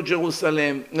children to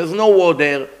Jerusalem. There's no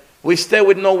water. We stay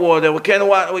with no water. We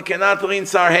cannot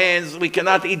rinse our hands. We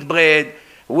cannot eat bread.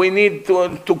 We need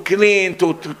to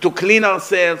clean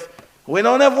ourselves. We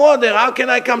don't have water. How can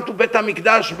I come to Bet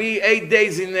HaMikdash, be 8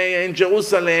 days in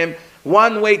Jerusalem,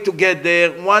 1 way to get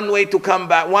there, 1 way to come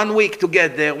back, 1 week to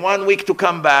get there, 1 week to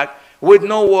come back, with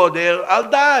no water? I'll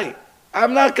die.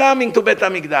 I'm not coming to Bet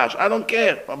HaMikdash. I don't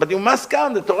care. But you must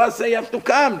come. The Torah says you have to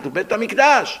come to Bet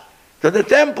HaMikdash, to the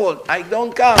temple. I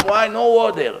don't come. Why? No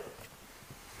water.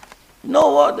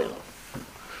 No water.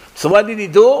 So what did he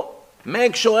do?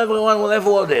 Make sure everyone will have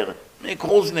water. Make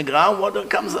holes in the ground, water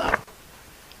comes out.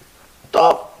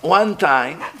 So one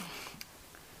time,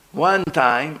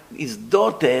 his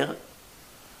daughter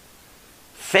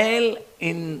fell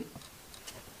in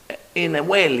a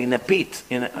well, in a pit.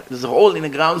 There's a hole in the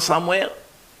ground somewhere.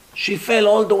 She fell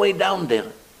all the way down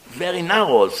there. Very narrow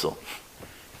also.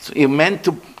 So he meant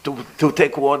to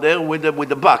take water with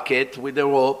a bucket, with a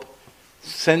rope,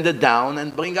 send it down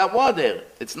and bring up water.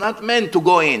 It's not meant to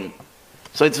go in.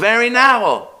 So it's very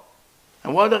narrow.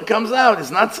 And water comes out.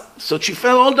 It's not. So she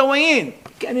fell all the way in.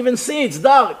 You can't even see. It's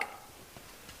dark.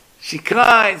 She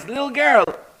cries, little girl.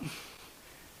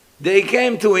 They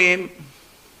came to him.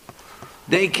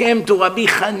 They came to Rabbi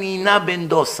Hanina ben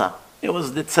Dosa. He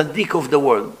was the tzaddik of the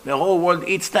world. The whole world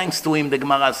eats thanks to him, the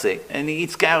Gemara say. And he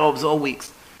eats carobs all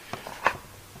weeks.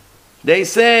 They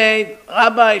said,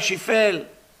 Rabbi, she fell.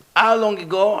 How long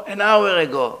ago? An hour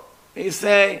ago. He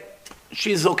said,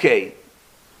 she's okay.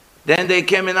 Then they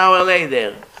came an hour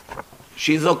later.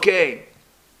 She's okay.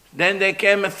 Then they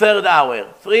came a third hour.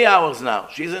 3 hours now.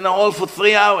 She's in a hole for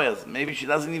 3 hours. Maybe she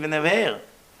doesn't even have hair.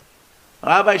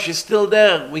 Rabbi, she's still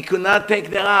there. We could not take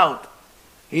her out.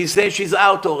 He said she's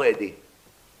out already.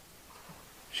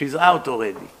 She's out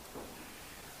already.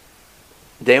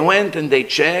 They went and they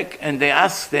checked and they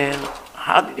asked her,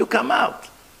 how did you come out?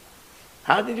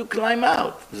 How did you climb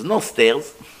out? There's no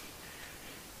stairs.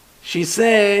 She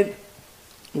said,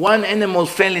 one animal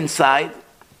fell inside.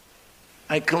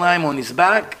 I climbed on his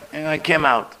back and I came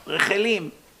out.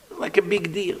 Rechelim, like a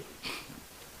big deer.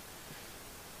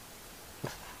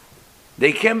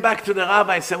 They came back to the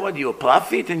rabbi and said, what, you a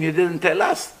prophet and you didn't tell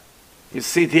us? You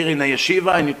sit here in a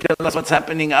yeshiva and you tell us what's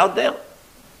happening out there?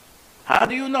 How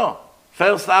do you know?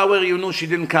 First hour you knew she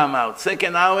didn't come out.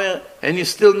 Second hour and you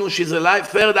still knew she's alive.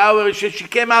 Third hour she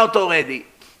came out already.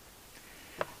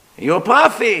 You're a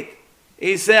prophet.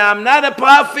 He said, I'm not a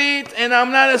prophet and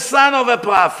I'm not a son of a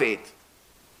prophet.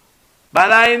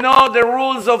 But I know the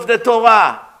rules of the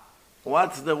Torah.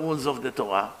 What's the rules of the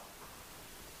Torah?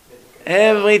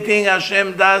 Everything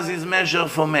Hashem does is measure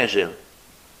for measure.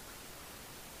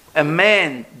 A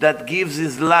man that gives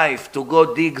his life to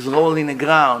go dig a hole in the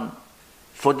ground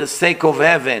for the sake of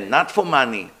heaven, not for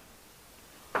money,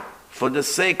 for the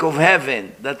sake of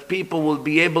heaven, that people will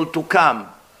be able to come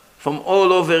from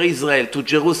all over Israel to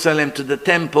Jerusalem to the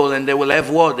temple and they will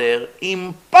have water.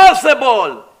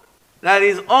 Impossible that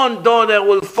his own daughter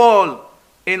will fall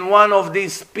in one of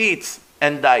these pits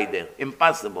and die there.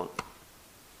 Impossible.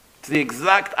 It's the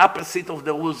exact opposite of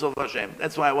the rules of Hashem.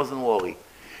 That's why I wasn't worried.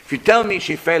 If you tell me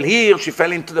she fell here, she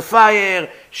fell into the fire,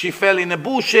 she fell in the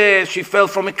bushes, she fell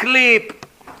from a cliff,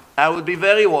 I would be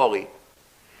very worried.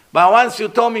 But once you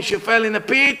told me she fell in a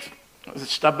pit,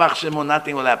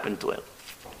 nothing will happen to her.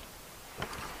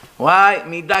 Why?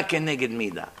 Midah keneged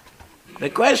midah. The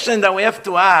question that we have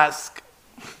to ask,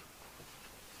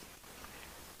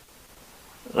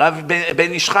 Rav Ben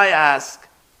Ishchai asked,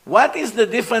 what is the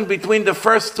difference between the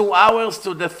first 2 hours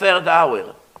to the third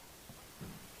hour?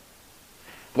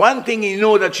 One thing he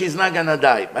knew that she's not going to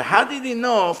die. But how did he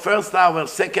know first hour,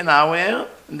 second hour,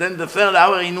 and then the third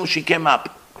hour he knew she came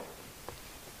up?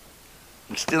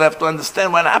 You still have to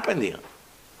understand what happened here.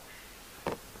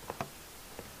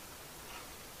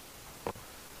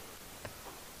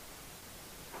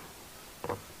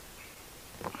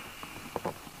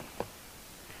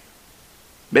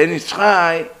 Ben Ish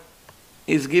Chai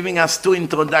is giving us two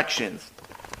introductions.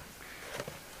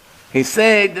 He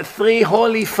said the three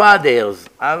holy fathers,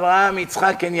 Avraham,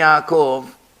 Yitzchak, and Yaakov,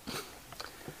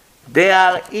 they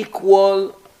are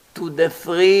equal to the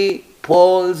three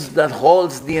poles that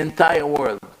holds the entire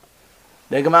world.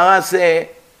 The Gemara says,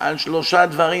 על שלושה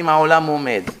דברים העולם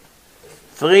עומד.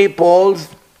 Three poles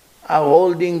are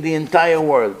holding the entire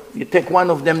world. You take one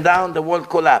of them down, the world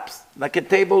collapses. Like a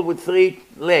table with three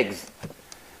legs.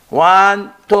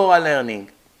 One, Torah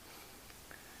learning.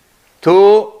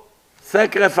 Two,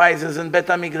 sacrifices in Bet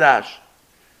HaMikdash.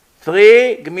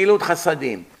 Three, Gemilut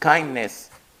Chasadim, kindness,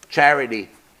 charity,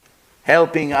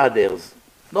 helping others.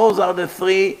 Those are the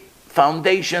three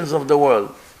foundations of the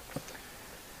world.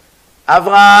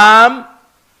 Avraham,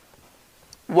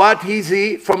 what is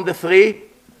he from the three?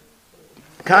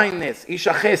 Kindness, Isha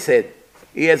Chesed.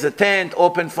 He has a tent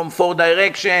open from 4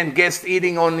 directions, guests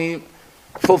eating on him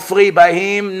for free by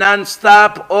him,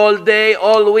 non-stop, all day,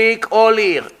 all week, all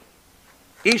year.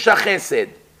 Isha Chesed.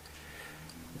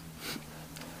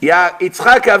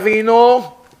 Yitzchak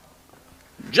Avinu,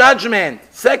 judgment,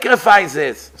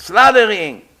 sacrifices,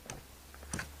 slaughtering.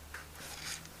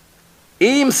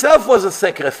 He himself was a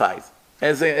sacrifice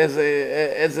as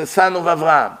a son of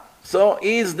Avraham. So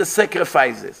he is the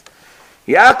sacrifices.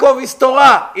 Yaakov is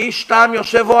Torah. Ish tam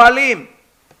yoshev ohalim.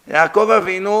 Yaakov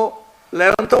Avinu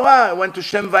learned Torah. Went to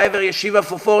Shem Va'ever Yeshiva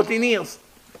for 14 years.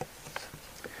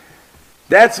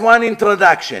 That's one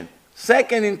introduction.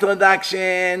 Second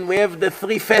introduction, we have the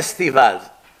 3 festivals.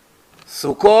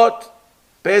 Sukkot,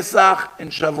 Pesach,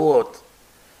 and Shavuot.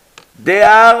 They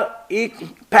are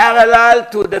parallel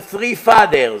to the 3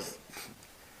 fathers.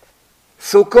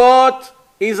 Sukkot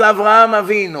is Avraham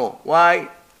Avinu. Why?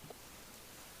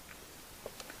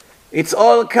 It's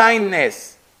all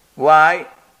kindness. Why?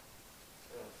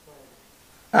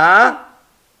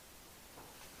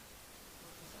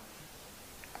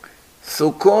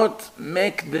 Sukkot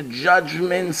make the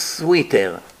judgment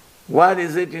sweeter. What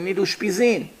is it? You need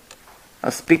ushpizin.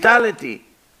 Hospitality.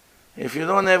 If you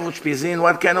don't have ushpizin,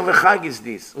 what kind of a chag is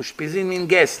this? Ushpizin means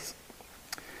guests.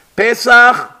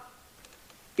 Pesach,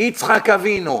 Yitzchak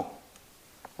Avinu.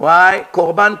 Why?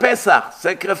 Korban Pesach,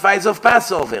 sacrifice of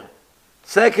Passover.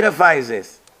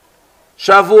 Sacrifices.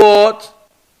 Shavuot,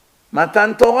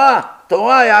 Matan Torah.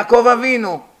 Torah, Yaakov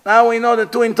Avinu. Now we know the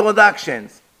 2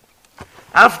 introductions.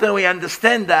 After we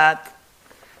understand that,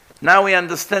 now we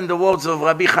understand the words of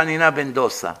Rabbi Hanina ben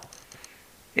Dosa.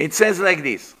 It says like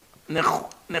this.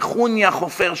 Nechunya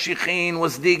Chofer Shichin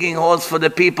was digging holes for the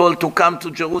people to come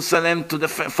to Jerusalem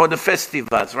for the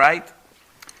festivals, right?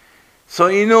 So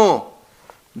he knew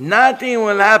nothing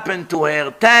will happen to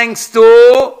her thanks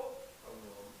to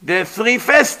the 3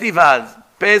 festivals,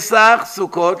 Pesach,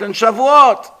 Sukkot, and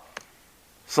Shavuot.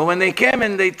 So when they came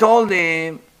and they told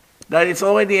him that it's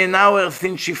already an hour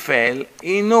since she fell,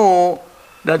 he knew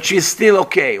that she's still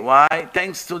okay. Why?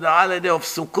 Thanks to the holiday of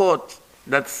Sukkot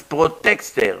that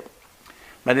protects her.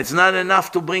 But it's not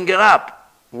enough to bring her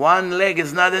up. 1 leg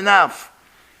is not enough.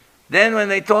 Then when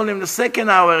they told him the 2nd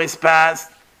hour is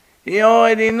past, he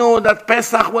already knew that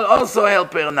Pesach will also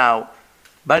help her now.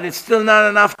 But it's still not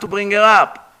enough to bring her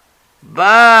up.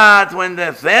 But when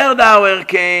the 3rd hour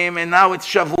came, and now it's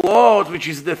Shavuot, which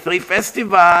is the 3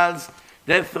 festivals,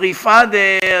 the 3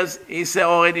 fathers, he said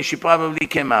already she probably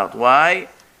came out. Why?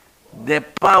 The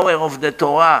power of the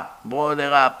Torah brought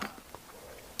her up.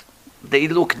 They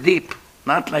look deep,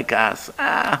 not like us.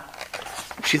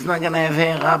 She's not going to have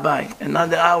hair, Rabbi.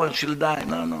 Another hour she'll die.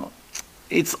 No.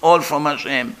 It's all from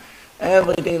Hashem.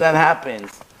 Everything that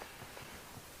happens.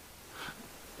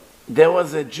 There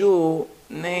was a Jew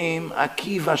named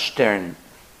Akiva Stern.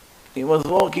 He was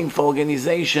working for an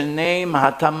organization named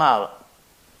Hatamar.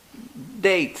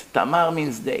 Date. Tamar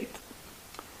means date.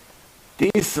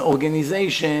 This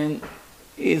organization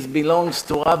belongs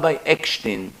to Rabbi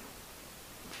Eckstein.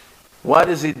 What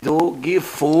does it do? Give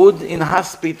food in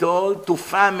hospital to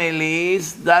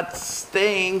families that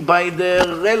staying by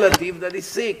their relative that is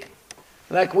sick.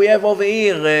 Like we have over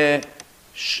here,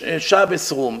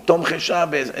 Shabbos room, Tomche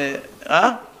Shabbos,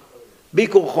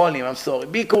 Bikur Cholim, I'm sorry,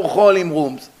 Bikur Cholim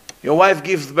rooms. Your wife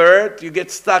gives birth, you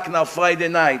get stuck now Friday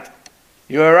night.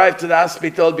 You arrive to the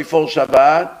hospital before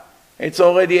Shabbat, it's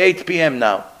already 8 p.m.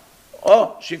 now.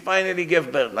 Oh, she finally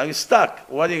gave birth, now you're stuck.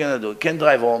 What are you going to do? You can't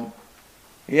drive home.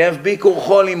 You have Bikur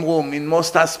Cholim room in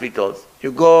most hospitals.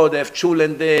 You go, they have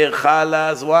chulen there,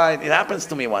 chalas, wine. It happens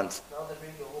to me once. Now they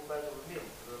bring the whole bag of meal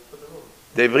to the room.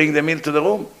 They bring the meal to the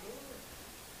room.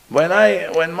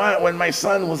 When my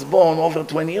son was born over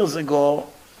 20 years ago,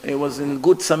 he was in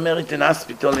Good Samaritan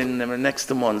Hospital next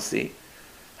to Monsey.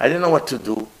 I didn't know what to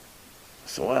do.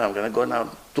 So I'm going to go now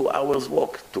 2 hours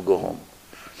walk to go home.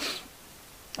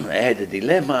 I had a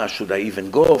dilemma. Should I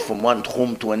even go from one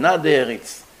room to another?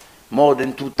 It's more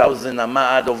than 2,000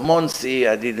 amad of Monsey.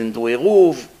 I didn't do a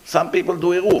roof. Some people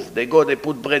do a roof. They go, they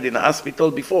put bread in the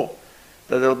hospital before,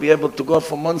 that they'll be able to go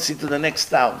from Monsey to the next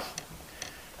town.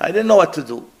 I didn't know what to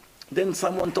do. Then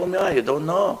someone told me, you don't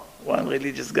know? One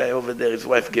religious guy over there, his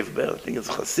wife gave birth, I think it's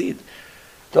Hasid.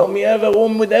 Told me, I have a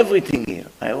room with everything here.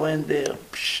 I went there,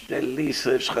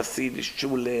 delicious, Hasidish,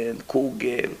 chulen,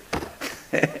 kugel,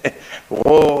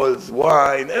 rolls,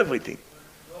 wine, everything.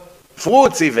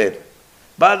 Fruits even,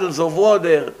 bottles of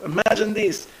water. Imagine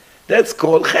this. That's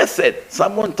called chesed.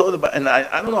 Someone told about, and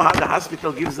I don't know how the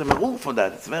hospital gives them a room for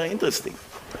that. It's very interesting.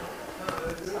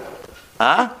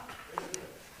 Huh?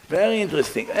 Very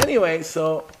interesting. Anyway,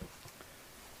 so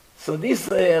this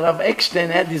Rav Eckstein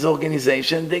had this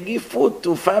organization. They give food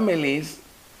to families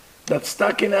that's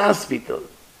stuck in a hospital.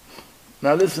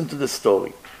 Now listen to the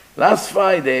story. Last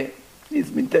Friday, he's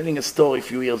been telling a story a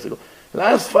few years ago.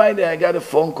 Last Friday, I got a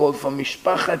phone call from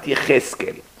Mishpachat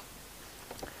Yecheskel.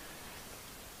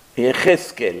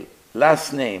 Yecheskel,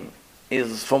 last name,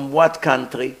 is from what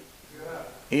country?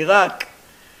 Iraq.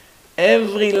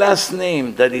 Every last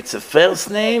name that it's a first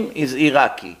name is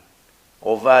Iraqi.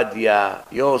 Ovadia,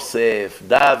 Yosef,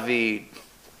 David,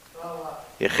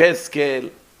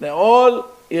 Yecheskel, they're all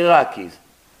Iraqis.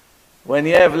 When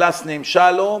you have last name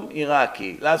Shalom,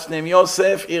 Iraqi. Last name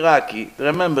Yosef, Iraqi.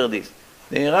 Remember this.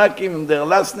 The Iraqi, their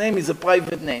last name is a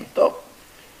private name. Top.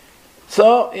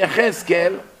 So,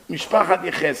 Yecheskel, Mishpachat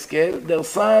Yecheskel, their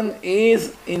son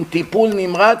is in Tipul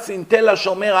Nimratz in Tel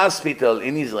HaShomer Hospital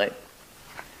in Israel.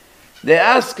 They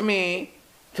asked me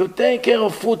to take care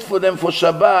of food for them for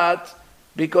Shabbat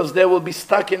because they will be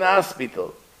stuck in a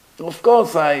hospital. So of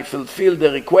course, I fulfilled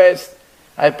the request.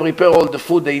 I prepared all the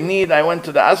food they need. I went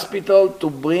to the hospital to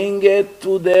bring it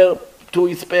to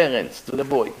his parents, to the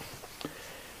boy.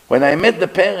 When I met the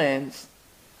parents,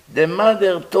 the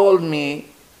mother told me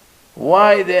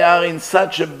why they are in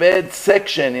such a bad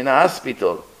section in a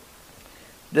hospital.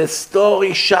 The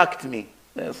story shocked me.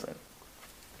 Listen.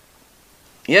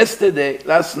 Yesterday,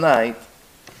 last night,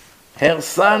 her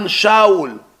son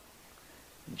Shaul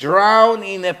drowned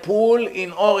in a pool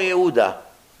in Or Yehuda.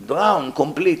 Drowned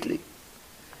completely.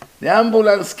 The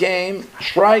ambulance came,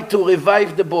 tried to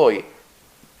revive the boy,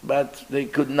 but they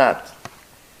could not.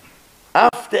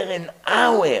 After an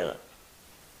hour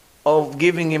of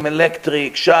giving him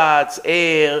electric shots,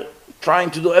 air, trying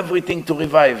to do everything to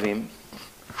revive him,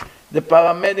 the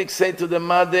paramedics say to the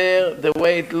mother, the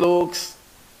way it looks,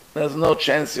 there's no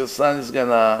chance your son is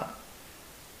gonna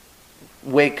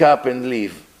wake up and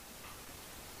live.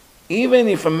 Even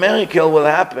if a miracle will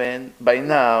happen by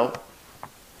now,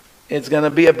 it's gonna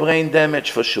be a brain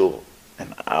damage for sure.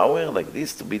 An hour like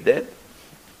this to be dead?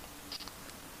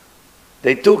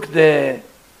 They took the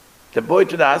boy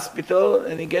to the hospital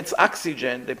and he gets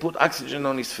oxygen. They put oxygen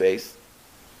on his face.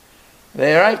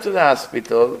 They arrive to the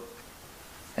hospital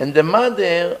and the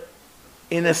mother,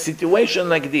 in a situation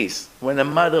like this, when a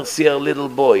mother sees her little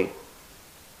boy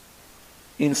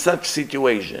in such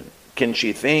situation, can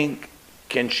she think?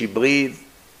 Can she breathe?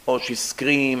 Or she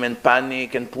scream and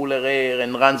panic and pull her hair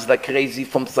and runs like crazy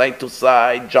from side to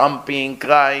side, jumping,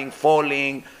 crying,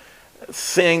 falling,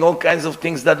 saying all kinds of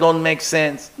things that don't make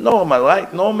sense. Normal,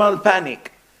 right? Normal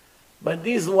panic. But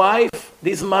this wife,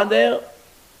 this mother,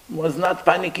 was not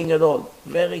panicking at all.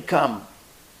 Very calm.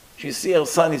 She sees her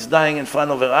son is dying in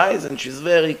front of her eyes and she's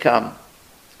very calm.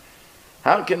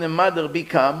 How can a mother be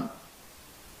calm?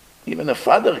 Even a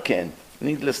father can't.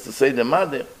 Needless to say, the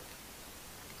mother.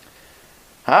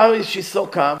 How is she so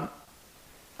calm?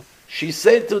 She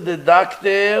said to the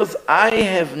doctors, I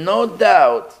have no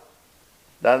doubt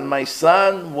that my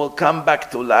son will come back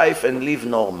to life and live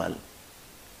normal.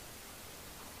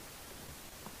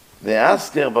 They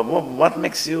asked her, but what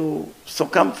makes you so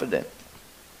confident?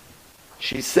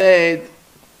 She said,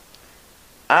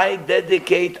 I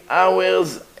dedicate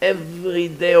hours every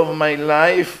day of my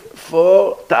life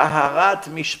for taharat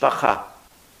mishpacha,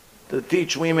 to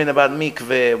teach women about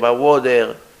mikveh, about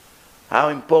water, how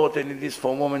important it is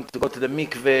for women to go to the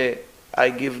mikveh. I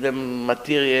give them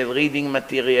material, reading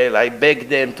material. I beg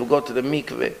them to go to the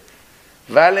mikveh.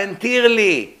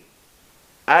 Voluntarily,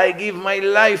 I give my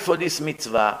life for this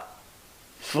mitzvah.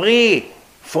 Free,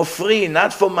 for free,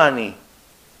 not for money.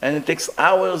 And it takes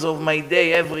hours of my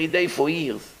day, every day, for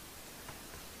years.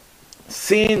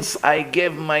 Since I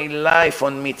gave my life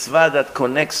on mitzvah that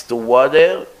connects to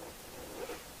water,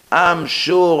 I'm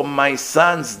sure my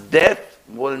son's death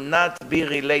will not be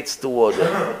related to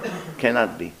water.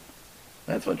 Cannot be.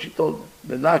 That's what she told me.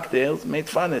 The doctors made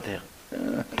fun at her.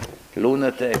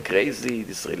 Lunatic, crazy,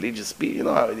 this religious people, you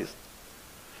know how it is.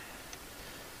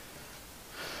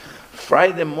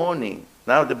 Friday morning,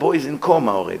 now the boy is in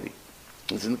coma already.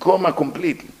 He's in coma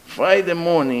completely. Friday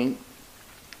morning,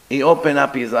 he opened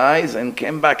up his eyes and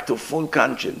came back to full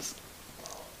conscience.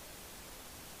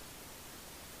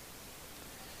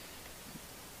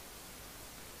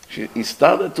 He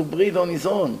started to breathe on his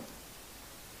own.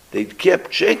 They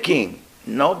kept checking.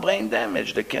 No brain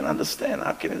damage. They can't understand.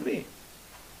 How can it be?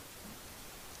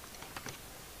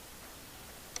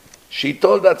 She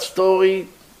told that story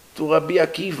to Rabbi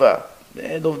Akiva, the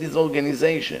head of this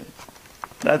organization,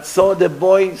 that saw the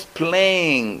boys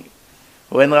playing.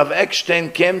 When Rav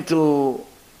Eckstein came to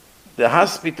the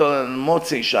hospital on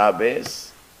Motzei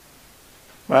Shabbos,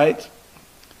 right?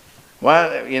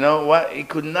 Well, you know what? He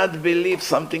could not believe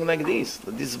something like this.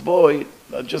 This boy,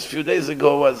 just a few days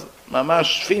ago, was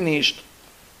mamash finished,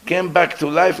 came back to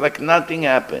life like nothing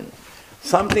happened.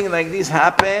 Something like this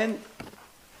happened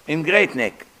in Great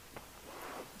Neck.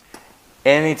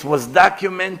 And it was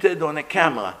documented on a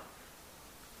camera.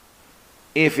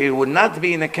 If it would not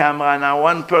be in a camera, now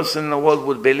one person in the world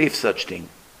would believe such thing.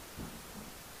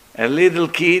 A little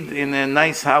kid in a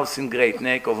nice house in Great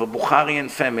Neck of a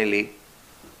Bukharian family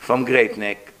from Great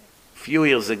Neck, a few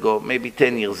years ago, maybe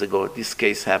 10 years ago, this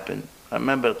case happened. I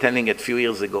remember telling it a few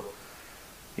years ago.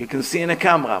 You can see in a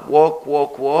camera,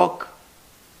 walk,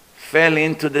 fell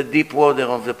into the deep water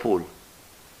of the pool.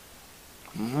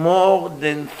 More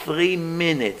than 3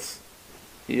 minutes.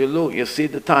 You look, you see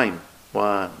the time.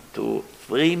 1, 2,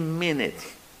 3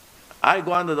 minutes. I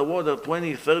go under the water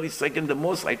 20, 30 seconds the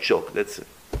most, I choke. That's it.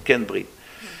 Can't breathe.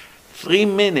 3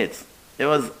 minutes. He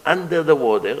was under the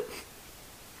water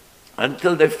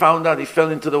until they found out he fell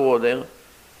into the water.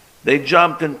 They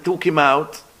jumped and took him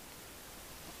out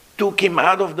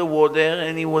of the water,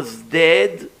 and he was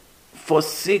dead for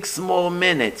 6 more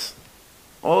minutes.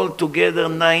 Altogether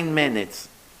 9 minutes.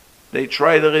 They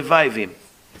tried to revive him.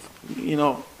 You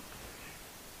know,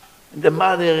 the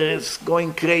mother is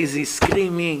going crazy,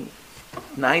 screaming.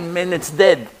 9 minutes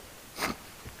dead.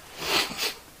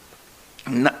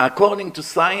 According to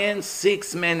science,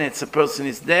 6 minutes a person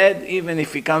is dead. Even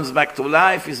if he comes back to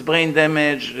life, his brain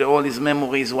damaged, all his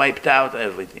memories wiped out,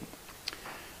 everything.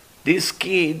 This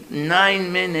kid,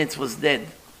 9 minutes was dead.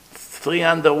 3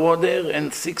 underwater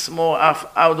and 6 more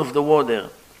out of the water.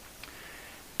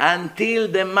 Until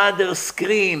the mother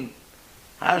screamed,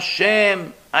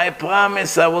 Hashem, I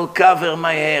promise I will cover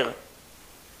my hair.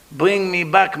 Bring me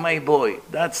back my boy.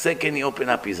 That second he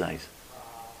opened up his eyes.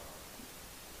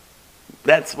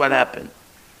 That's what happened.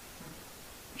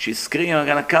 She screamed, I'm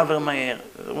going to cover my hair.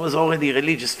 It was already a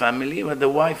religious family, but the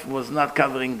wife was not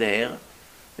covering the hair.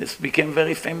 This became a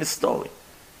very famous story.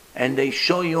 And they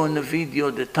show you on the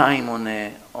video the time on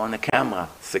a camera,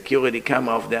 security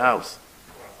camera of the house.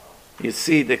 You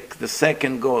see the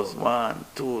second goes, 1,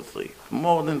 2, 3.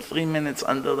 More than 3 minutes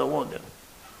under the water.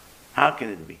 How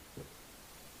can it be?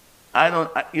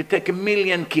 You take 1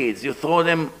 million kids, you throw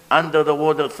them under the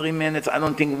water 3 minutes, I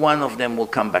don't think one of them will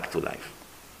come back to life.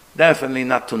 Definitely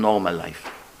not to normal life.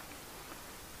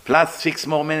 Plus 6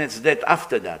 more minutes dead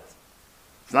after that.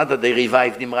 It's not that they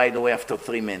revived him right away after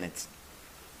 3 minutes.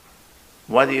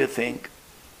 What do you think?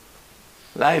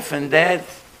 Life and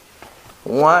death,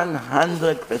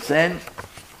 100%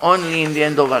 only in the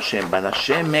hand of Hashem. But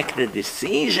Hashem makes the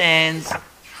decisions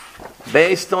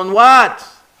based on what?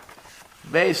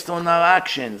 Based on our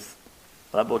actions.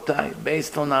 Rabotai,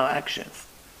 based on our actions.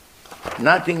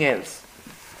 Nothing else.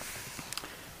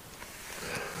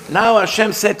 Now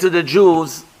Hashem said to the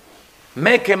Jews,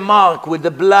 make a mark with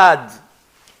the blood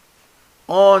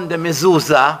on the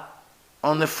mezuzah,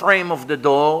 on the frame of the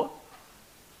door,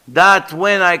 that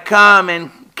when I come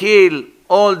and kill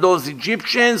all those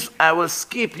Egyptians, I will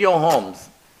skip your homes.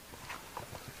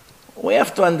 We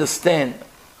have to understand,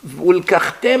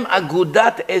 Vulkachtem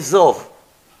agudat Ezov.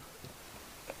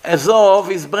 Ezov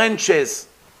is branches.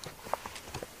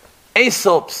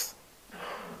 Aesops.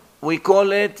 We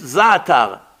call it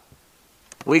za'atar.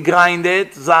 We grind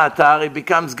it, za'atar, it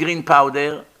becomes green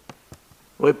powder.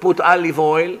 We put olive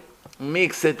oil,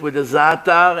 mix it with the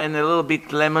za'atar and a little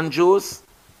bit lemon juice.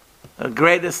 The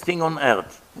greatest thing on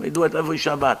earth. We do it every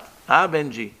Shabbat. Ah,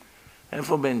 Benji? And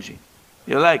for Benji.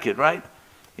 You like it, right?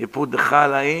 You put the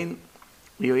challah in,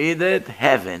 you eat it,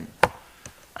 heaven.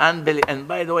 And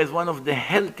by the way, it's one of the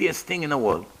healthiest things in the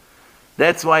world.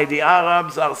 That's why the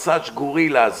Arabs are such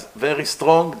gorillas, very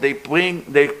strong. They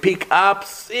pick up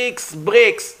 6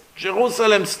 bricks,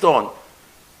 Jerusalem stone.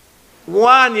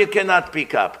 One you cannot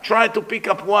pick up. Try to pick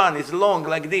up one. It's long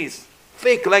like this,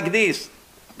 thick like this.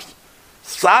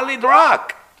 Solid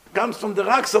rock. Comes from the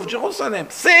rocks of Jerusalem.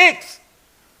 6.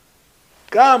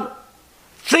 Come.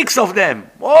 6 of them.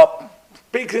 Whoop.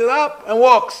 Picks it up and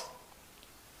walks.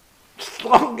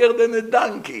 Stronger than a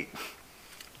donkey.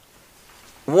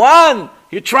 One,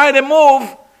 you try to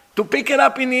move to pick it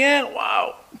up in the air.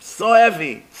 Wow, so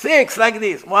heavy. 6 like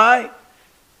this. Why?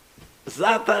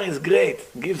 Za'atar is great.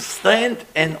 Gives strength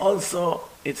and also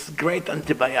it's great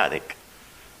antibiotic.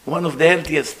 One of the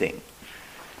healthiest things.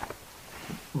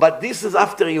 But this is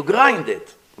after you grind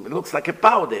it. It looks like a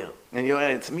powder. And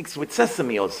it's mixed with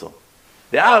sesame also.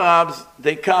 The Arabs,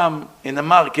 they come in a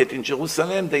market in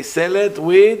Jerusalem. They sell it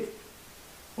with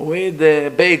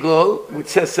bagel, with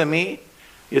sesame.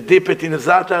 You dip it in a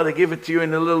za'atar, they give it to you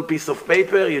in a little piece of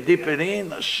paper, you dip it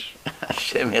in,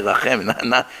 Hashem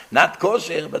Yerachem, not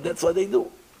kosher, but that's what they do.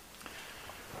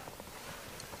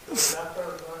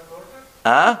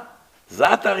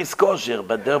 Za'atar is kosher,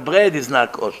 but their bread is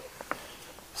not kosher.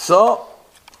 So,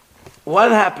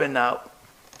 what happened now?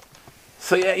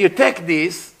 So you take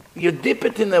this, you dip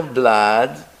it in the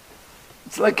blood,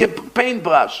 it's like a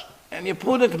paintbrush, and you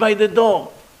put it by the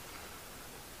door.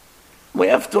 We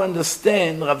have to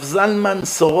understand Rav Zalman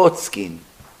Sorotskin.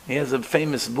 He has a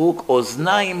famous book,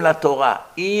 Oznaim LaTorah,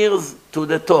 Ears to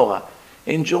the Torah.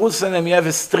 In Jerusalem you have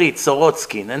a street,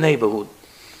 Sorotskin, a neighborhood.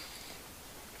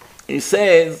 He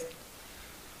says,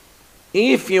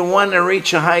 if you want to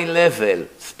reach a high level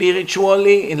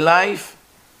spiritually in life,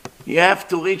 you have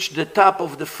to reach the top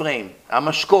of the frame,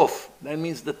 Amashkof, that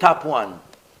means the top one.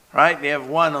 Right? You have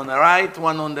one on the right,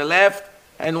 one on the left,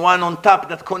 and one on top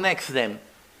that connects them.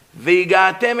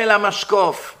 V'iga'atem el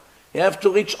hamashkof. You have to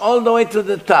reach all the way to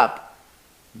the top.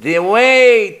 The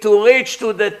way to reach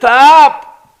to the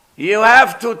top, you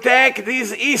have to take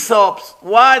these Aesops.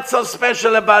 What's so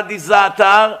special about this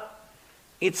za'atar?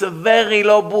 It's a very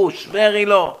low bush, very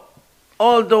low,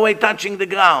 all the way touching the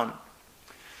ground.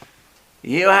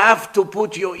 You have to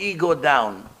put your ego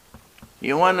down.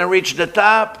 You want to reach the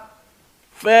top?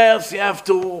 First, you have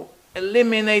to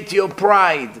eliminate your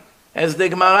pride. As the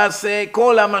Gemara says,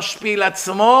 כל המשפיל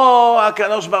עצמו,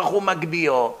 הקדוש ברוך הוא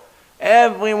מגביהו.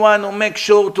 Everyone who makes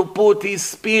sure to put his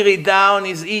spirit down,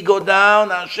 his ego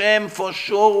down, Hashem for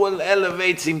sure will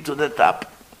elevate him to the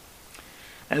top.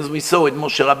 As we saw with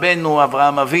Moshe Rabbeinu,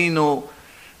 Avraham Avinu,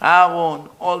 Aaron,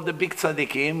 all the big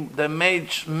tzaddikim, the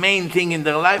main thing in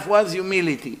their life was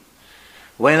humility.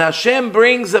 When Hashem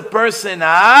brings a person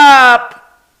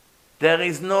up, there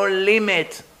is no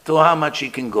limit to how much he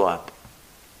can go up.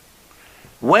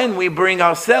 When we bring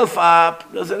ourselves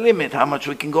up, there's a limit how much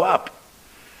we can go up.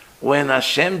 When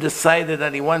Hashem decided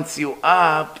that he wants you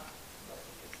up,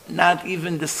 not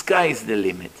even the sky is the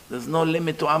limit. There's no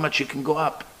limit to how much you can go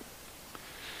up.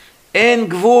 En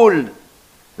gvul,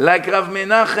 like Rav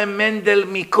Menachem Mendel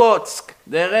Mikotsk,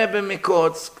 the Rebbe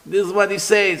Mikotsk, this is what he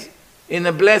says in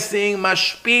a blessing,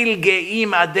 Mashpil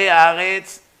geim adei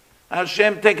aretz,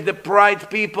 Hashem take the pride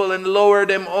people and lower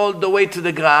them all the way to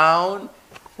the ground,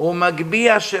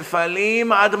 umagbiya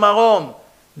shefalim ad marom.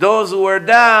 Those who are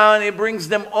down, he brings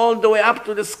them all the way up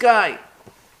to the sky.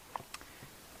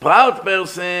 Proud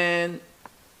person,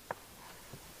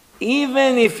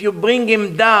 even if you bring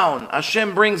him down,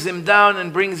 Hashem brings him down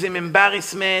and brings him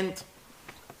embarrassment,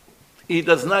 he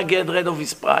does not get rid of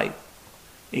his pride.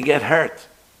 He gets hurt.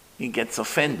 He gets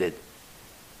offended.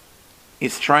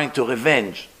 He's trying to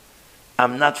revenge.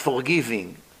 I'm not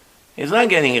forgiving. He's not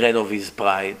getting rid of his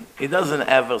pride. He doesn't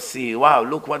ever see, wow,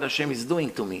 look what Hashem is doing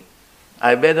to me.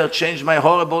 I better change my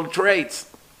horrible traits.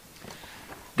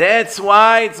 That's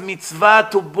why it's mitzvah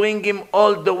to bring him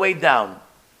all the way down.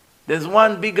 There's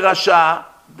one big Rasha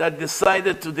that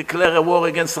decided to declare a war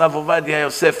against Rav Ovadia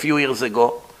Yosef a few years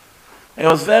ago. He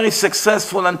was very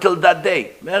successful until that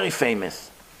day, very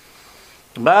famous.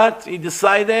 But he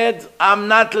decided, I'm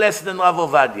not less than Rav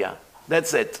Ovadia.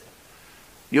 That's it.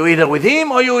 You either with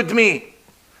him or you with me.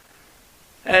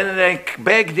 And they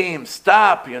begged him,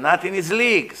 stop, you're not in his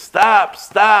league. Stop,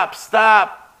 stop,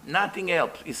 stop. Nothing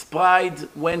helped. His pride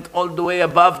went all the way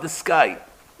above the sky.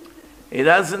 He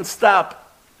doesn't stop.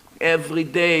 Every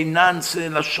day,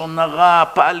 nonsense, lashon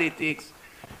hara, politics.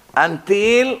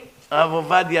 Until Rav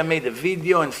Ovadia made a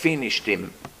video and finished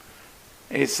him.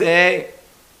 He said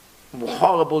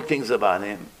horrible things about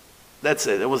him. That's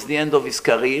it. It was the end of his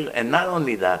career. And not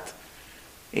only that,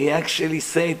 he actually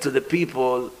said to the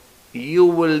people, you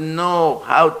will know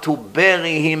how to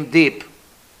bury him deep.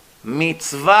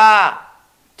 Mitzvah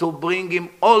to bring him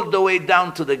all the way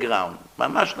down to the ground.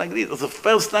 Mamash like this. It was the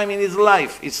first time in his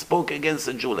life he spoke against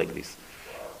a Jew like this.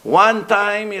 One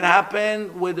time it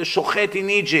happened with the shochet in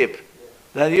Egypt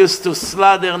that used to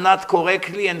slaughter not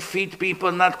correctly and feed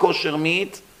people not kosher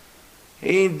meat.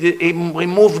 He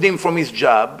removed him from his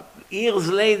job.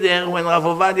 Years later, when Rav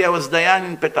Ovadia was Dayan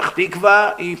in Petach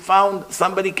Tikva, he found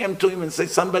somebody came to him and said,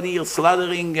 somebody is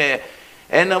slaughtering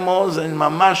animals, and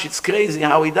mamash, it's crazy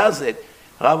how he does it.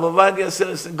 Rav Ovadia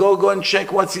says, go and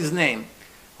check what's his name.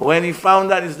 When he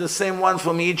found out it's the same one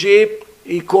from Egypt,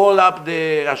 he called up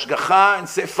the Ashgacha and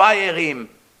said, fire him.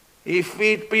 He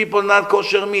feed people not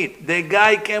kosher meat. The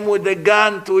guy came with a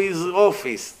gun to his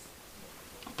office,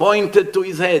 pointed to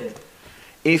his head.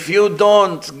 If you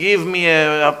don't give me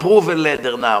an approval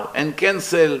letter now and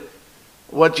cancel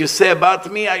what you say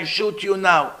about me, I shoot you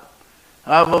now.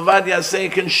 Rav Ovadia said, you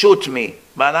can shoot me,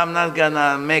 but I'm not going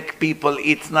to make people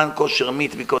eat non-kosher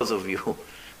meat because of you.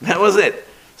 That was it.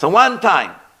 So one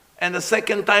time, and the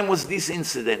second time was this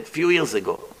incident, a few years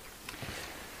ago.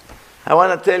 I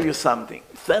want to tell you something.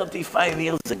 35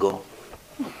 years ago,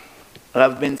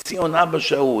 Rav Ben Zion Abba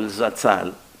Shaul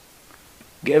Zatzal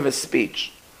gave a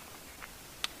speech.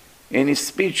 In his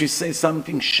speech, he said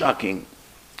something shocking.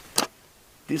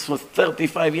 This was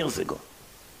 35 years ago.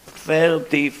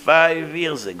 35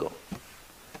 years ago.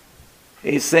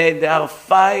 He said there are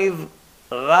 5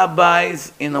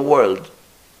 rabbis in the world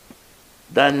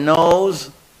that knows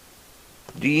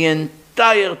the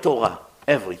entire Torah,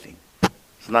 everything.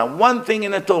 There's not one thing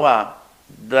in the Torah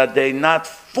that they're not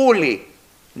fully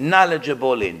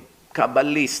knowledgeable in.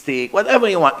 Kabbalistic, whatever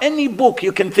you want. Any book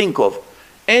you can think of.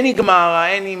 Any Gemara,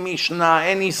 any Mishnah,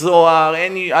 any Zohar,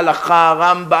 any Halakha,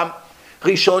 Rambam,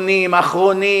 Rishonim,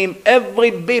 Achronim,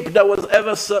 every bip that was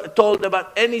ever told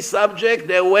about any subject,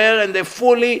 they were and they're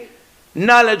fully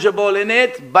knowledgeable in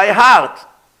it by heart.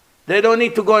 They don't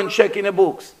need to go and check in the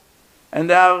books. And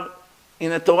there are,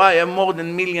 in the Torah, you have more than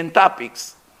 1 million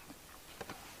topics.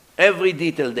 Every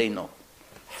detail they know.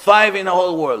 5 in the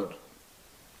whole world.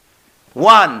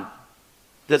 1,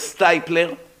 the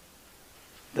Steipler,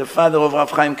 the father of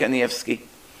Rav Chaim Kanievsky.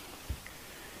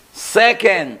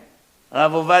 2nd,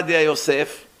 Rav Ovadia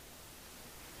Yosef.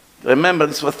 Remember,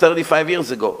 this was 35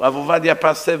 years ago. Rav Ovadia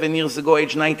passed 7 years ago,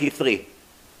 age 93.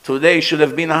 Today he should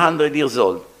have been 100 years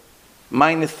old.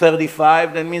 Minus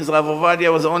 35, that means Rav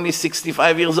Ovadia was only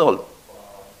 65 years old.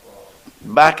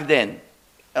 Back then.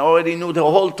 I already knew the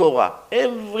whole Torah.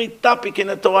 Every topic in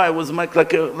the Torah was like a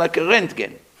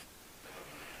Rentgen.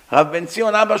 Rav Ben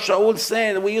Zion Abba Shaul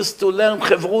said, we used to learn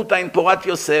Chevruta in Porat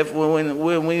Yosef when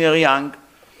we were young.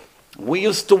 We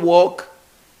used to walk.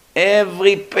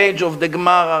 Every page of the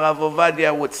Gemara Rav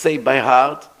Ovadia would say by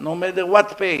heart, no matter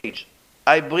what page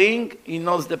I bring, he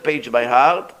knows the page by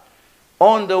heart.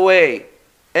 On the way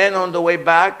and on the way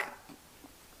back,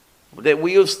 that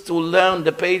we used to learn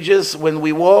the pages when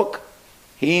we walk.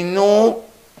 He knew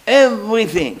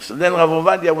everything. So then Rav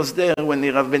Ovadia was there when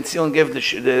Rav Ben Zion gave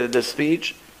the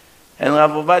speech. And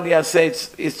Rav Ovadia said,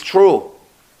 it's true.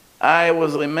 I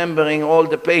was remembering all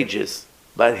the pages.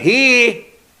 But he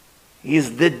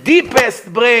is the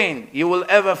deepest brain you will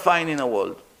ever find in the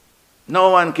world.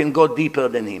 No one can go deeper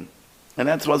than him. And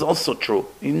that was also true.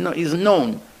 He's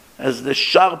known as the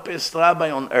sharpest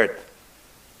rabbi on earth.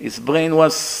 His brain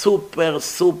was super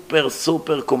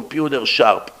computer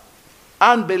sharp.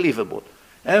 Unbelievable.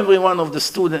 Every one of the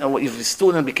students, if the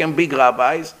student became big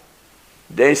rabbis,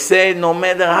 they say, no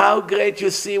matter how great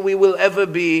you see we will ever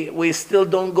be, we still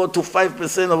don't go to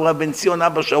 5% of Rav Ben Zion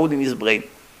Abba Shaul in his brain.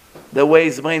 The way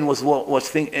his brain was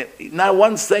thinking. Not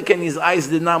 1 second his eyes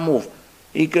did not move.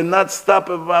 He could not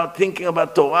stop thinking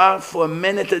about Torah for a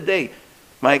minute a day.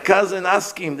 My cousin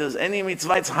asked him, does any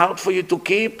mitzvah it's hard for you to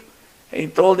keep? He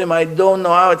told him, I don't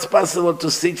know how it's possible to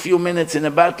sit a few minutes in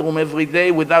a bathroom every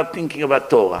day without thinking about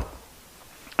Torah.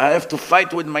 I have to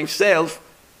fight with myself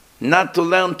not to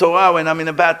learn Torah when I'm in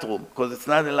a bathroom, because it's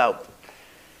not allowed.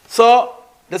 So,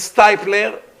 the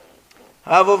Steipler,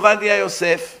 Rav Ovadia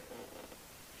Yosef,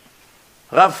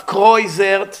 Rav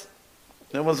Kreuzert,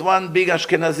 there was one big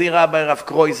Ashkenazi rabbi, Rav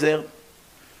Kreuzert,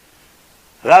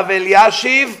 Rav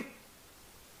Eliashiv,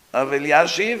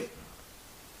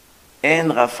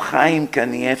 and Rav Chaim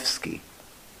Kanievsky.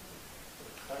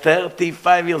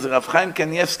 35 years. Rav Chaim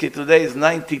Kanievsky today is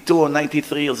 92 or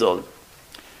 93 years old.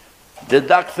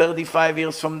 Deduct 35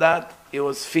 years from that, he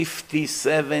was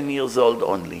 57 years old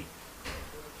only.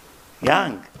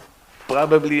 Young.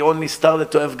 Probably only started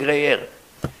to have gray hair.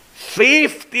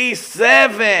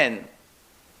 57!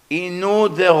 He knew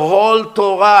the whole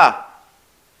Torah.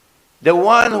 The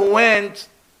one who went,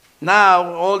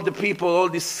 now all the people, all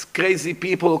these crazy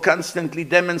people constantly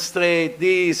demonstrate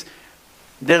this.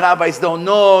 The rabbis don't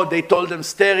know, they told them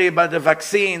scary about the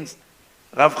vaccines.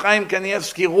 Rav Chaim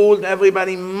Kanievsky ruled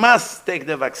everybody must take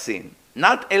the vaccine.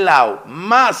 Not allow,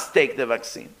 must take the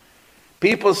vaccine.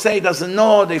 People say he doesn't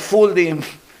know, they fooled him,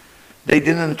 they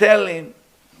didn't tell him.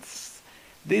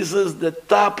 This is the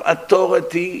top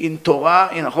authority in Torah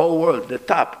in the whole world, the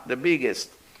top, the biggest.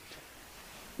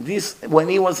 This, when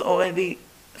he was already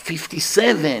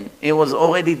 57, he was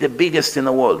already the biggest in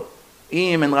the world.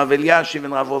 Him and Rav Eliashiv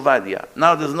and Rav Ovadia.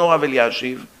 Now there's no Rav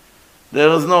Eliashiv, there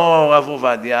is no Rav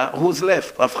Ovadia. Who's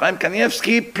left? Rav Chaim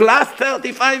Kanievsky plus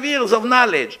 35 years of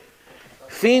knowledge.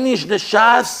 Finished the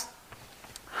Shas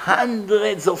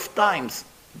hundreds of times.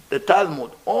 The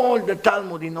Talmud, all the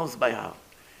Talmud he knows by heart.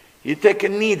 You take a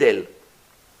needle,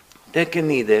 take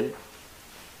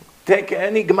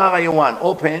any Gemara you want,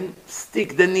 open,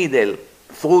 stick the needle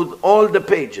through all the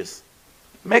pages.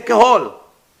 Make a hole.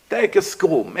 Take a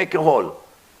screw, make a hole.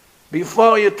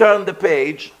 Before you turn the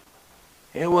page,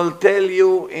 he will tell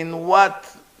you in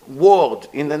what word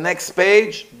in the next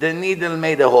page the needle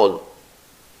made a hole.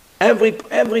 Every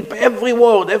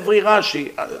word, every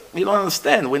Rashi, you don't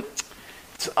understand.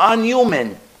 It's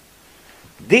unhuman.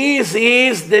 This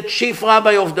is the chief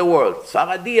rabbi of the world.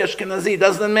 Saradi, Ashkenazi,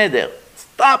 doesn't matter.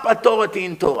 Top authority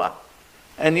in Torah.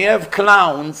 And you have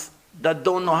clowns that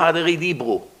don't know how to read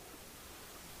Hebrew.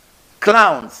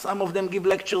 Clowns. Some of them give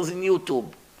lectures in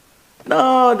YouTube.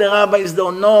 No, the rabbis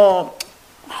don't know.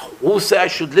 Who say I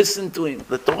should listen to him?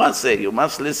 The Torah says you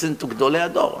must listen to Gdolei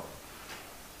Ador.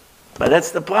 But that's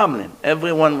the problem.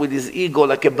 Everyone with his ego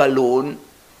like a balloon,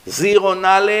 zero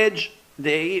knowledge.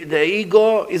 The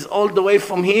ego is all the way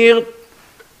from here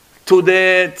to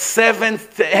the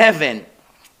seventh heaven.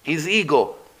 His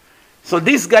ego. So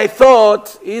this guy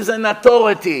thought he's an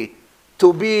authority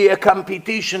to be a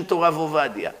competition to Rav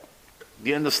Ovadia. Do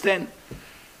you understand?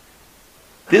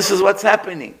 This is what's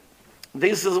happening.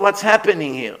 This is what's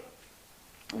happening here.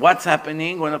 What's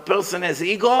happening when a person has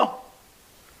ego?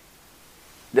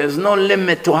 There's no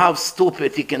limit to how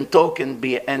stupid he can talk and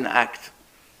be and act.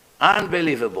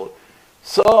 Unbelievable.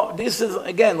 So this is,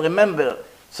 again, remember,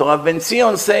 so Rav Ben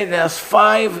Zion say there's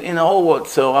 5 in the whole world.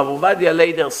 So Rav Ovadia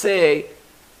later say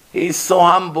he's so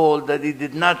humble that he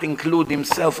did not include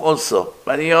himself also.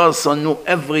 But he also knew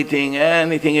everything,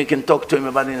 anything you can talk to him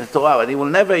about in the Torah. But he will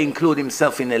never include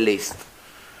himself in a list.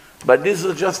 But this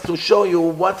is just to show you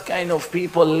what kind of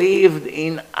people lived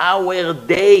in our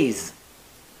days.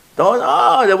 Don't,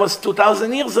 that was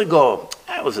 2,000 years ago.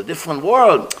 It was a different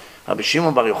world. Rabbi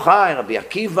Shimon Bar Yochai, Rabbi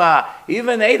Akiva,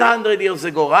 even 800 years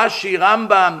ago, Rashi,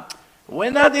 Rambam.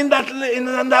 We're not in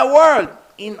that world.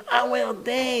 In our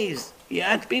days, you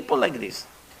had people like this.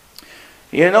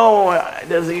 You know,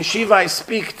 there's a yeshiva I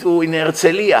speak to in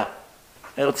Herzliya.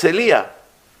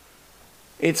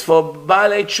 It's for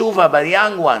Baalei Tshuva, but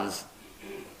young ones.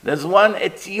 There's one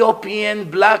Ethiopian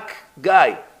black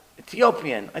guy.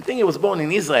 Ethiopian. I think he was born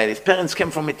in Israel. His parents came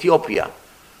from Ethiopia.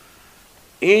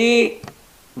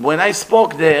 When I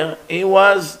spoke there, he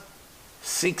was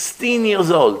 16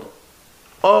 years old.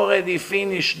 Already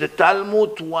finished the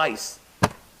Talmud twice.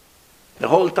 The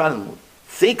whole Talmud.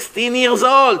 16 years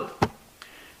old.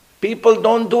 People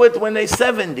don't do it when they're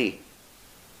 70.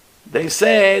 They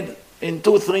said in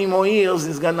 2-3 more years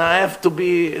we're gonna have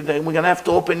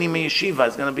to open him a yeshiva.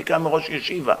 He's gonna become a Rosh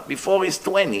Yeshiva before he's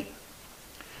 20.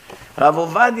 Rav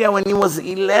Ovadia, when he was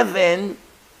 11,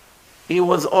 he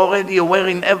was already aware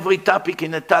in every topic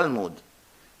in the Talmud.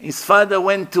 His father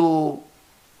went to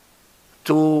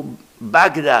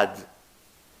Baghdad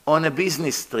on a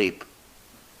business trip.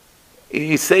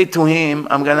 He said to him,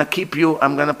 I'm going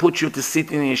to put you to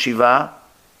sit in yeshiva,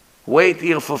 wait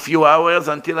here for a few hours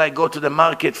until I go to the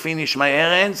market, finish my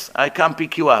errands, I come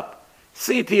pick you up.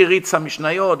 Sit here, read some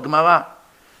Mishnayot, Gemara.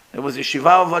 It was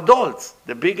yeshiva of adults,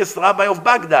 the biggest rabbi of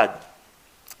Baghdad.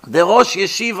 The Rosh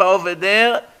Yeshiva over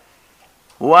there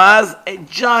was a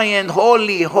giant,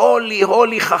 holy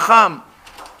Chacham.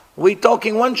 We're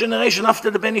talking one generation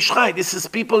after the Ben Ish Chai. This is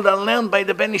people that learned by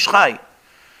the Ben Ish Chai.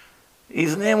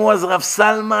 His name was Rav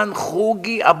Salman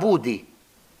Khugi Abudi.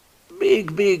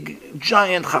 Big,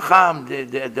 giant Chacham,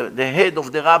 the head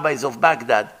of the rabbis of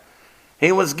Baghdad.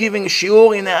 He was giving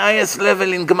shiur in the highest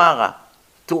level in Gemara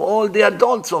to all the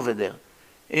adults over there.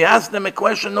 He asked them a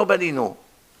question nobody knew.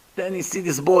 Then he see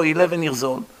this boy, 11 years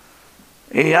old.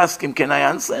 He asked him, can I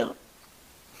answer?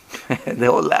 They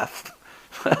all laughed.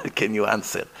 Can you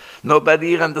answer? Nobody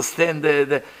here understand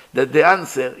the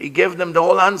answer. He gave them the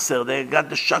whole answer. They got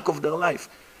the shock of their life.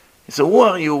 He said, who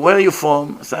are you? Where are you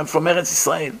from? I said, I'm from Eretz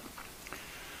Israel.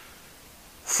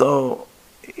 So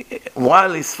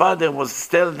while his father was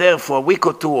still there for a week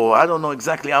or two, or I don't know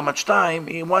exactly how much time,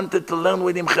 he wanted to learn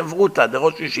with him Chevruta, the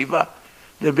Rosh Yeshiva.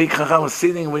 The big Chacham was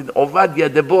sitting with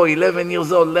Ovadia, the boy, 11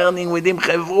 years old, learning with him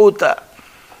Chevruta.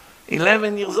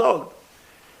 11 years old.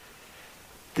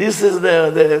 This is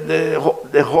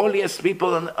the holiest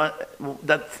people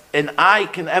that an eye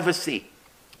can ever see.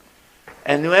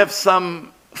 And you have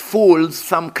some fools,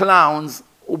 some clowns,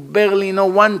 who barely know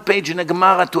one page in a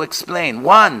Gemara to explain.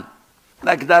 One.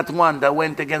 Like that one that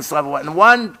went against Rav. And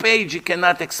one page he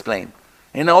cannot explain.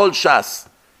 In the whole Shas.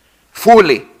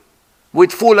 Fully.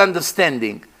 With full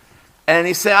understanding. And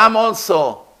he said, I'm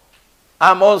also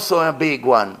a big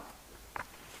one.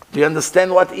 Do you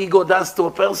understand what ego does to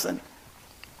a person?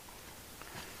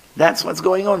 That's what's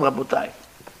going on, Rabotai.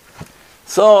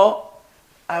 So,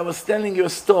 I was telling you a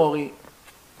story.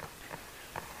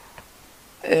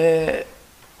 The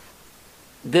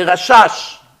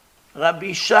Rashash,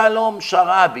 Rabbi Shalom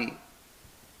Sharabi,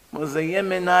 was a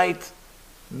Yemenite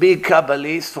big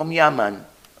Kabbalist from Yemen.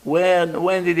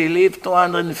 When did he live?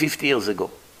 250 years ago.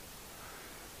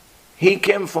 He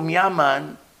came from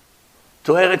Yemen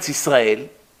to Eretz Israel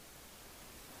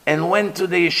and went to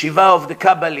the yeshiva of the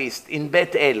Kabbalist in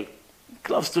Bet El,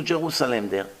 close to Jerusalem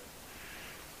there,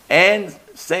 and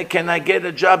say, can I get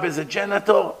a job as a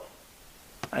janitor?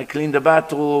 I clean the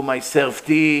bathroom, I serve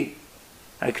tea,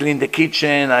 I clean the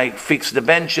kitchen, I fix the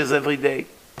benches every day.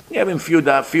 Gave him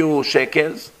a few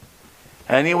shekels,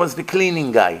 and he was the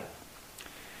cleaning guy.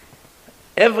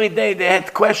 Every day they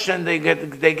had questions, they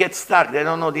get stuck, they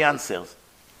don't know the answers.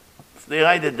 So they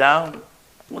write it down,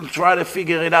 we'll try to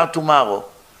figure it out tomorrow.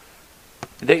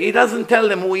 He doesn't tell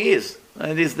them who he is,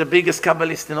 and he's the biggest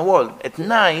Kabbalist in the world. At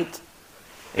night,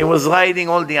 he was writing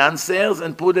all the answers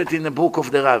and put it in the book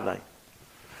of the rabbi.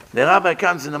 The rabbi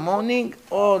comes in the morning,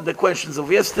 all the questions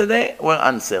of yesterday were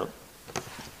answered.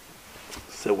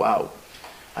 So wow,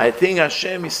 I think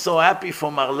Hashem is so happy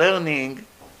from our learning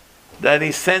that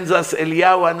he sends us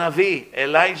Eliyahu Hanavi,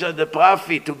 Elijah the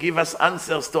prophet, to give us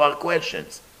answers to our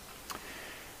questions.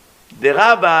 The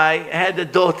rabbi had a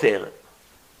daughter,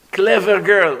 clever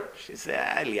girl. She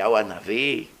said, Eliyahu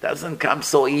Hanavi doesn't come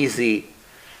so easy.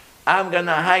 I'm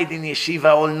gonna hide in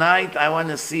yeshiva all night. I want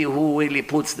to see who really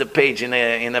puts the page in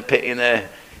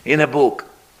a book.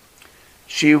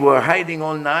 She were hiding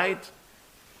all night.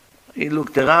 He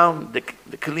looked around. The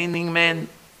cleaning man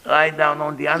write down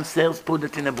all the answers, put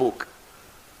it in a book.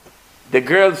 The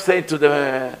girl said to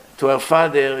her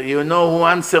father, you know who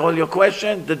answered all your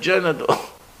questions? The janitor.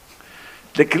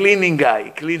 The cleaning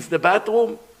guy cleans the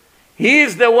bathroom. He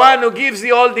is the one who gives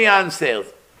you all the answers.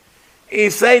 He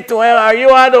said to her, are you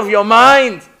out of your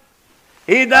mind?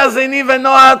 He doesn't even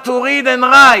know how to read and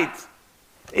write.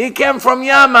 He came from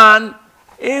Yemen.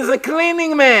 He's a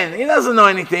cleaning man. He doesn't know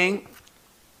anything.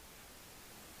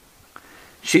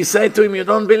 She said to him, you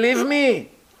don't believe me?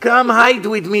 Come hide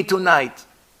with me tonight.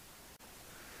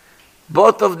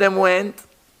 Both of them went.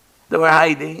 They were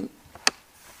hiding.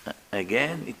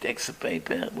 Again, he takes a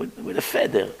paper with a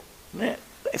feather. They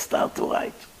start to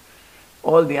write.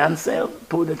 All the answers,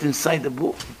 put it inside the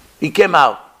book. He came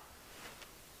out.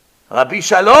 Rabbi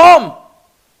Shalom,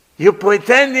 you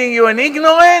pretending you're an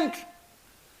ignorant?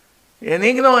 You're an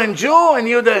ignorant Jew and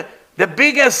you're the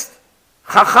biggest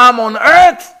chacham on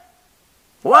earth?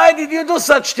 Why did you do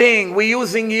such thing? We're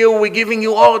using you, we're giving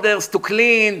you orders to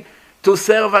clean, to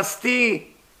serve us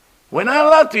tea. We're not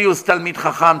allowed to use Talmid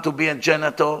Chacham to be a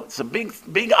janitor. It's a big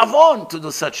avon to do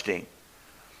such thing.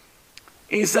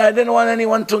 He said, I didn't want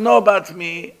anyone to know about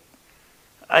me.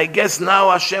 I guess now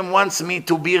Hashem wants me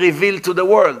to be revealed to the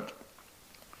world.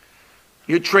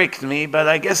 You tricked me, but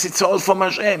I guess it's all from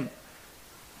Hashem.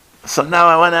 So now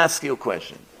I want to ask you a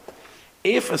question.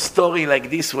 If a story like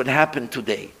this would happen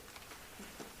today,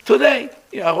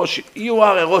 you are a Rosh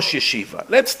Yeshiva.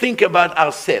 Let's think about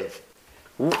ourselves.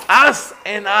 Us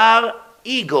and our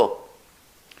ego.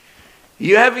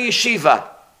 You have a yeshiva.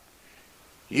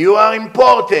 You are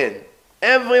important.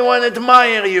 Everyone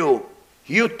admire you.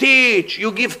 You teach.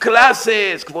 You give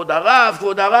classes. Kvod Harav,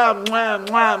 mwah,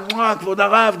 mwah, mwah. Kvod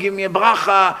Harav, give me a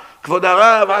bracha. Kvod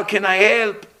Harav, how can I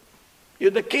help?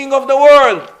 You're the king of the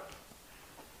world.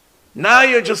 Now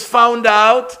you just found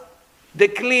out the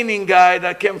cleaning guy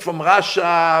that came from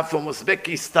Russia, from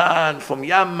Uzbekistan, from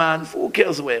Yemen, who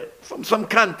cares where, from some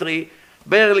country,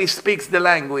 barely speaks the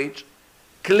language,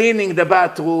 cleaning the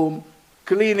bathroom,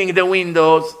 cleaning the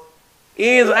windows.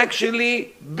 He is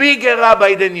actually bigger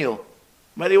rabbi than you.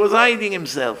 But he was hiding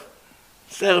himself,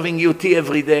 serving you tea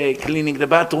every day, cleaning the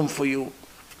bathroom for you.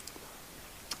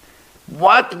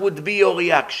 What would be your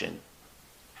reaction?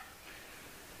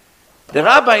 The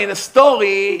rabbi in a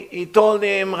story, he told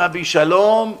him, Rabbi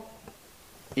Shalom,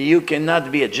 you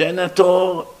cannot be a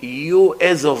janitor. You,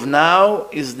 as of now,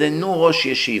 is the new Rosh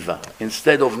Yeshiva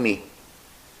instead of me.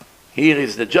 Here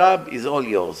is the job, is all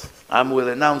yours. I will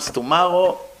announce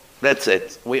tomorrow, that's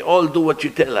it. We all do what you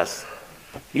tell us.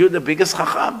 You're the biggest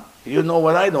chacham. You know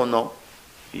what I don't know.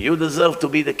 You deserve to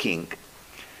be the king.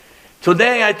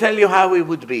 Today I tell you how it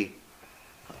would be.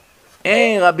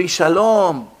 Hey, Rabbi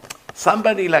Shalom,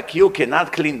 somebody like you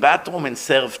cannot clean bathroom and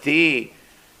serve tea.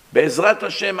 Be'ezrat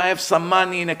Hashem, I have some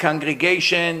money in a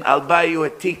congregation. I'll buy you a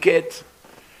ticket.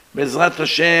 Be'ezrat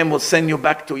Hashem, we'll send you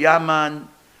back to Yaman.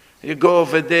 You go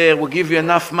over there, we'll give you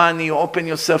enough money. You open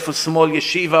yourself a small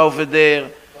yeshiva over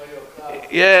there.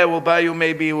 Yeah, we'll buy you,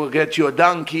 maybe we'll get you a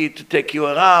donkey to take you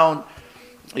around.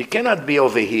 You cannot be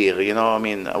over here, you know, I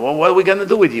mean, what are we going to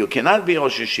do with you? You cannot be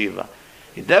Rosh Yeshiva.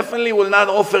 He definitely will not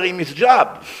offer him his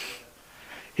job.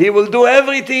 He will do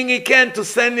everything he can to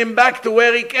send him back to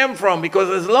where he came from, because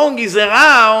as long as he's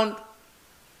around,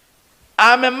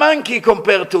 I'm a monkey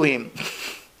compared to him.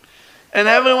 And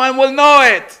everyone will know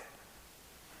it.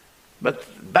 But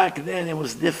back then it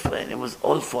was different. It was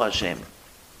all for Hashem.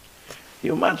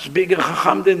 You're much bigger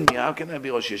chacham than me. How can I be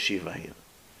Rosh Yeshiva here?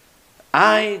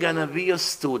 I'm going to be a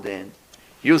student.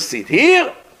 You sit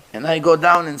here, and I go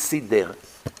down and sit there.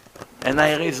 And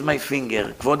I raise my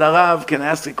finger. Kvod Harav, can I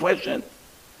ask a question?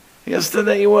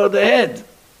 Yesterday you were the head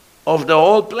of the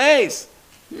whole place.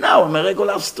 Now I'm a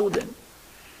regular student.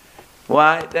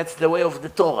 Why? That's the way of the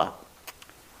Torah.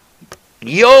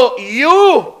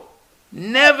 You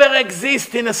never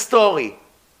exist in a story.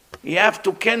 You have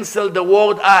to cancel the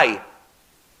word I.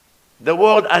 The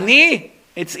word ani,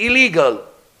 it's illegal.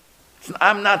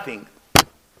 I'm nothing.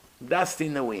 Dust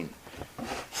in the wind.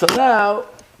 So now,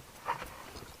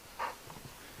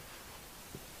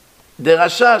 the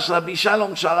Rashash, Rabbi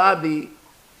Shalom Sharabi,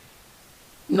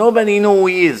 nobody knew who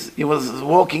he is. He was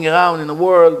walking around in the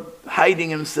world, hiding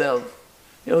himself.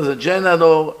 He was a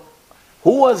janitor.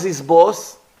 Who was his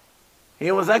boss?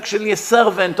 He was actually a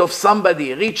servant of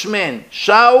somebody, a rich man,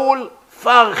 Shaul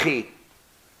Farchi.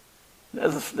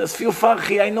 There's few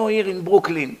Farchi I know here in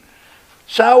Brooklyn.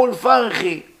 Shaul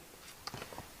Farchi.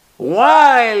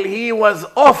 While he was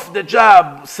off the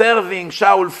job serving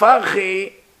Shaul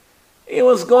Farchi, he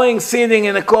was sitting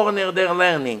in a corner there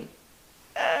learning.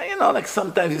 You know, like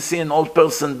sometimes you see an old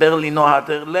person barely know how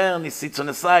to learn. He sits on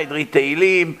the side, read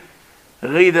Tehillim,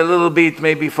 read a little bit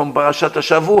maybe from Parashat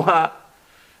HaShavua.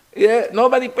 Yeah,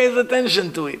 nobody pays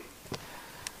attention to it.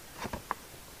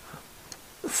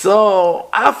 So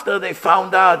after they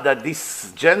found out that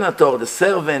this janitor, the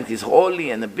servant, is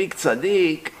holy and a big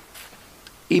tzaddik,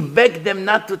 he begged them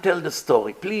not to tell the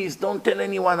story. Please, don't tell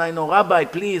anyone I know. Rabbi,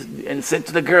 please. And said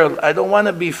to the girl, I don't want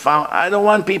to be found. I don't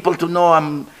want people to know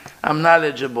I'm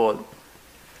knowledgeable.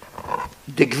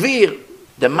 The Gvir,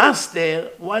 the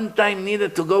master, one time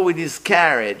needed to go with his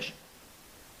carriage.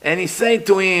 And he said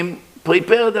to him,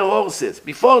 prepare the horses,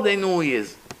 before they knew who he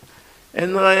is.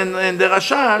 And the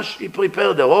Rashash, he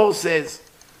prepared the horses.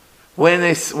 When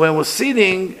he was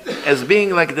sitting as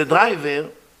being like the driver,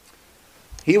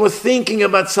 he was thinking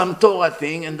about some Torah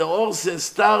thing, and the horses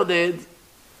started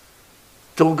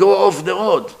to go off the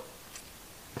road.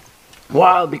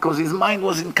 Why? Because his mind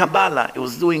was in Kabbalah. He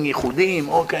was doing Yichudim,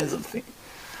 all kinds of things.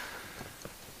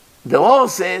 The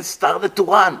horses started to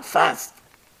run fast,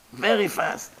 very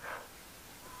fast.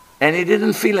 And he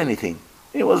didn't feel anything.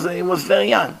 He was very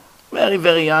young, very,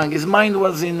 very young. His mind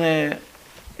was in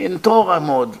Torah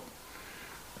mode.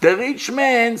 The rich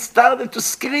man started to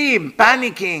scream,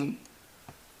 panicking.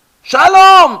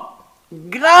 Shalom!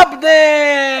 Grab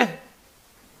the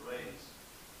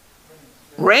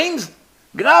reins.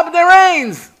 Grab the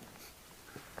reins.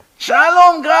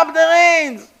 Shalom, grab the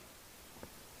reins.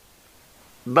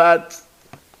 But,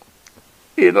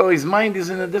 you know, his mind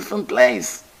is in a different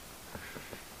place.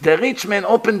 The rich man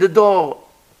opened the door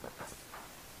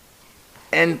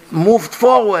and moved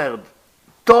forward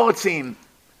towards him.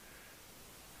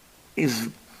 He's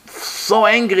so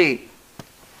angry.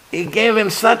 He gave him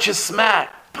such a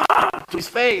smack to his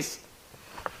face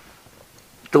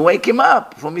to wake him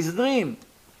up from his dream.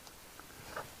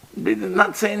 They did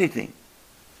not say anything.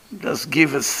 Just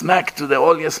give a smack to the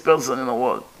holiest person in the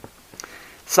world.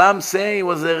 Some say he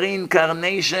was a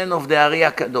reincarnation of the Ari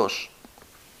HaKadosh.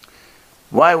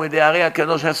 Why would the Ari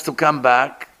HaKadosh has to come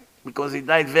back? Because he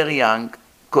died very young.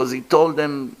 Because he told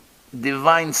them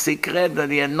divine secret that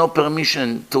he had no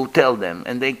permission to tell them.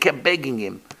 And they kept begging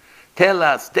him. Tell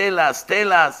us, tell us,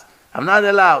 tell us. I'm not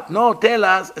allowed. No, tell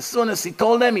us. As soon as he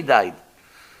told them, he died.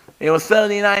 He was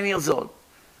 39 years old.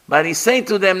 But he said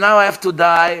to them, now I have to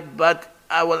die, but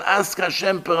I will ask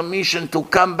Hashem permission to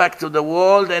come back to the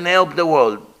world and help the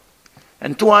world.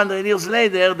 And 200 years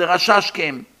later, the Rashash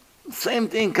came. Same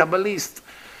thing, Kabbalist.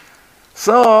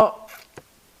 So,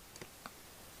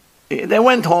 they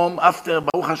went home after,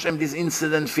 Baruch Hashem, this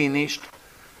incident finished.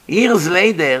 Years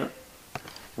later,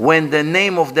 when the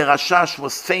name of the Rashash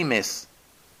was famous,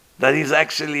 that he's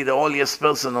actually the holiest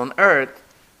person on earth,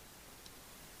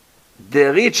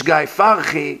 the rich guy,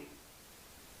 Farhi,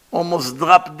 almost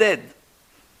dropped dead.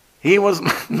 He was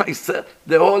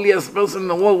the holiest person in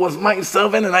the world was my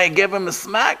servant, and I gave him a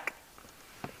smack.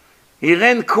 He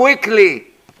ran quickly,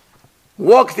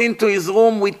 walked into his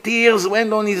room with tears,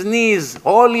 went on his knees.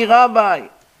 Holy Rabbi,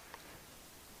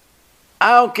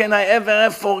 how can I ever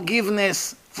have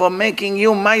forgiveness for making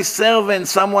you my servant,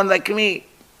 someone like me?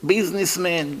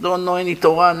 Businessman, don't know any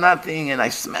Torah, nothing, and I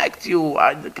smacked you.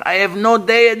 I have no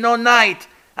day and no night.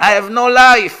 I have no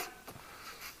life.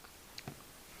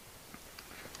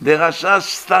 The Rashash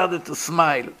started to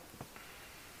smile.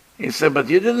 He said, but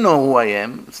you didn't know who I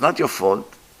am. It's not your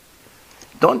fault.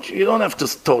 You don't have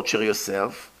to torture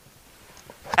yourself.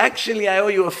 Actually, I owe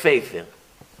you a favor.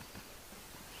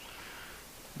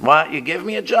 Well, you gave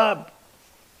me a job.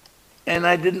 And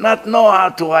I did not know how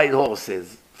to ride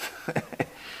horses.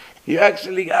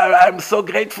 I'm so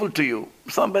grateful to you.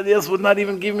 Somebody else would not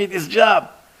even give me this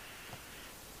job.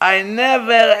 I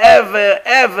never, ever,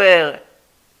 ever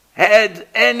had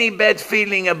any bad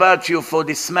feeling about you for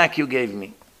the smack you gave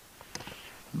me.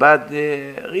 But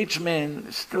the rich man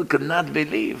still could not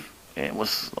believe. He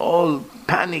was all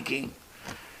panicking.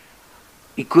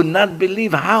 He could not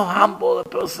believe how humble a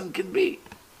person can be.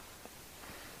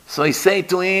 So he said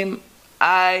to him,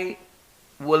 I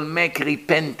will make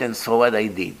repentance for what I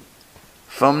did.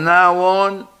 From now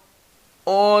on,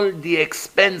 all the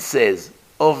expenses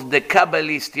of the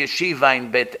Kabbalist yeshiva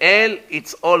in Bet El,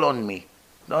 it's all on me.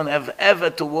 Don't have ever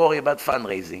to worry about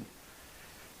fundraising.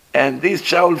 And this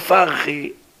Shaul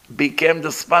Farhi became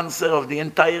the sponsor of the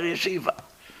entire yeshiva.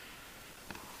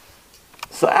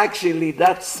 So actually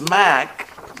that smack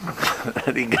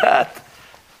that he got,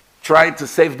 tried to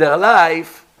save their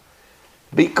life,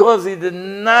 because he did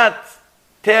not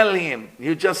tell him,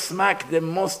 you just smacked the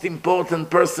most important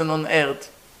person on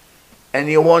earth and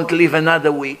you won't live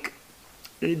another week.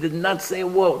 He did not say a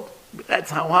word. That's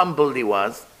how humble he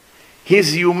was.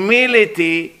 His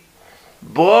humility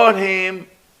brought him,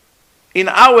 in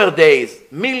our days,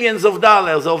 millions of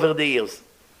dollars over the years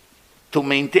to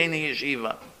maintain a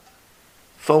yeshiva.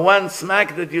 For one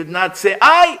smack that you'd not say,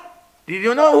 did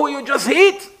you know who you just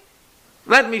hit?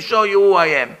 Let me show you who I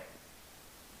am.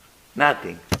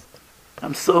 Nothing.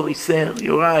 I'm sorry, sir,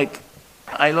 you're right.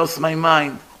 I lost my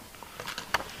mind.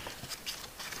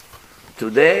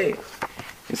 Today,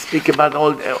 you speak about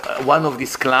one of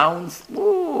these clowns.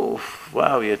 Ooh,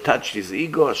 wow, you touched his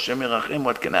ego. Hashem Yerachem,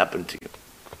 what can happen to you?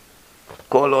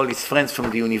 Call all his friends from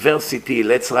the university.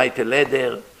 Let's write a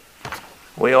letter.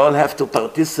 We all have to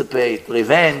participate.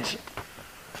 Revenge.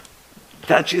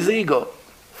 Touch his ego.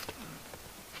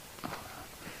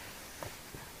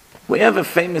 We have a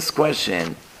famous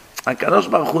question. HaKadosh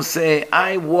Baruch Hu say,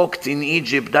 I walked in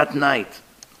Egypt that night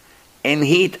and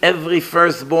hit every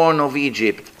firstborn of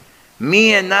Egypt.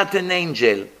 Me and not an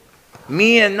angel.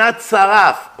 Me and not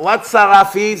Saraf. What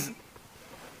Saraf is?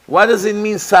 What does it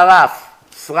mean, Saraf?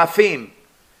 Srafim.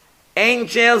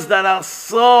 Angels that are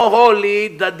so holy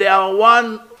that they are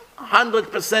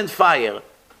 100% fire.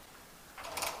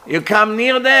 You come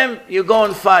near them, you go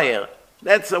on fire.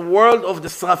 That's a world of the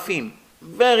Srafim.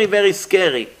 Very, very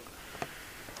scary.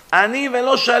 Ani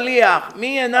velo shaliach,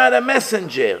 me and not a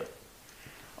messenger.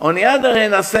 On the other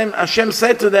hand, Hashem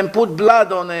said to them, put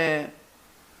blood on a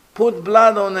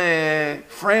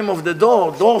frame of the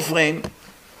door frame,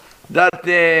 that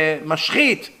the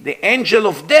mashchit, the angel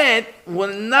of death,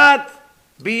 will not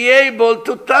be able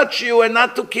to touch you and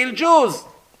not to kill Jews.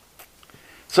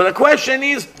 So the question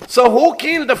is, so who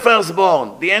killed the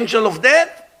firstborn? The angel of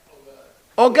death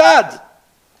or God?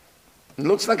 It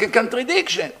looks like a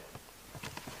contradiction.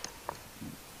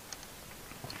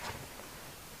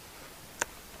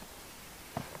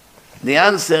 The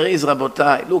answer is,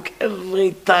 Rabotai, look,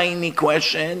 every tiny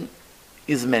question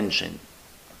is mentioned.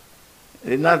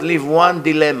 Did not leave one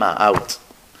dilemma out.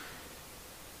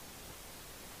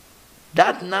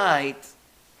 That night,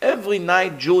 every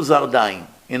night Jews are dying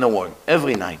in the world.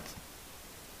 Every night.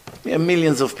 We have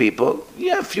millions of people.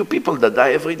 You have few people that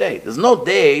die every day. There's no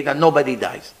day that nobody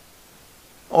dies.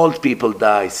 Old people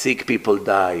die, sick people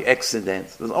die,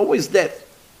 accidents. There's always death.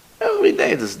 Every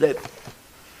day there's death.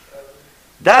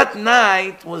 That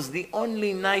night was the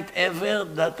only night ever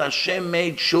that Hashem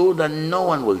made sure that no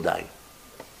one will die.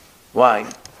 Why?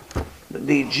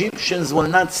 The Egyptians will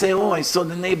not say, oh, I saw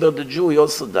the neighbor, the Jew, he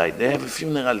also died. They have a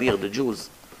funeral here, the Jews.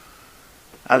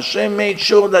 Hashem made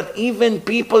sure that even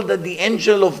people that the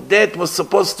angel of death was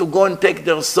supposed to go and take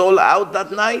their soul out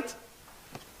that night,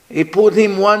 he put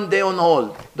him one day on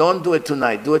hold. Don't do it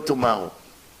tonight, do it tomorrow.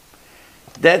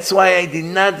 That's why I did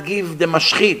not give the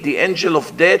Mashchit, the angel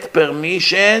of death,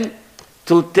 permission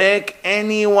to take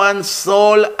anyone's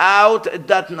soul out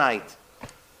that night.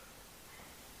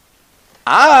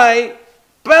 I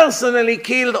personally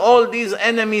killed all these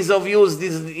enemies of yours,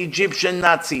 these Egyptian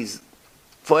Nazis,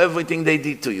 for everything they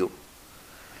did to you.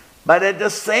 But at the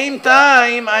same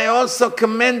time, I also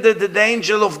commanded the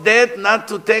angel of death not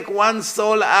to take one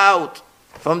soul out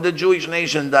from the Jewish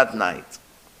nation that night.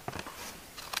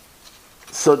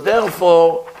 So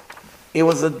therefore, it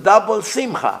was a double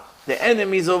simcha. The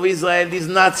enemies of Israel, these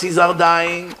Nazis, are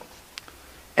dying.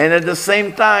 And at the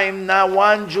same time, now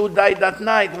one Jew died that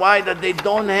night. Why? That they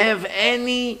don't have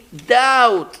any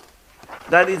doubt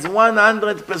that it's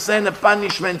 100% a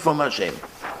punishment from Hashem.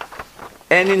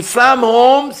 And in some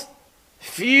homes,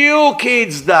 few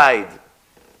kids died.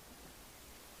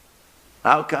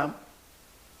 How come?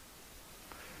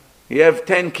 You have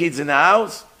 10 kids in a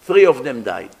house, 3 of them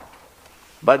died.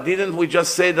 But didn't we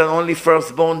just say that only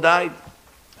firstborn died?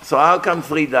 So how come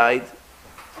 3 died?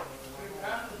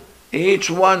 Each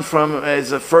one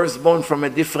is a firstborn from a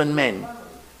different man.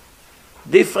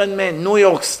 Different man, New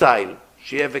York style.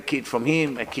 She have a kid from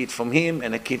him, a kid from him,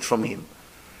 and a kid from him.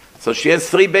 So she has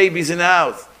 3 babies in the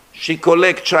house. She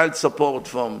collect child support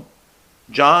from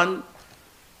John,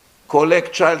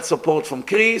 collect child support from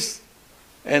Chris,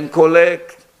 and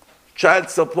collect child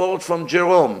support from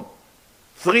Jerome.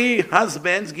 3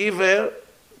 husbands give her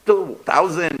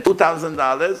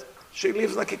 $2,000. She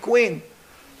lives like a queen.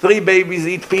 3 babies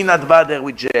eat peanut butter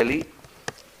with jelly.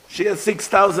 She has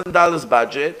 $6,000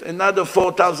 budget. Another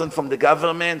 $4,000 from the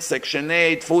government, Section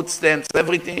 8, food stamps,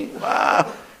 everything.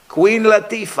 Wow. Queen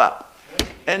Latifah.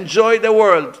 Enjoy the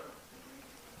world.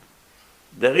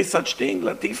 There is such thing,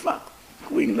 Latifah?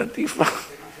 Queen Latifah.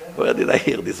 Where did I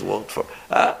hear this word from?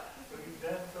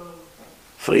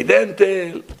 Free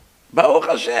dental. Baruch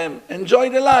Hashem. Enjoy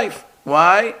the life.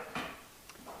 Why?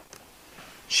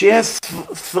 She has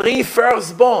 3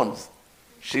 firstborns.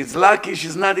 She's lucky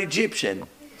she's not Egyptian.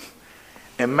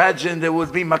 Imagine there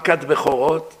would be Makat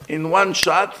Bechorot. In one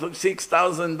shot,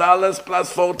 $6,000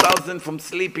 plus $4,000 from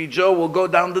Sleepy Joe will go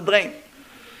down the drain.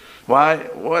 Why?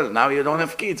 Well, now you don't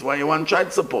have kids. Why you want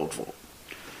child support for?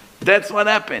 That's what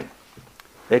happened.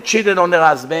 They cheated on their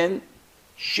husband.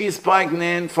 She's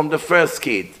pregnant from the first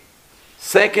kid.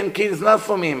 Second kid is not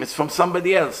from him. It's from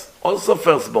somebody else. Also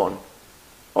firstborn.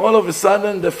 All of a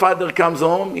sudden, the father comes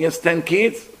home. He has 10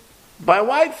 kids. By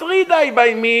why 3 die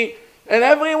by me? And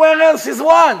everywhere else is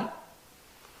 1.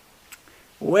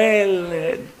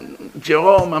 Well,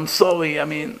 Jerome, I'm sorry. I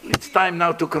mean, it's time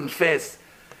now to confess.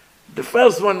 The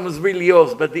first one was really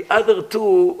yours, but the other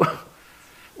 2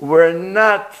 were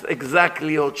not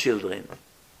exactly your children.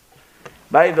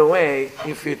 By the way,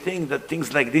 if you think that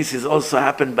things like this is also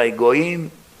happened by Goyim,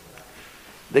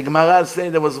 the Gemara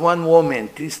said there was one woman,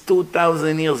 this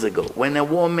 2,000 years ago, when a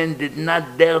woman did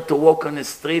not dare to walk on a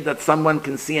street that someone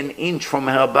can see an inch from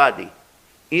her body.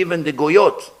 Even the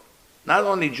Goyot, not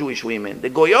only Jewish women, the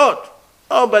Goyot,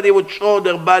 nobody would show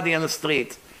their body on the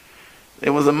street.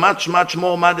 It was a much, much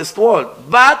more modest world.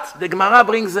 But the Gemara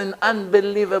brings an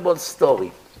unbelievable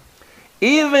story.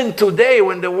 Even today,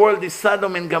 when the world is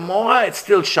Sodom and Gomorrah, it's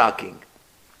still shocking.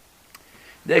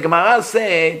 The Gemara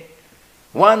said,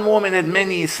 one woman had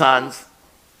many sons,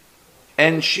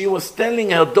 and she was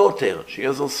telling her daughter, she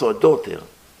has also a daughter,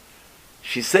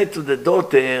 she said to the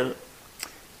daughter,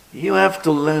 you have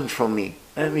to learn from me.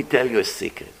 Let me tell you a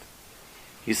secret.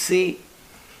 You see,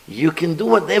 you can do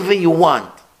whatever you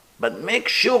want, but make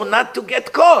sure not to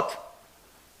get caught.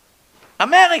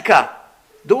 America,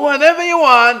 do whatever you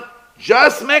want,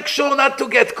 just make sure not to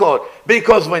get caught.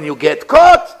 Because when you get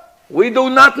caught, we do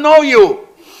not know you.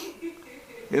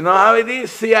 You know how it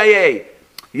is? CIA.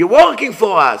 You're working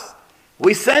for us.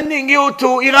 We're sending you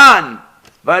to Iran.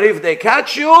 But if they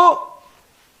catch you,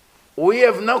 we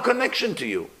have no connection to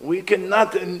you. We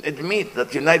cannot admit that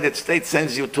the United States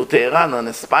sends you to Tehran on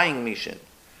a spying mission.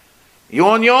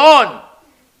 You're on your own.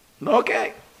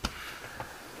 Okay.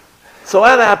 So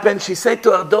what happened? She said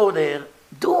to her daughter,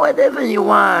 do whatever you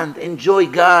want. Enjoy,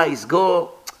 guys.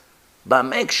 Go. But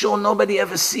make sure nobody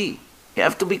ever see. You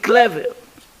have to be clever.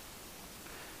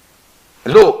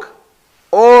 Look,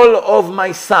 all of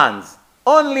my sons,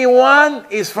 only one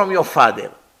is from your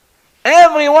father.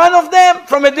 Every one of them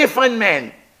from a different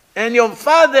man. And your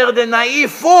father, the naive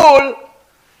fool,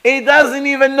 he doesn't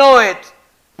even know it.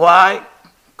 Why?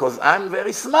 Because I'm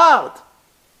very smart.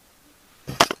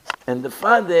 And the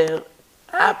father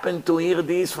happened to hear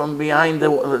this from behind the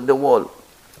wall.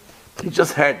 He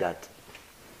just heard that.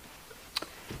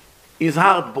 His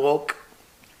heart broke.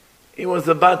 He was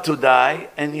about to die,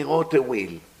 and he wrote a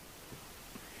will.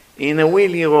 In a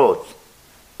will he wrote,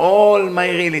 all my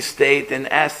real estate and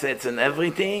assets and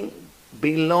everything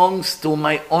belongs to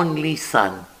my only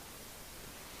son.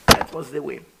 That was the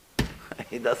will.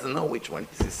 He doesn't know which one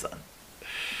is his son.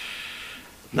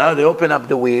 Now they open up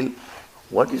the will.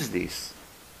 What is this?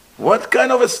 What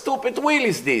kind of a stupid will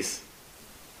is this?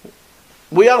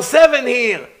 We are 7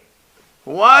 here.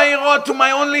 Why he wrote to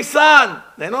my only son?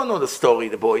 They don't know the story,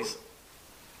 the boys.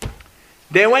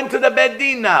 They went to the Beit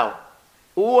Din now.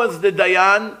 Who was the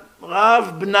Dayan?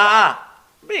 Rav Bnaa.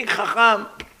 Big Chacham.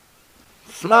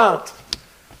 Smart.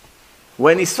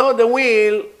 When he saw the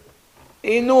will,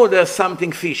 he knew there's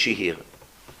something fishy here.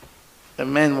 A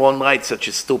man won't write such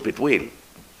a stupid will,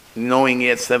 knowing he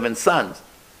had 7 sons.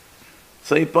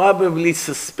 So he probably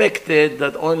suspected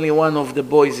that only one of the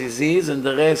boys is his and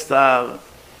the rest are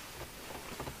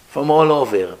from all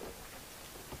over.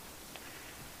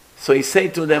 So he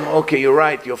said to them, okay, you're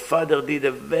right, your father did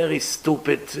a very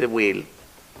stupid will.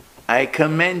 I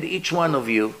command each one of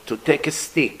you to take a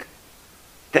stick.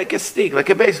 Take a stick, like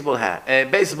a baseball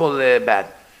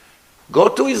bat. Go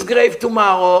to his grave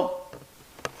tomorrow.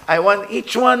 I want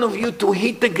each one of you to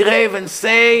hit the grave and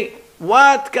say,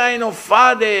 what kind of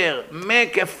father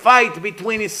make a fight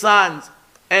between his sons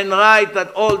and write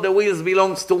that all the wills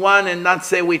belongs to one and not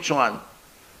say which one?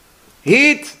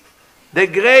 Hit the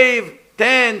grave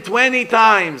 10, 20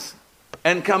 times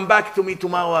and come back to me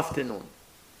tomorrow afternoon.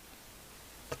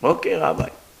 Okay, Rabbi.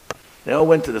 They all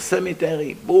went to the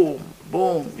cemetery. Boom,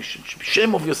 boom. You should be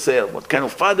ashamed of yourself. What kind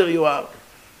of father you are.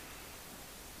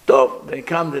 So they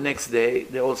come the next day.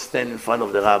 They all stand in front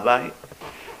of the rabbi.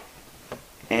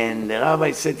 And the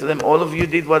rabbi said to them, all of you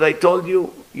did what I told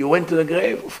you? You went to the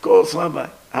grave? Of course, Rabbi.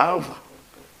 How?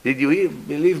 Did you hear?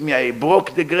 Believe me, I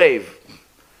broke the grave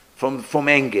from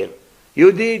anger.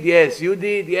 You did? Yes. You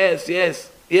did? Yes,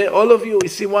 yes. Yeah, all of you. You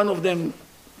see one of them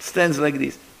stands like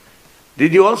this.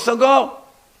 Did you also go?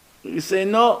 You say,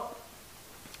 no.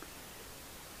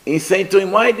 He said to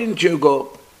him, why didn't you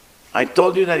go? I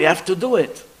told you that you have to do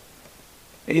it.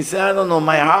 He said, I don't know,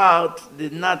 my heart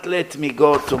did not let me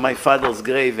go to my father's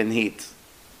grave and hit.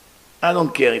 I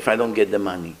don't care if I don't get the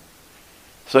money.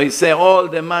 So he said, all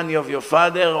the money of your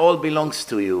father, all belongs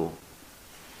to you.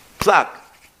 Psak,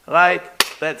 right?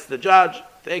 That's the judge.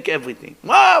 Take everything.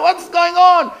 Wow, what's going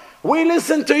on? We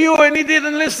listened to you and he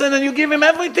didn't listen and you give him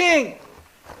everything.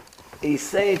 He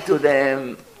said to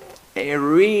them, a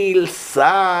real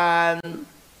son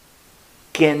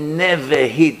can never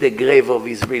hit the grave of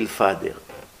his real father.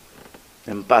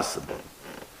 Impossible.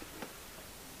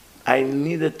 I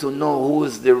needed to know who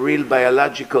is the real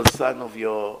biological son of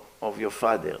your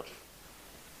father.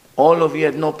 All of you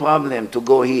had no problem to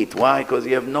go hit. Why? Because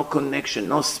you have no connection,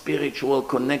 no spiritual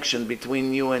connection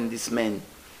between you and this man.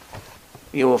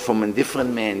 You are from a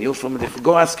different man. You're from a different...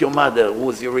 Go ask your mother who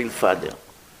is your real father.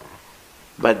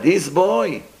 But this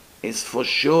boy is for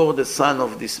sure the son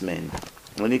of this man.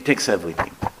 And he takes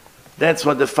everything. That's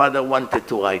what the father wanted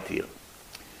to write here.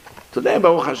 Today,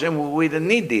 Baruch Hashem, we don't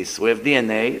need this. We have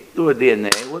DNA. Do a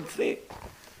DNA, we'll see.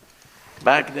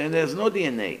 Back then, there's no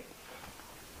DNA.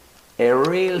 A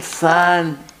real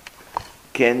son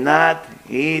cannot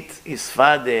hit his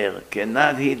father,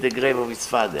 cannot hit the grave of his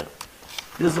father.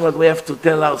 This is what we have to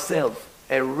tell ourselves.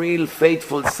 A real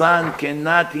faithful son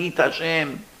cannot hit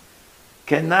Hashem,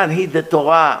 cannot hit the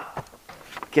Torah,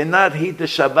 cannot hit the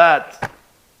Shabbat,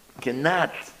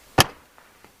 cannot.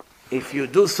 If you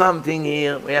do something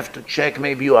here, we have to check,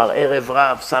 maybe you are Erev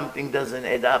Rav, something doesn't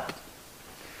add up.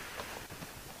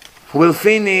 We'll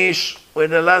finish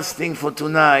with the last thing for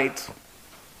tonight.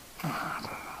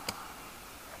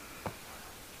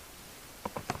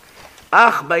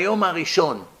 אך ביום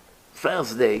הראשון,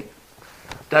 first day,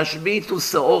 תשביתו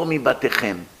שאור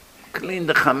מבתיכם. Clean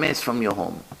the chametz from your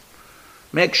home.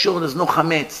 Make sure there's no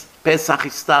chametz. Pesach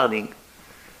is starting.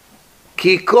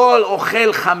 כי כל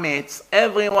אוכל חמץ,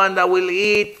 everyone that will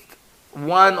eat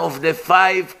one of the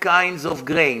 5 kinds of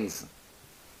grains,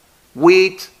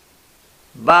 wheat,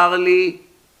 barley,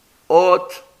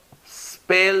 oat,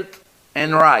 spelt,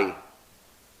 and rye.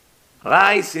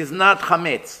 Rice is not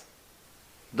chametz.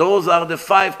 Those are the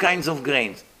 5 kinds of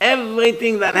grains.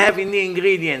 Everything that have in the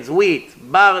ingredients, wheat,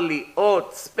 barley,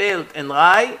 oat, spelt, and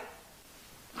rye,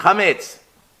 chametz.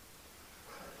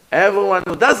 Everyone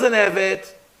who doesn't have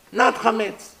it, not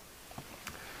chametz.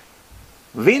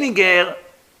 Vinegar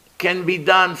can be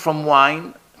done from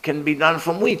wine, can be done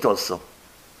from wheat also.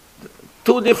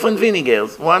 Two different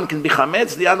vinegars. One can be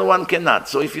chametz, the other one cannot.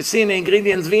 So if you see an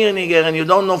ingredients vinegar and you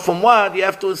don't know from what, you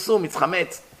have to assume it's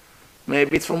chametz.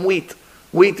 Maybe it's from wheat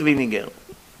vinegar.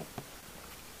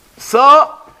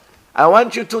 So, I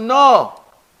want you to know,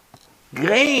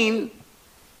 grain,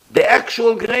 the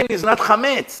actual grain is not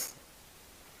chametz.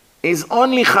 It's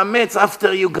only chametz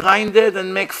after you grind it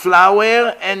and make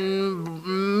flour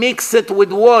and mix it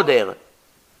with water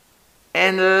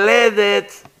and let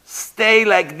it stay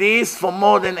like this for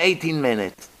more than 18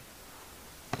 minutes.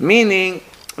 Meaning,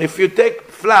 if you take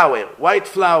flour, white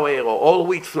flour or all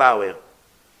wheat flour,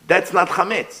 that's not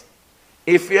chametz.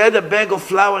 If you had a bag of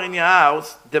flour in your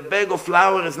house, the bag of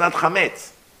flour is not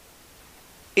chametz.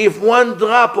 If one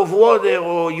drop of water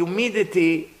or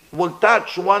humidity will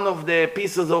touch one of the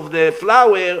pieces of the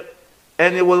flour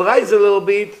and it will rise a little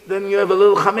bit, then you have a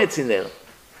little chametz in there.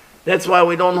 That's why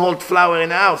we don't hold flour in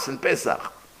the house in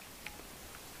Pesach.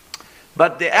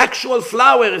 But the actual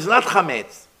flour is not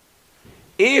chametz.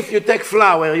 If you take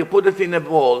flour, you put it in a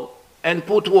bowl and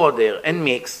put water and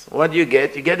mix, what do you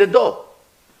get? You get a dough.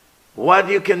 What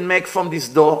you can make from this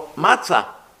dough? Matzah.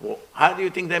 How do you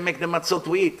think they make the matzot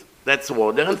we eat? That's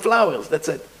water and flours, that's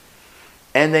it.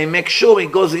 And they make sure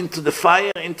it goes into the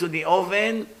fire, into the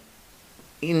oven,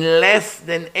 in less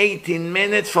than 18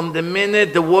 minutes from the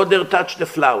minute the water touched the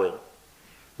flour.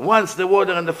 Once the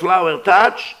water and the flour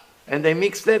touch, and they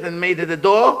mixed it and made it a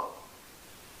dough,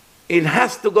 it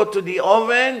has to go to the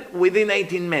oven within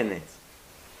 18 minutes.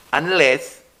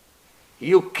 Unless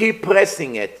you keep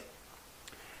pressing it.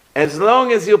 As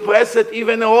long as you press it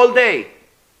even all day,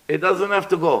 it doesn't have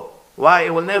to go. Why?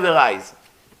 It will never rise.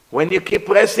 When you keep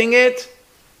pressing it,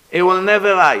 it will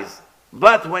never rise.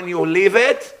 But when you leave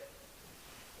it,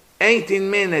 18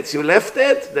 minutes you left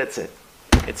it, that's it.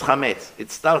 It's chametz.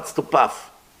 It starts to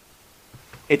puff.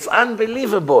 It's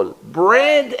unbelievable.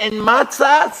 Bread and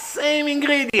matzah, same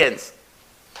ingredients.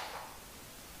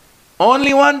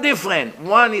 Only one different.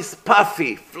 One is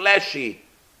puffy, flashy,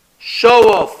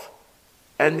 show off.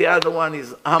 And the other one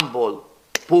is humble,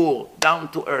 poor,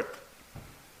 down to earth.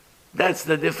 That's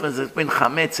the difference between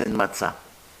chametz and matzah.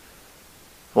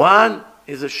 One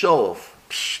is a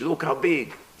show-off. Look how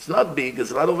big. It's not big,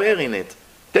 there's a lot of air in it.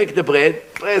 Take the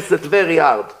bread, press it very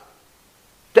hard.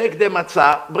 Take the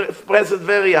matzah, press it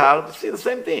very hard, see the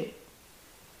same thing.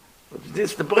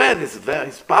 This, the bread is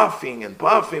puffing and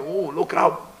puffing. Ooh, look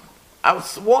how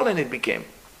swollen it became.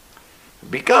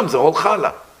 It becomes a whole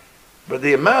challah. But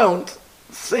the amount,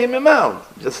 same amount.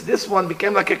 Just this one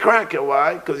became like a cracker.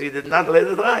 Why? Because you did not let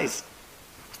it rise.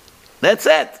 That's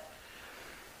it.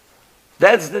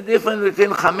 That's the difference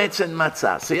between chametz and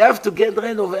matzah. So you have to get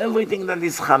rid of everything that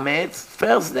is chametz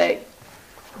first day.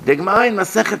 The Gemara in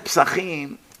Masechet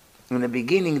Psachim, in the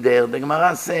beginning there, the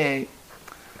Gemara say,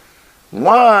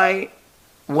 why,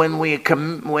 when we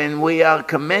are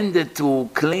commanded to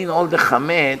clean all the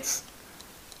chametz,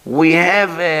 we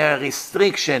have a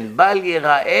restriction, bal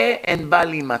yira'eh and bal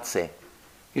yimatzeh.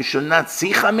 You should not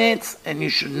see chametz and you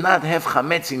should not have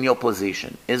chametz in your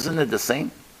position. Isn't it the same?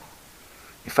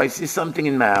 If I see something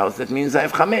in my house, that means I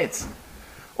have chametz.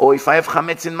 Or if I have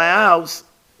chametz in my house,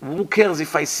 who cares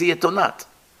if I see it or not?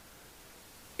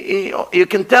 You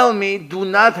can tell me, do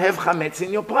not have chametz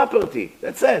in your property.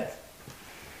 That's it.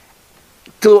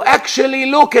 To actually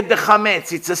look at the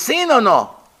chametz, it's a sin or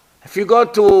no? If you go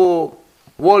to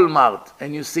Walmart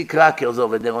and you see crackers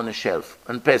over there on a shelf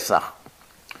on Pesach,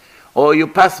 or you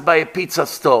pass by a pizza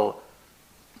store,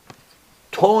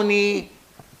 Tony,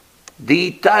 the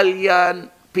Italian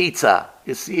pizza,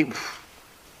 you see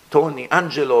Tony,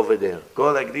 Angelo over there,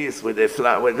 go like this with the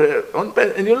flour,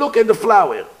 and you look at the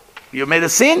flour. You made a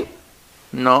sin?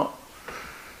 No.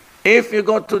 If you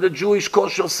go to the Jewish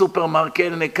kosher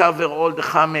supermarket and they cover all the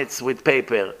chametz with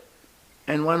paper,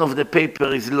 and one of the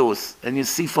paper is loose, and you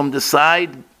see from the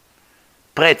side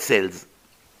pretzels,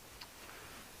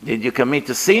 did you commit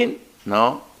a sin?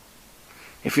 No.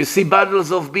 If you see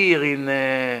bottles of beer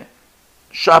in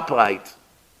ShopRite,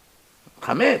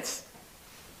 chametz,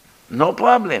 no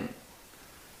problem.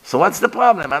 So what's the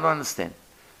problem? I don't understand.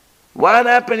 What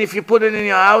happened if you put it in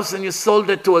your house and you sold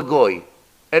it to a goy,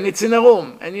 and it's in a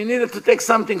room, and you needed to take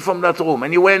something from that room,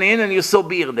 and you went in and you saw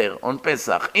beer there on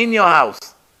Pesach, in your house?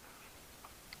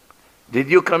 Did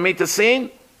you commit a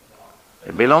sin?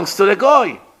 It belongs to the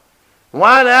goy.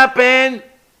 What happened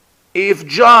if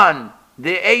John,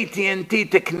 the AT&T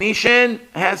technician,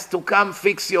 has to come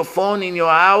fix your phone in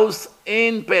your house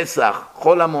in Pesach,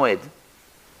 Chol HaMoed?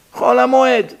 Chol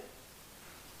HaMoed.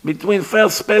 Between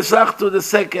first Pesach to the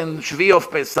second Shvi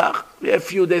of Pesach, we have a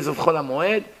few days of Chol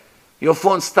HaMoed. Your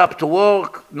phone stopped to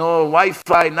work, no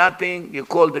Wi-Fi, nothing. You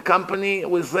call the company,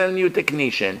 we'll send you a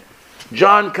technician.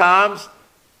 John comes.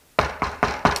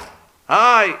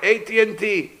 Hi,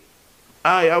 AT&T.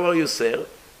 Hi, how are you, sir?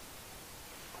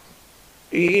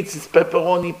 He eats his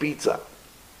pepperoni pizza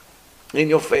in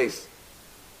your face.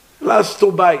 Last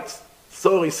 2 bites.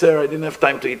 Sorry, sir, I didn't have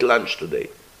time to eat lunch today.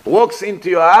 Walks into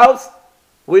your house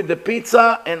with the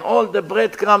pizza and all the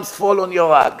breadcrumbs fall on your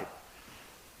rug.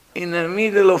 In the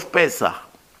middle of Pesach.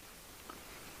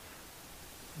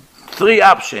 3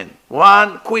 options.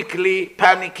 1, quickly,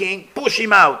 panicking, push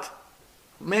him out.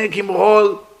 Make him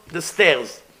roll the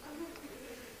stairs.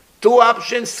 2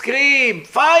 options, scream,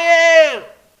 fire!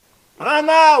 Run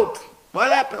out!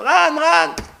 What happened?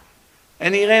 Run!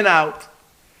 And he ran out.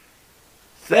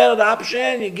 3rd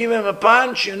option, you give him a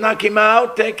punch, you knock him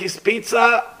out, take his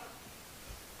pizza,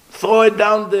 throw it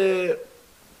down to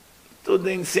the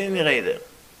incinerator.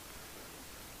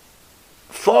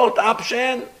 4th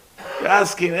option, you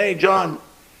ask him, hey John,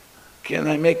 can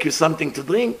I make you something to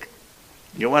drink?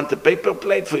 You want a paper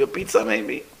plate for your pizza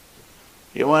maybe?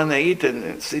 You want to eat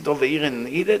and sit over here and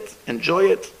eat it, enjoy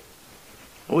it?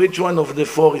 Which one of the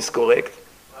 4 is correct?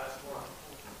 Last one.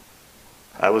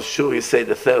 I was sure you say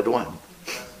the 3rd one.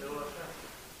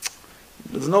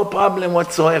 There's no problem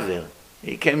whatsoever.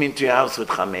 He came into your house with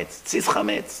chametz. It's his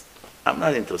chametz. I'm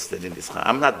not interested in this chametz.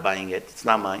 I'm not buying it. It's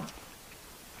not mine.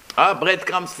 Bread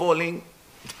comes falling.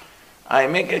 I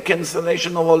make a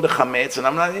cancellation of all the chametz, and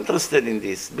I'm not interested in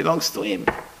this. It belongs to him.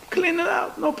 Clean it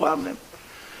out. No problem.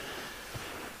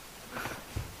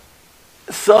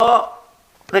 So,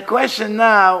 the question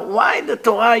now, why the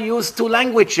Torah used 2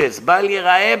 languages? Bal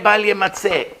yira'eh, bal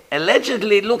yematzeh.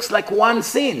 Allegedly, it looks like one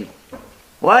sin.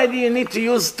 Why do you need to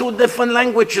use 2 different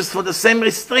languages for the same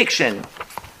restriction?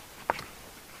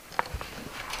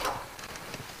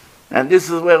 And this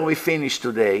is where we finish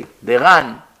today. The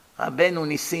Ran, Rabbeinu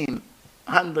Nissim,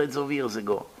 hundreds of years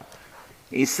ago,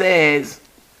 he says,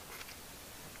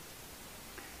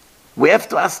 we have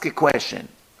to ask a question.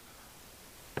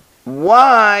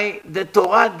 Why the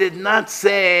Torah did not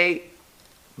say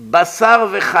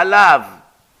basar v'chalav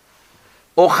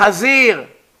or chazir?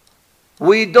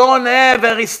 We don't have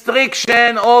a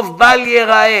restriction of bal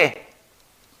yira'eh.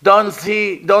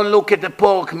 Don't look at the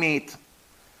pork meat.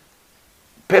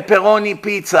 Pepperoni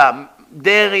pizza,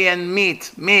 dairy and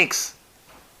meat mix.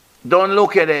 Don't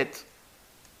look at it.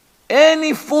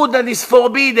 Any food that is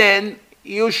forbidden,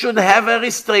 you should have a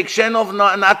restriction of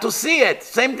not to see it.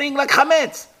 Same thing like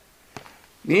chametz.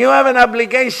 You have an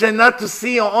obligation not to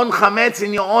see your own chametz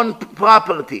in your own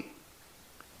property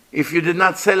if you did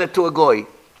not sell it to a goy.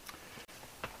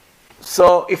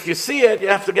 So if you see it, you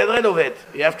have to get rid of it.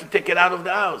 You have to take it out of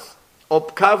the house. Or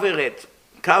cover it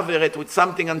with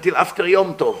something until after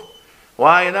Yom Tov.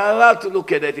 Why? You're not allowed to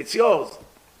look at it. It's yours.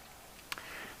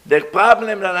 The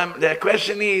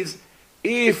question is,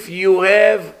 if you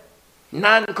have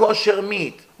non-kosher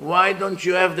meat, why don't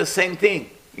you have the same thing?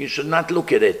 You should not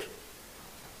look at it.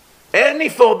 Any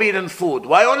forbidden food.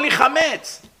 Why only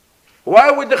chametz?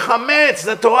 Why with the chametz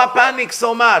the Torah panics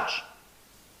so much?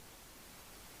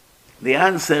 The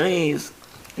answer is,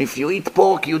 if you eat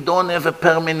pork, you don't have a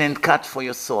permanent cut for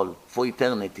your soul, for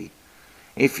eternity.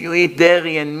 If you eat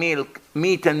dairy and milk,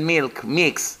 meat and milk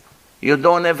mix, you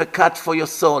don't have a cut for your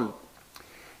soul.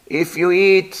 If you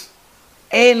eat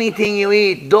anything you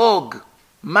eat, dog,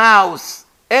 mouse,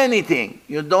 anything,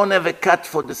 you don't have a cut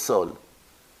for the soul.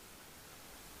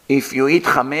 If you eat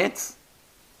chametz,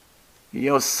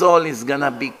 your soul is going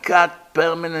to be cut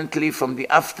permanently from the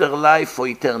afterlife for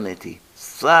eternity.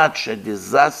 Such a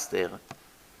disaster,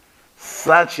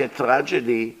 such a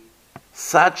tragedy,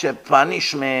 such a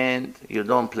punishment. You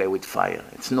don't play with fire.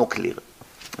 It's nuclear.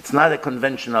 It's not a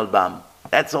conventional bomb.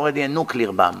 That's already a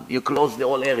nuclear bomb. You close the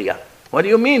whole area. What do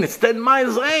you mean? It's 10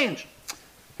 miles range.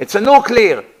 It's a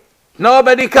nuclear.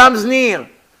 Nobody comes near.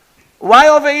 Why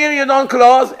over here you don't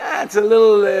close? It's a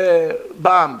little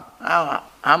bomb.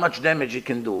 How much damage it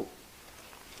can do?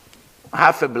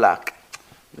 Half a block.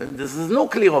 This is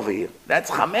nuclear over here. That's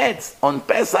chametz. On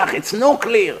Pesach, it's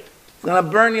nuclear. It's going to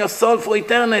burn your soul for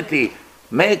eternity.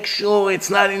 Make sure it's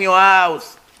not in your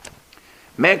house.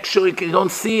 Make sure you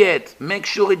don't see it. Make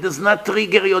sure it does not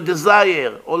trigger your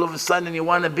desire. All of a sudden you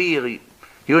want a beer.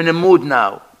 You're in a mood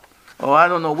now. Or I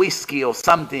don't know, whiskey or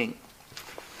something.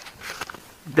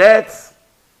 That's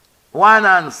one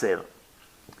answer.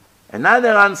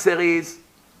 Another answer is,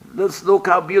 let's look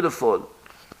how beautiful.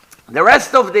 The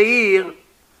rest of the year,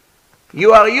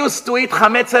 you are used to eat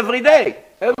chametz every day.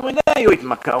 Every day you eat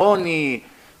macaroni,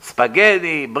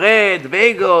 spaghetti, bread,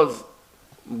 bagels,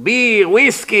 beer,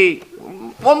 whiskey.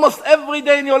 Almost every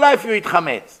day in your life you eat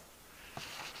chametz.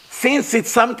 since it's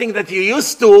something that you're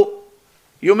used to,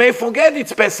 you may forget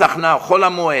it's Pesach now, Chol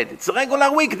HaMoed. It's a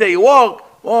regular weekday, you work,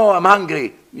 oh, I'm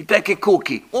hungry, you take a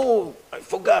cookie, oh, I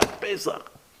forgot,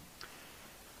 Pesach.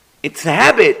 It's a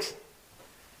habit.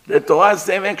 The Torah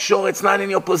says, make sure it's not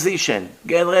in your position.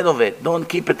 Get rid of it, don't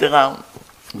keep it around.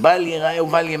 בל ייראה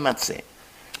ובל יימצא.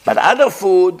 But other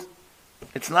food,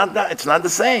 it's not the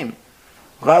same.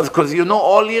 Because you know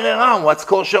all year around what's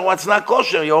kosher, what's not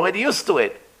kosher, you're already used to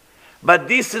it. But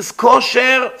this is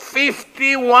kosher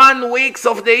 51 weeks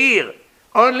of the year.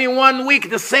 Only 1 week,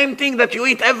 the same thing that you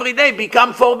eat every day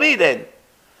become forbidden.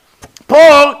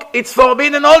 Pork, it's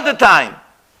forbidden all the time.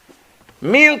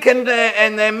 Milk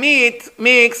and meat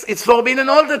mix, it's forbidden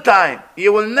all the time.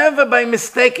 You will never by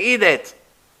mistake eat it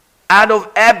out of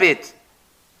habit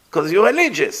because you're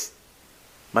religious.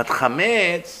 But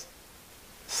chametz,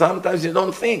 sometimes you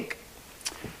don't think.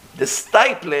 The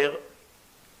stipler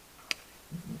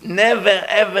never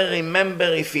ever remember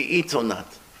if he eats or not.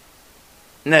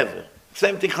 Never.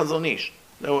 Same thing Chazon Ish.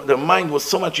 Their mind was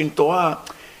so much in Torah.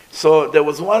 So there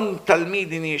was one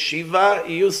Talmid in yeshiva,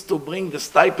 he used to bring the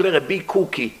stipler a big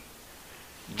cookie.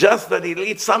 Just that he'll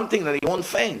eat something that he won't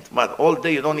faint. But all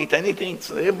day you don't eat anything.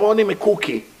 So they brought him a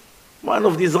cookie. One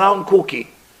of these round cookie.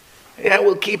 I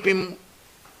will keep him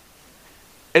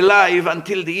alive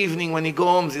until the evening when he goes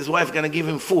home. His wife going to give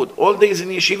him food. All days in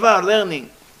yeshiva learning.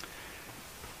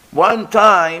 One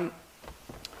time,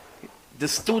 the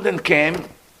student came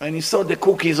and he saw the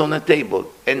cookies on the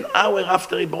table. An hour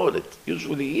after he brought it.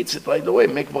 Usually he eats it right away,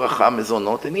 make bracha,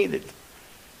 mezonot, and eat it.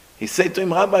 He said to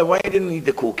him, Rabbi, why didn't you eat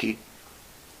the cookie?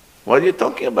 What are you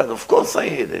talking about? Of course I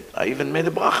ate it. I even made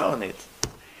a bracha on it.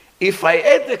 If I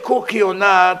ate the cookie or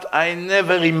not, I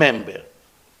never remember.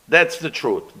 That's the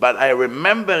truth. But I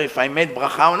remember if I made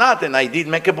bracha or not, and I did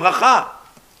make a bracha.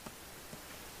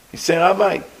 He said,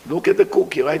 Rabbi, look at the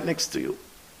cookie right next to you.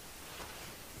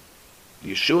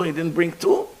 You sure he didn't bring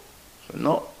two?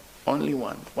 No, only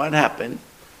one. What happened?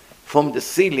 From the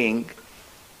ceiling,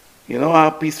 you know how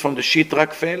a piece from the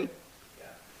sheetrock fell?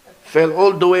 Fell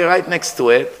all the way right next to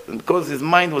it. And because his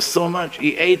mind was so much,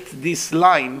 he ate this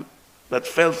lime that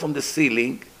fell from the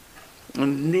ceiling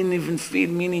and didn't even feel,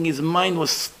 meaning his mind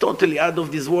was totally out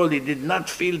of this world. He did not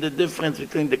feel the difference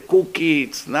between the cookie,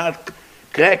 it's not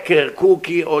cracker,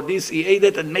 cookie, or this. He ate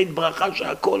it and made bracha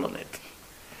sha'akol on it.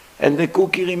 And the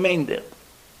cookie remained there.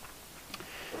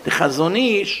 The Chazon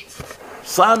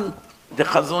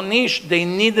Ish, they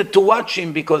needed to watch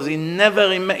him because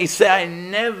he said, I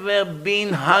never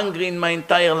been hungry in my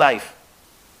entire life.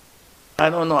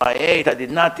 I don't know, I ate, I did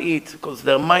not eat, because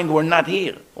their mind were not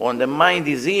here. When the mind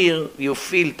is here, you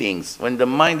feel things. When the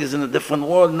mind is in a different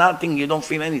world, nothing, you don't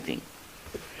feel anything.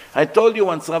 I told you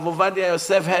once, Rav Ovadia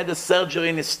Yosef had a surgery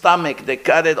in his stomach. They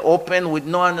cut it open with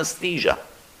no anesthesia.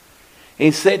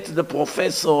 He said to the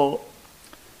professor,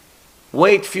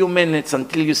 wait few minutes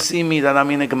until you see me that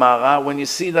I'm in a Gemara. When you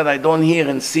see that I don't hear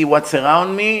and see what's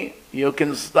around me, you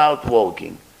can start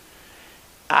working.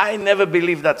 I never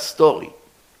believed that story,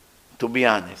 to be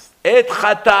honest. Et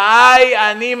chataai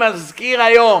ani mazkir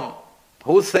hayom.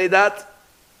 Who say that?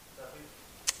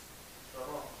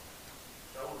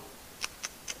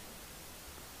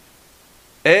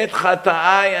 Et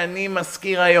chataai ani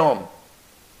mazkir hayom.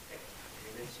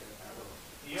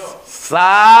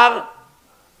 שר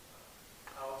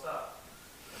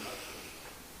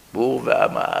בור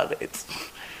ועם הארץ.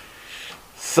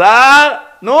 שר,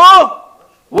 no,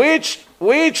 which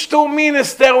two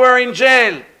ministers were in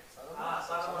jail?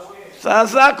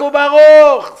 Sazaku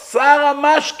Baruch, Sarah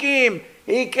Mashkim.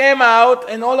 He came out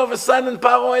and all of a sudden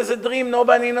Paro has a dream,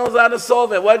 nobody knows how to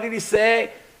solve it. What did he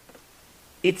say?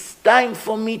 It's time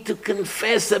for me to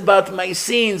confess about my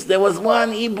sins. There was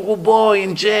one Hebrew boy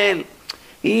in jail.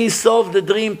 He solved the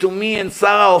dream to me and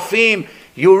Sarah Ofim.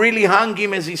 You really hung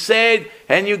him, as he said,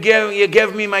 and you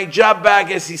gave me my job back,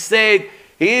 as he said.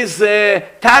 He's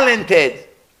talented.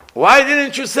 Why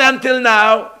didn't you say until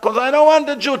now? Because I don't want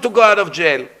the Jew to go out of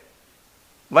jail.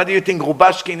 What do you think,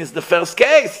 Rubashkin is the first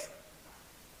case?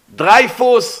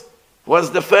 Dreyfus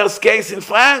was the first case in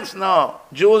France? No.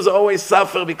 Jews always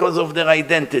suffer because of their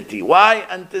identity. Why?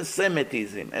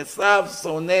 Anti-Semitism. Esav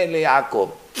soneh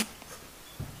leYaakov.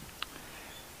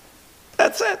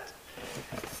 That's it.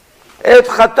 Et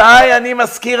chataai ani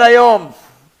maskir hayom.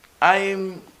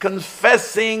 I'm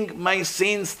confessing my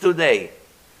sins today.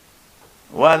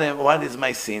 What is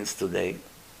my sins today?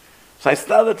 So I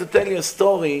started to tell you a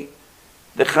story.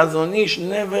 The Chazon Ish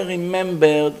never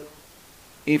remembered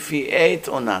if he ate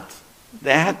or not.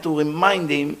 They had to remind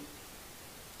him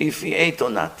if he ate or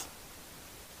not.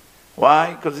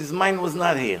 Why? Because his mind was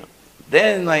not here.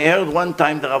 Then I heard one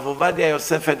time that Rav Ovadia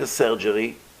Yosef had a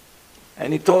surgery,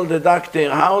 And he told the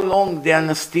doctor, how long the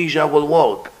anesthesia will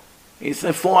work? He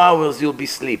said, 4 hours you'll be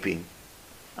sleeping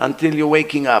until you're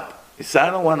waking up. He said, I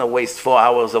don't want to waste 4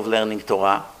 hours of learning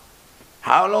Torah.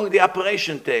 How long the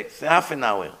operation takes? Half an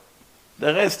hour.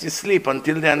 The rest you sleep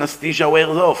until the anesthesia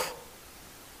wears off.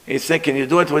 He said, can you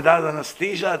do it without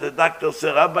anesthesia? The doctor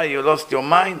said, Rabbi, you lost your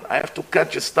mind. I have to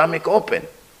cut your stomach open.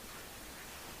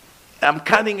 I'm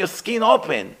cutting your skin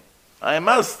open. I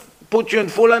must put you in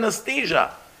full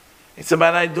anesthesia. He said,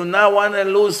 but I do not want to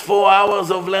lose 4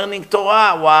 hours of learning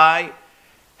Torah. Why?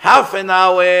 Half an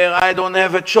hour, I don't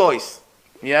have a choice.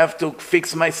 You have to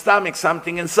fix my stomach,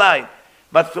 something inside.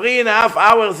 But 3.5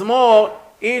 hours more,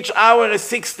 each hour is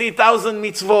 60,000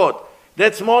 mitzvot.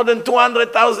 That's more than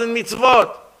 200,000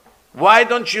 mitzvot. Why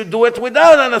don't you do it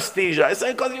without anesthesia? I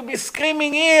said, because you'll be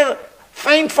screaming here,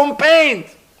 faint from pain.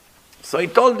 So he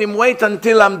told him, wait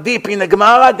until I'm deep in a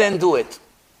Gemara, then do it.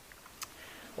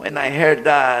 When I heard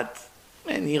that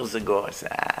many years ago, I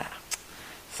said,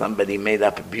 somebody made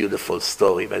up a beautiful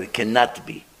story, but it cannot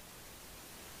be.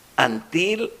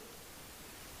 Until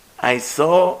I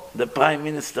saw the Prime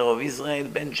Minister of Israel,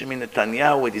 Benjamin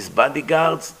Netanyahu, with his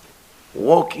bodyguards,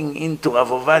 walking into Rav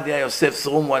Ovadia Yosef's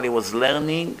room while he was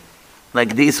learning,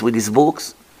 like this with his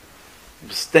books,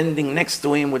 standing next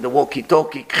to him with the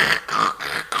walkie-talkie,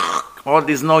 all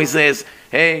these noises,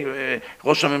 hey,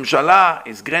 Rosh HaMemshala,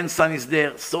 his grandson is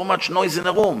there, so much noise in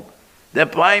the room. The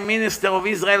Prime Minister of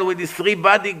Israel with his 3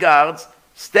 bodyguards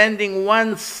standing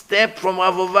 1 step from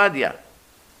Rav Ovadia.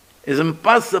 It's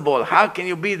impossible. How can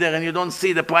you be there and you don't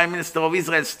see the Prime Minister of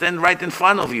Israel stand right in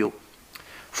front of you?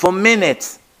 For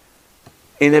minutes.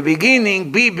 In the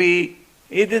beginning, Bibi,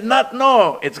 he did not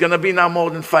know it's going to be now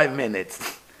more than 5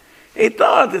 minutes. He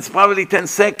thought it's probably 10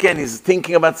 seconds, he's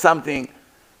thinking about something.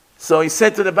 So he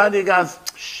said to the bodyguards,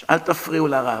 shh, אל תפריעו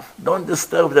לרב. Don't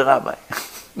disturb the rabbi.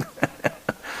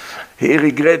 He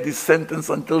regret this sentence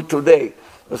until today. He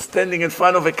was standing in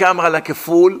front of a camera like a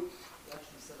fool.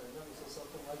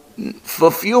 For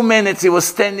a few minutes he was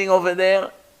standing over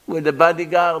there with the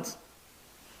bodyguards.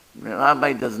 The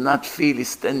rabbi does not feel he's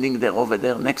standing there over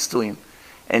there next to him.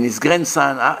 And his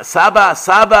grandson,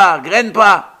 Saba,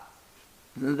 Grandpa,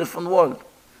 in a different world.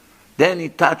 Then he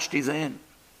touched his hand.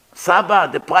 Saba,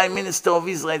 the Prime Minister of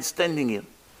Israel, standing here.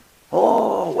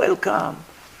 Oh, welcome.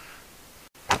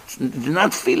 He did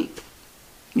not feel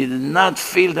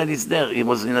that he's there. He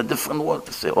was in a different world.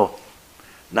 To say, oh,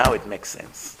 now it makes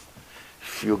sense.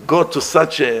 If you go to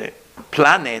such a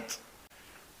planet,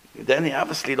 then you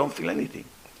obviously don't feel anything.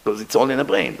 Because it's all in the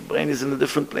brain. The brain is in a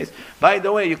different place. By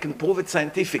the way, you can prove it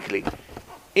scientifically.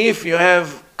 If you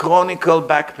have chronic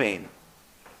back pain,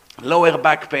 lower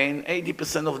back pain,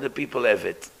 80% of the people have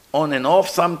it. On and off,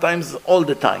 sometimes all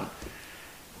the time.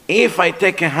 If I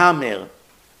take a hammer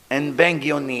and bang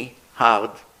your knee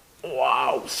hard,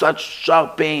 wow, such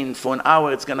sharp pain for an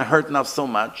hour, it's going to hurt now so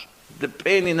much. The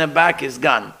pain in the back is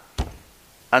gone.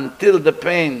 Until the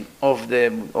pain of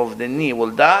the knee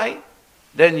will die,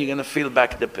 then you're going to feel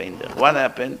back the pain there. What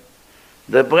happened?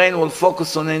 The brain will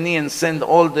focus on the knee and send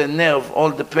all the nerve, all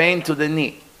the pain to the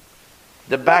knee.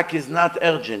 The back is not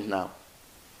urgent now.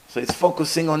 So it's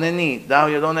focusing on the knee. Now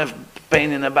you don't have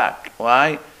pain in the back.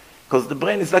 Why? Because the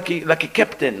brain is like a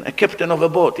captain of a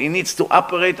boat. He needs to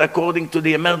operate according to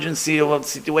the emergency of a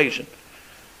situation.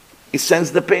 He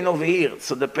sends the pain over here.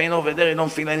 So the pain over there, you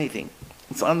don't feel anything.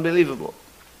 It's unbelievable.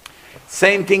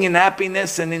 Same thing in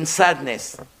happiness and in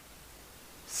sadness.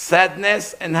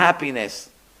 Sadness and happiness.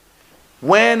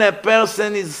 When a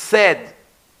person is sad,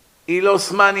 he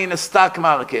lost money in the stock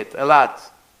market, a lot.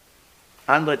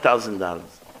 $100,000.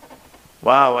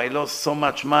 Wow, I lost so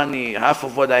much money, half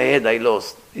of what I had I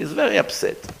lost. He's very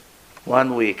upset.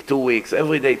 1 week, 2 weeks,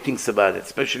 every day thinks about it,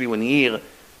 especially when he hears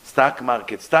stock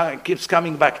market, it keeps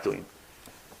coming back to him.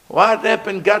 What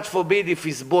happened, God forbid, if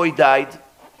his boy died?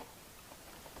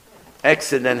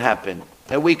 Accident happened.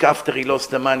 A week after he lost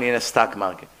the money in the stock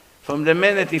market. From the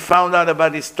minute he found out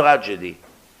about his tragedy,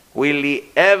 will he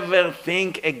ever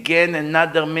think again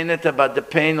another minute about the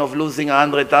pain of losing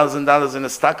 $100,000 in the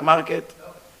stock market?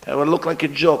 It will look like a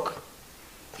joke.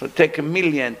 So take $1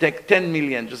 million, take $10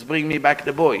 million, just bring me back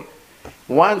the boy.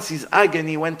 Once his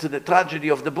agony went to the tragedy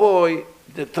of the boy,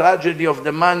 the tragedy of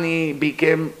the money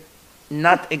became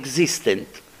not existent.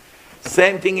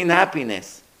 Same thing in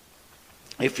happiness.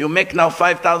 If you make now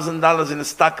 $5,000 in the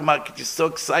stock market, you're so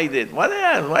excited. What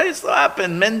is so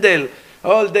happened? Mendel,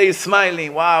 all day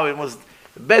smiling. Wow, it was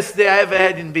the best day I ever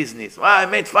had in business. Wow, I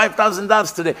made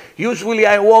 $5,000 today. Usually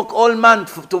I work all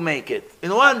month to make it.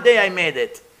 In 1 day I made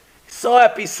it. So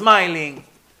happy, smiling.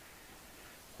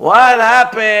 What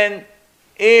happened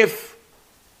if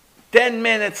 10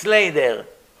 minutes later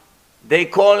They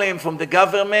call him from the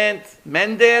government,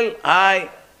 Mendel, hi,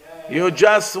 you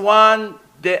just won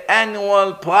the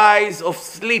annual prize of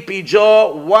Sleepy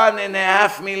Joe,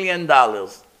 $1.5 million.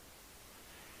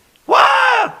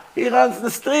 Wow! He runs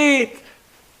the street.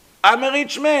 I'm a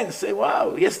rich man. Say,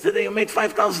 wow, yesterday you made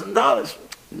 $5,000.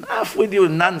 Enough with you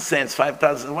nonsense,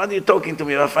 5,000. What are you talking to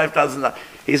me about $5,000?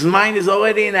 His mind is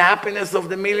already in the happiness of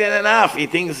the $1.5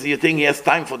 million. You think he has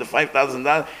time for the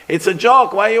 $5,000? It's a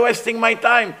joke. Why are you wasting my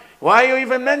time? Why are you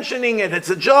even mentioning it? It's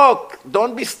a joke.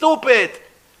 Don't be stupid.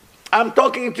 I'm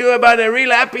talking to you about a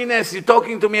real happiness. You're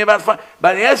talking to me about fun.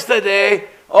 But yesterday,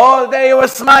 all day you were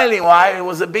smiling. Why? It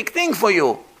was a big thing for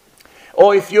you.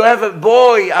 Or if you have a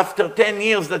boy after 10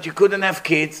 years that you couldn't have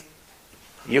kids,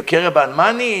 you care about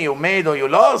money you made or you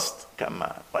lost? Come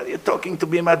on. What are you talking to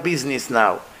me about business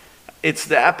now? It's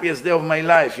the happiest day of my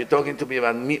life. You're talking to me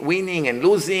about winning and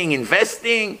losing,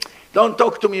 investing. Don't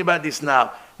talk to me about this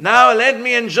now. Now let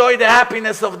me enjoy the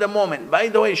happiness of the moment. By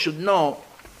the way, you should know,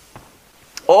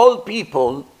 all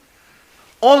people,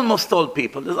 almost all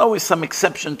people, there's always some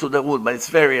exception to the rule, but it's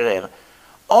very rare.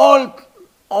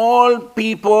 All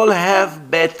people have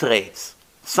bad traits.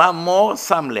 Some more,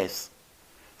 some less.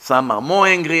 Some are more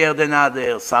angrier than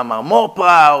others. Some are more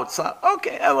proud.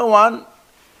 Okay, everyone.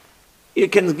 You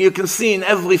can see in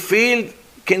every field,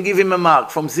 can give him a mark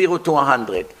from 0 to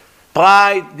 100.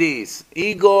 Pride, this.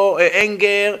 Ego,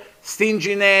 anger,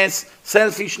 stinginess,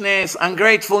 selfishness,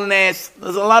 ungratefulness.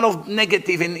 There's a lot of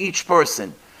negative in each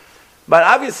person. But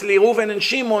obviously, Reuven and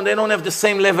Shimon, they don't have the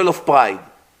same level of pride.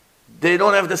 They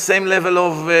don't have the same level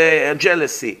of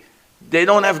jealousy. They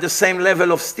don't have the same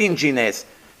level of stinginess.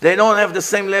 They don't have the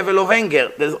same level of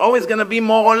anger. There's always going to be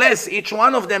more or less each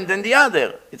one of them than the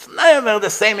other. It's never the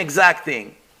same exact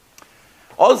thing.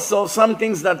 Also, some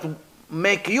things that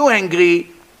make you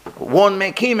angry won't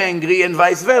make him angry and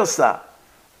vice versa.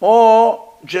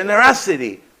 Or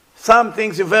generosity. Some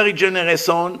things you're very generous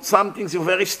on, some things you're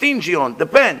very stingy on.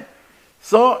 Depend.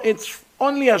 So it's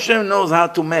only Hashem knows how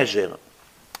to measure.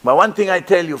 But one thing I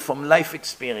tell you from life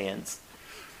experience,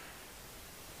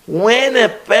 when a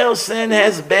person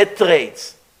has bad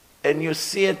traits, and you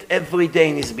see it every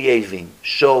day in his behaving,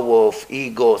 show off,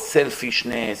 ego,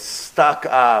 selfishness, stuck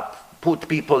up, put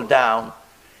people down,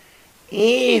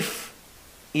 if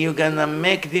you're going to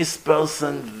make this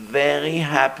person very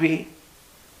happy,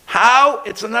 how?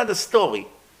 It's another story.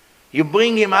 You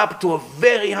bring him up to a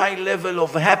very high level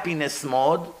of happiness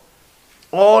mode,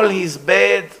 all his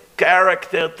bad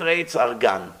character traits are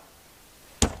gone.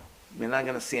 You're not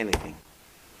going to see anything.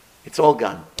 It's all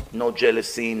gone. No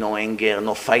jealousy, no anger,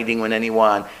 no fighting with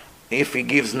anyone. If he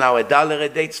gives now $1 a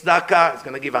day tzedakah, he's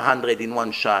going to give 100 in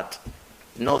one shot.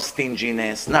 No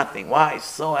stinginess, nothing. Why? He's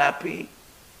so happy.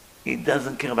 He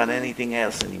doesn't care about anything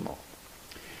else anymore.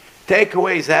 Take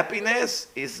away his happiness,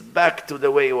 he's back to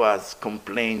the way he was.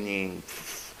 Complaining,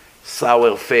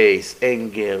 sour face,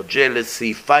 anger,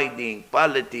 jealousy, fighting,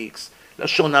 politics,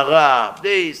 lashon hara,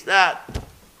 this, that.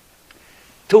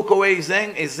 Took away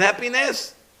his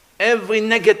happiness, every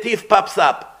negative pops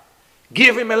up.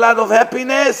 Give him a lot of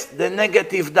happiness, the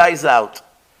negative dies out.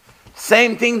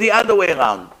 Same thing the other way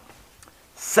around.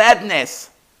 Sadness.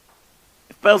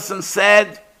 A person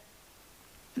sad,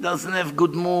 doesn't have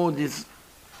good mood, is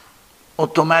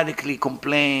automatically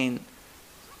complain.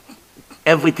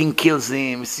 Everything kills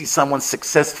him. You see someone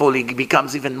successful, he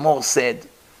becomes even more sad.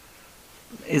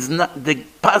 The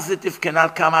positive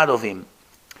cannot come out of him.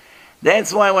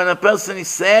 That's why when a person is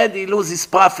sad, he loses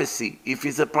prophecy, if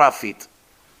he's a prophet.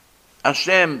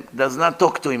 Hashem does not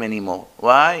talk to him anymore.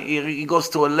 Why? He goes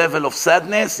to a level of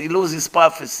sadness, he loses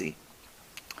prophecy.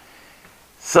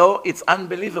 So it's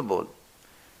unbelievable.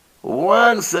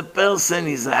 Once a person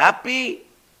is happy,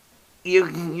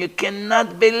 you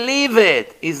cannot believe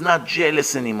it. He's not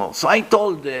jealous anymore. So I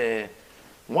told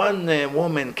one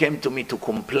woman came to me to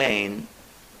complain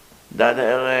that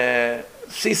her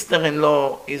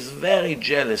sister-in-law is very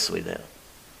jealous with her.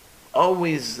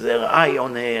 Always their eye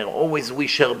on her, always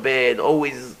wish her bad,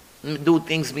 always do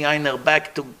things behind her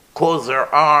back to cause her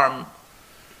harm.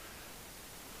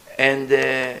 And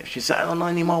she said, I don't know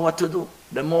anymore what to do.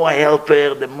 The more I help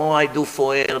her, the more I do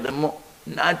for her, the more,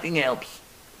 nothing helps.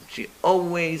 She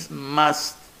always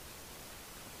must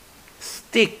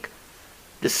stick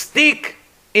the stick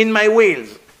in my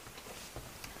wheels.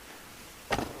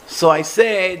 So I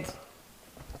said,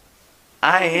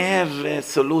 I have a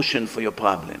solution for your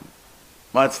problem.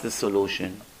 What's the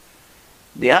solution?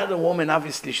 The other woman,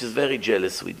 obviously, she's very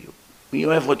jealous with you. You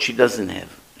have what she doesn't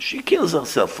have. She kills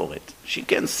herself for it. She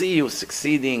can see you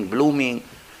succeeding, blooming,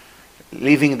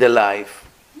 living the life,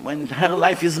 when her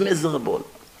life is miserable.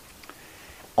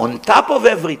 On top of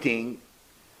everything,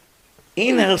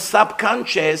 in her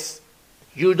subconscious,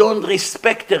 you don't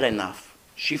respect her enough.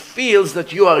 She feels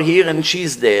that you are here and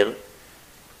she's there,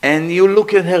 and you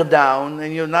look at her down,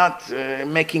 and you're not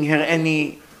making her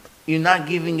any, you're not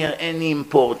giving her any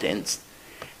importance.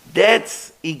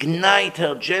 That's ignite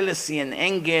her jealousy and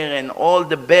anger and all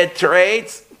the bad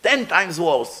traits 10 times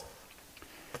worse.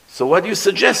 So what are you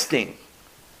suggesting?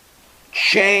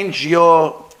 Change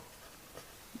your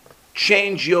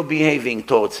behaving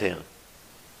towards her.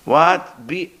 What?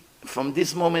 From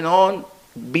this moment on,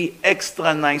 be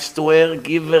extra nice to her,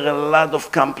 give her a lot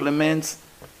of compliments,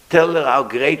 tell her how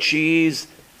great she is,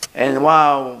 and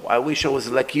wow, I wish I was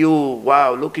like you,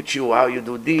 wow, look at you, how you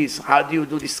do this, how do you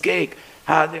do this cake,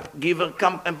 give her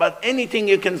but anything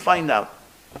you can find out.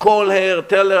 Call her,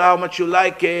 tell her how much you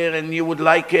like her, and you would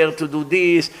like her to do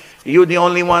this, you're the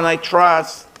only one I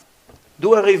trust.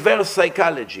 Do a reverse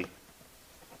psychology.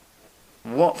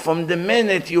 From the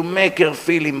minute you make her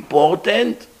feel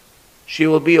important, she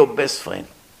will be your best friend.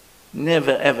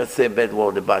 Never ever say a bad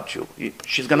word about you.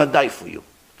 She's going to die for you.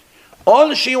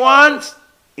 All she wants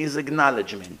is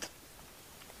acknowledgement.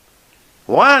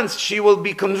 Once she will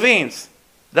be convinced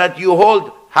that you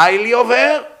hold highly of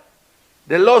her,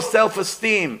 the low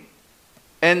self-esteem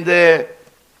and the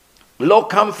low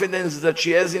confidence that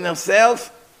she has in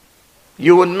herself,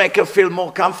 you will make her feel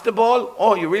more comfortable.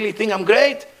 Oh, you really think I'm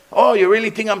great? Oh, you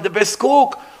really think I'm the best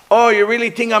cook? Oh, you really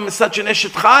think I'm such an Eshet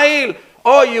Chayil?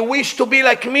 Oh, you wish to be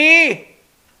like me?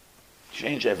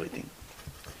 Change everything.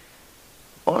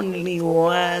 Only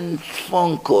one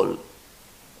phone call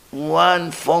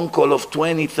of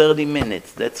 20, 30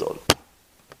 minutes, that's all.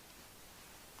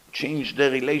 Change the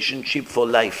relationship for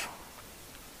life.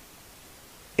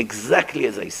 Exactly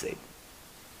as I said.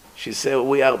 She said,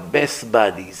 we are best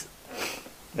buddies.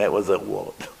 That was her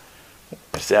word.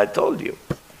 I said, I told you.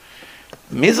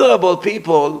 Miserable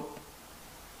people,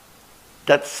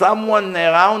 that someone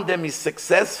around them is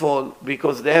successful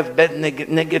because they have bad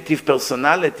negative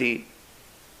personality,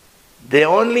 the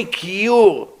only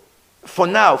cure for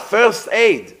now, first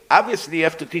aid, obviously you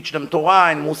have to teach them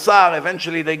Torah and Musar,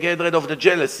 eventually they get rid of the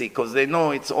jealousy because they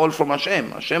know it's all from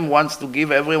Hashem. Hashem wants to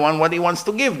give everyone what he wants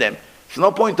to give them. There's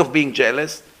no point of being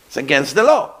jealous, it's against the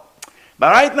law.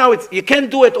 But right now, you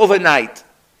can't do it overnight.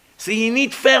 So you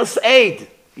need first aid.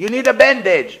 You need a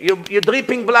bandage. You're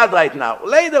dripping blood right now.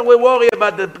 Later we worry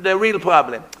about the real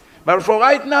problem. But for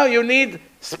right now, you need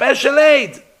special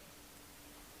aid.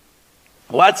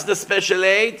 What's the special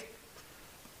aid?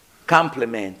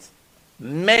 Compliments.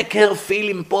 Make her feel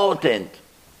important.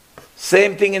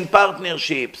 Same thing in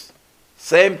partnerships.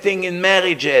 Same thing in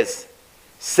marriages.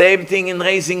 Same thing in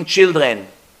raising children.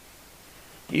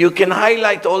 You can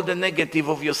highlight all the negative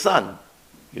of your son.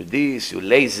 You're this, you're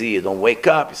lazy, you don't wake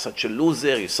up, you're such a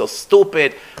loser, you're so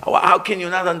stupid. How can you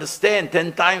not understand?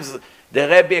 10 times, the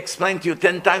Rebbe explained to you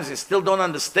 10 times, you still don't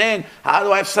understand? How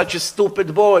do I have such a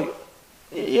stupid boy?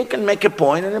 You can make a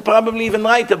point and you're probably even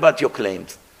right about your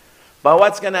claims. But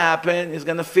what's going to happen? He's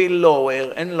going to feel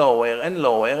lower and lower and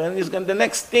lower, and the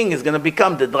next thing is going to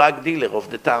become the drug dealer of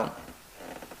the town.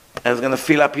 And he's going to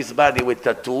fill up his body with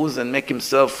tattoos and make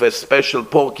himself a special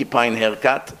porcupine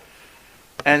haircut.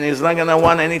 And he's not going to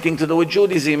want anything to do with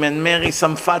Judaism and marry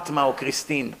some Fatma or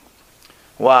Christine.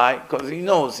 Why? Because he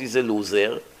knows he's a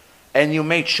loser, and you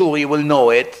made sure he will know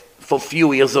it for a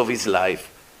few years of his life.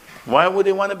 Why would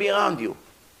he want to be around you?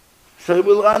 So he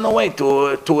will run away to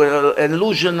an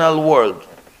illusional world.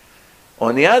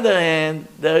 On the other hand,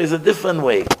 there is a different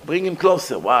way. Bring him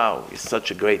closer. Wow, he's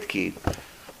such a great kid.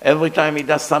 Every time he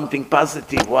does something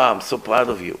positive, wow, I'm so proud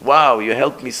of you. Wow, you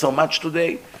helped me so much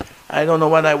today. I don't know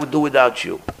what I would do without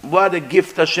you. What a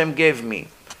gift Hashem gave me.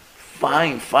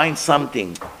 Find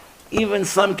something. Even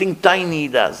something tiny he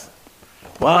does.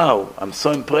 Wow, I'm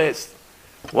so impressed.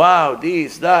 Wow,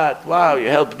 this, that. Wow, you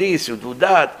help this, you do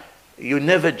that. You're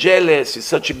never jealous. You're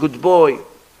such a good boy.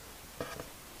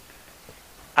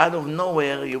 Out of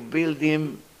nowhere, you build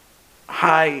him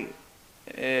high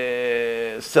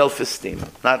self-esteem,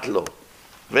 not low.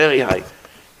 Very high.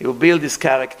 You build his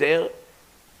character.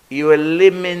 You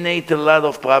eliminate a lot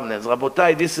of problems.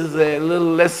 Rabotai, this is a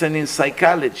little lesson in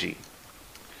psychology.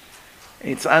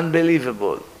 It's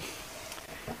unbelievable.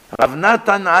 Rav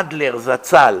Natan Adler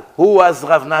Zatzal. Who was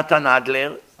Rav Natan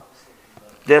Adler?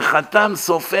 The Khatam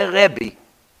Sofer Rebbe,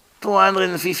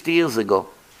 250 years ago.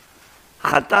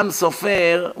 Khatam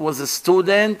Sofer was a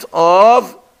student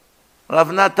of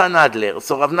Rav Natan Adler.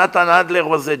 So Rav Natan Adler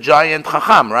was a giant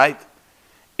Chacham, right?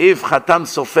 If Khatam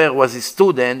Sofer was his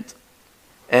student,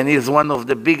 and he's one of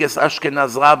the biggest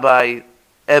Ashkenaz rabbi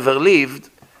ever lived,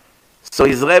 so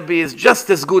his Rebbe is just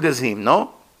as good as him,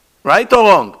 no? Right or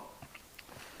wrong?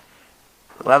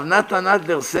 Rav Natan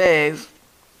Adler says,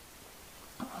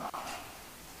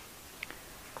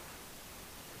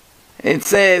 it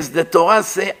says, the Torah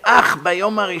says, Ach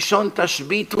bayom harishon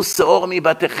tashbitu seor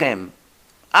mibatechem.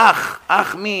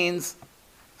 Ach means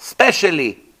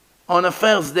specially, on the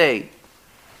first day.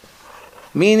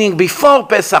 Meaning before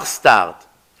Pesach start,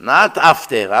 not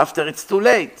after. After it's too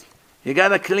late. You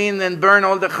gotta clean and burn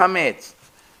all the chametz.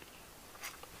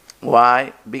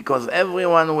 Why? Because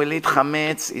everyone will eat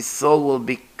chametz, his soul will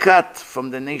be cut from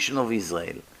the nation of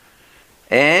Israel.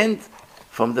 And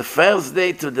from the first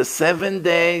day to the seventh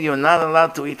day, you're not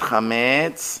allowed to eat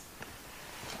chametz,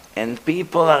 and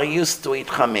people are used to eat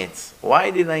chametz.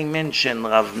 Why did I mention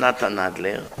Rav Natan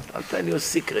Adler? I'll tell you a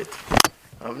secret.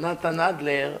 Rav Natan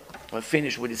Adler, I'll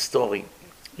finish with his story.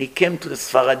 He came to the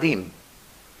Sfaradim,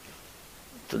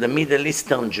 to the Middle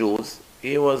Eastern Jews.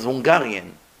 He was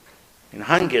Hungarian, in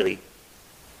Hungary,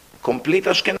 complete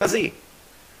Ashkenazi.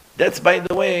 That's, by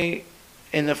the way,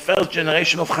 in the first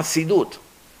generation of Hasidut.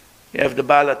 You have the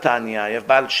Baal HaTanya, you have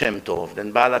Baal Shem Tov,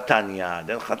 then Baal HaTanya,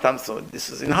 then Khatam. So this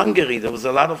is in Hungary. There was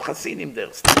a lot of Hasidim there.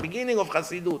 It's the beginning of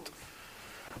Hasidut.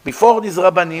 Before these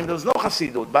Rabbanim, there was no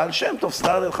Hasidut. Baal Shem Tov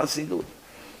started Hasidut.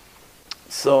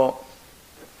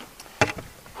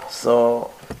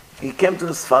 So he came to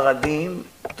the Sfaradim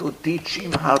to teach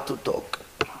him how to talk.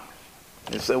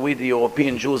 He said, we the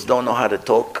European Jews don't know how to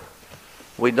talk.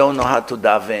 We don't know how to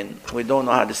daven. We don't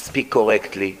know how to speak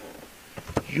correctly.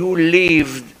 You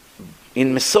lived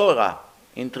in Mesorah,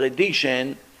 in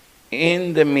tradition,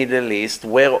 in the Middle East,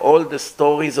 where all the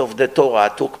stories of the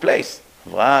Torah took place.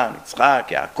 Avraham, Yitzchak,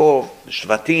 Yaakov, the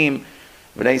Shvatim,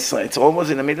 Bnei Israel. It's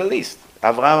almost in the Middle East.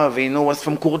 Avraham Avinu was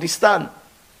from Kurdistan,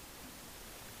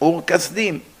 Ur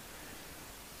Kasdim.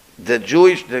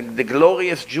 The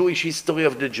glorious Jewish history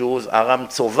of the Jews, Aram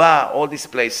Tzova, all these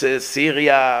places,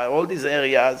 Syria, all these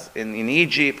areas, in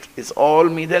Egypt, it's all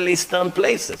Middle Eastern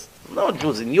places. No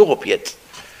Jews in Europe yet.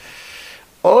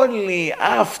 Only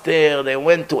after they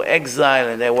went to exile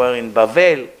and they were in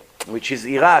Bavel, which is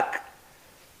Iraq,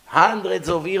 hundreds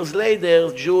of years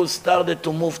later, Jews started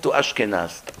to move to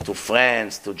Ashkenaz, to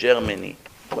France, to Germany,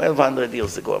 1200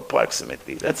 years ago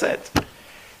approximately. That's it.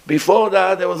 Before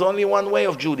that, there was only one way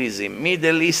of Judaism,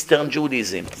 Middle Eastern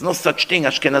Judaism. There's no such thing,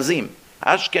 Ashkenazim.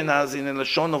 Ashkenaz, in the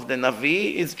Lashon of the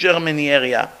Navi, is Germany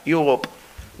area, Europe.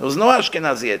 There was no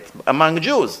Ashkenaz yet among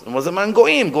Jews. It was among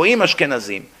Goyim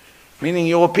Ashkenazim, meaning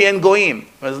European Goyim.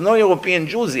 There was no European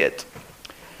Jews yet.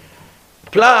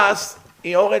 Plus,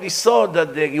 he already saw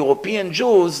that the European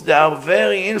Jews, they are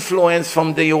very influenced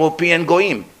from the European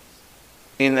Goyim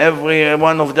in every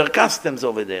one of their customs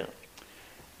over there.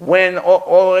 When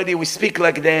already we speak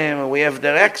like them, we have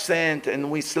their accent, and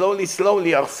we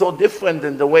slowly are so different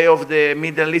than the way of the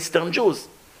Middle Eastern Jews.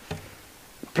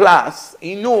 Plus,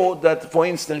 he knew that, for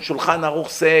instance, Shulchan Aruch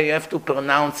say you have to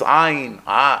pronounce Ayin,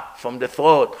 from the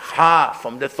throat, Ha,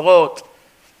 from the throat.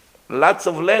 Lots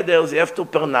of letters you have to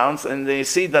pronounce, and they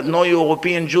see that no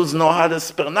European Jews know how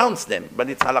to pronounce them.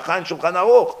 But it's Halakha and Shulchan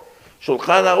Aruch.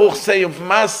 Shulchan Aruch say you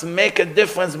must make a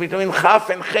difference between Chaf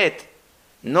and Chet.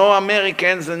 No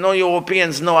Americans and no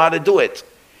Europeans know how to do it.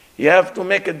 You have to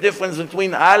make a difference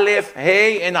between Aleph,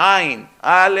 Hey, and Ayin.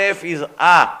 Aleph is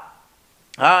A.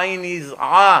 Ayin is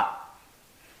A.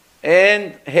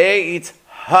 And Hey, it's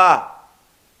Ha.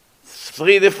 It's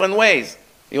three different ways.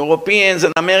 Europeans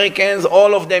and Americans,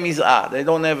 all of them is A. They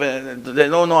don't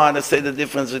know how to say the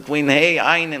difference between Hey,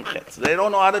 Ayin, and Chet. They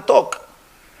don't know how to talk.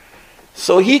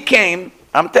 So he came,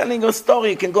 I'm telling you a story,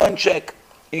 you can go and check.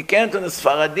 He came to the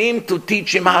Sfaradim to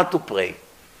teach him how to pray.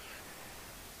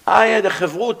 I had a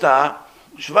Chevruta,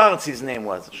 Schwartz his name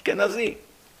was, Ashkenazi.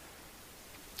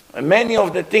 And many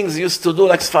of the things used to do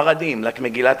like Sfaradim, like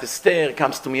Megillat Esther,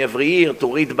 comes to me every year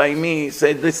to read by me,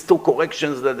 said these two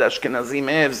corrections that the Ashkenazim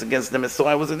have against the Mesorah.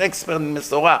 I was an expert in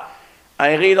Mesorah.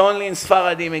 I read only in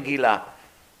Sfaradi Megillah.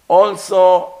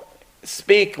 Also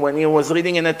speak, when he was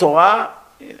reading in the Torah,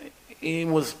 he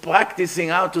was practicing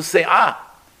how to say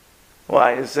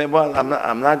Why? He said, well,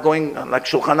 I'm not going like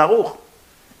Shulchan Aruch.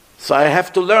 So I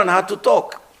have to learn how to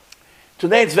talk.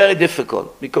 Today it's very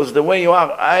difficult because the way you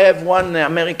are, I have one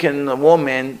American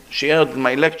woman, she heard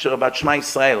my lecture about Shema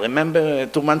Israel. Remember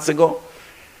 2 months ago?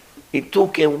 It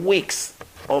took weeks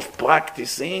of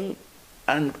practicing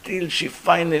until she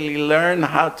finally learned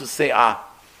how to say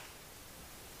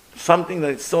Something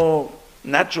that is so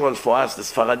natural for us, the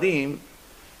Sfaradim,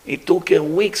 it took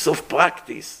weeks of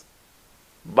practice.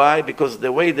 Because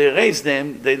the way they raise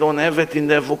them, they don't have it in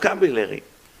their vocabulary.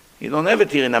 You don't have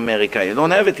it here in America. You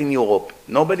don't have it in Europe.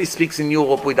 Nobody speaks in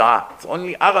Europe with It's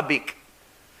only Arabic.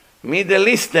 Middle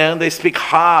Eastern, they speak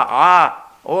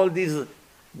all these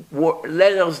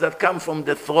letters that come from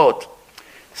the throat.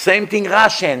 Same thing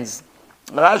Russians.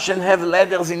 Russians have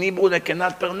letters in Hebrew they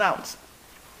cannot pronounce.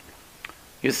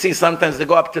 You see, sometimes they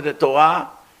go up to the Torah.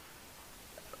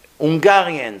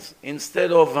 Hungarians,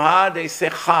 instead of ha, they say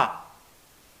ha.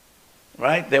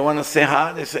 Right? They want to say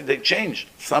ha, they change.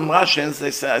 Some Russians,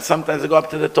 they say, sometimes they go up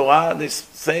to the Torah, they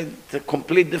say it's a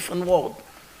complete different word.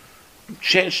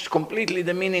 Changed completely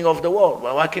the meaning of the word.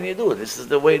 Well, what can you do? This is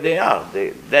the way they are.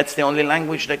 That's the only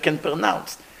language they can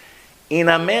pronounce. In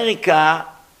America,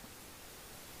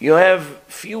 you have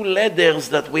few letters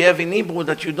that we have in Hebrew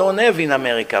that you don't have in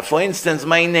America. For instance,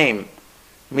 my name,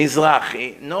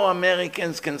 Mizrahi. No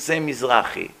Americans can say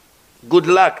Mizrahi. Good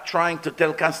luck trying to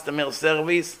tell customer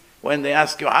service when they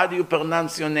ask you, how do you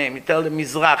pronounce your name? You tell them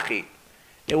Mizrahi.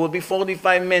 It will be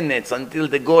 45 minutes until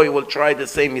the goy will try to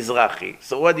say Mizrahi.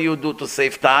 So what do you do to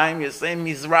save time? You say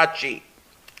Mizrachi.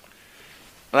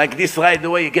 Like this right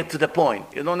away, you get to the point.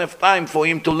 You don't have time for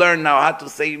him to learn now how to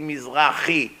say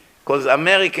Mizrahi, because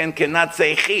American cannot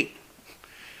say chi.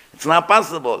 It's not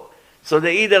possible. So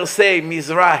they either say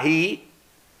Mizrahi,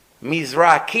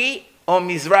 Mizraki, or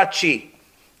Mizrachi,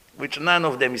 which none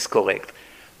of them is correct.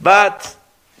 But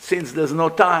since there's no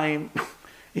time,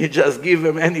 you just give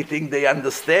them anything they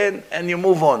understand and you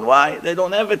move on. Why? They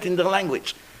don't have it in their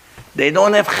language. They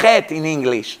don't have chet in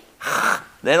English.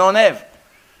 They don't have.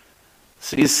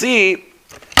 So you see,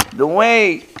 the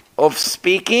way of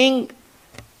speaking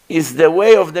is the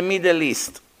way of the Middle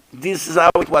East. This is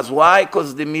how it was. Why?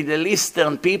 Because the Middle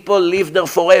Eastern people live there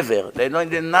forever. They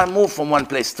did not move from one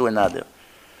place to another.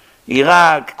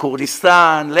 Iraq,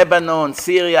 Kurdistan, Lebanon,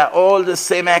 Syria, all the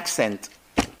same accent.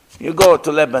 You go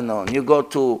to Lebanon, you go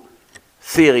to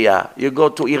Syria, you go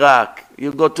to Iraq,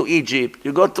 you go to Egypt,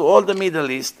 you go to all the Middle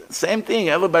East, same thing,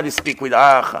 everybody speak with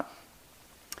ah.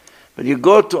 But you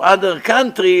go to other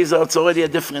countries, it's already a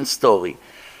different story.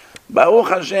 Baruch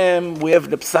Hashem, we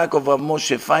have the psak of Rav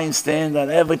Moshe Feinstein that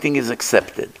everything is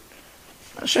accepted.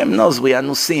 Hashem knows we are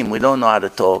nusim, we don't know how to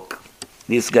talk.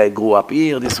 This guy grew up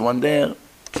here, this one there.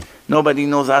 Nobody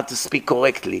knows how to speak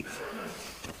correctly.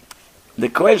 The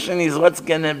question is what's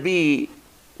going to be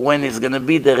when it's going to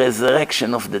be the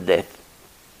resurrection of the dead.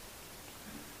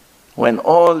 When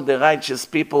all the righteous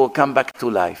people will come back to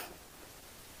life.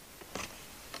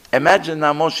 Imagine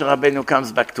now Moshe Rabbeinu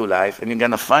comes back to life and you're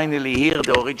going to finally hear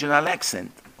the original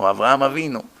accent, or Avraham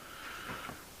Avinu,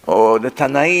 or the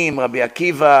Tanaim, Rabbi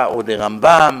Akiva, or the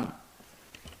Rambam,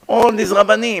 all these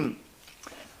Rabbanim.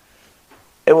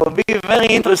 It will be very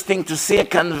interesting to see a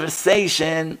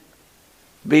conversation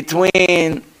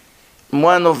between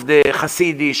one of the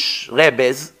Hasidish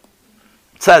Rebbes,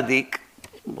 Tzaddik,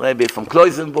 Rebbe from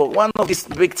Kloisenburg, one of these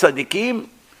big Tzaddikim,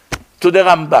 to the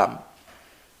Rambam.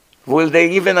 Will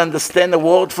they even understand a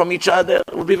word from each other?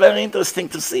 It will be very interesting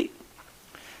to see.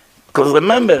 Because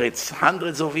remember, it's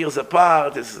hundreds of years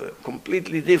apart, it's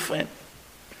completely different.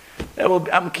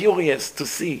 I'm curious to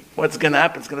see what's going to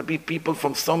happen. It's going to be people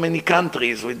from so many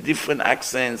countries with different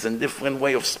accents and different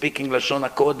way of speaking Lashon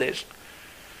HaKodesh.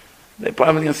 They're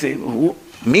probably going to say,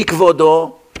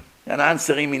 Mikvodo, and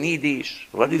answer him in Yiddish.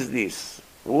 What is this?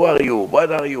 Who are you?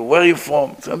 What are you? Where are you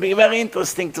from? It's going to be very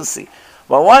interesting to see.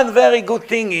 But one very good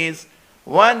thing is,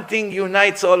 one thing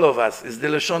unites all of us, is the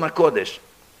Lashon HaKodesh.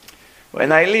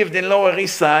 When I lived in Lower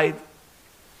East Side,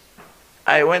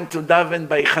 I went to daven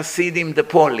by Hasidim de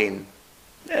Polin.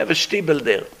 They have a shtibel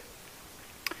there.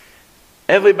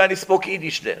 Everybody spoke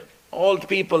Yiddish there. Old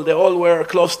people, they all were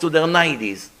close to their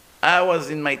 90s. I was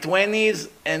in my 20s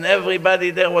and everybody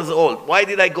there was old. Why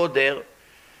did I go there?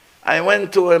 I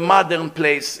went to a modern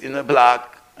place in a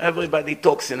block. Everybody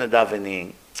talks in a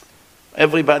davening.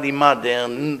 Everybody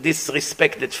modern,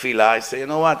 disrespected tefillah. I say, you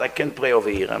know what, I can't pray over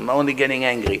here. I'm only getting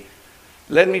angry.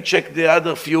 Let me check the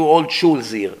other few old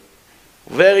shuls here.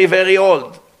 Very, very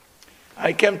old.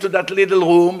 I came to that little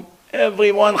room.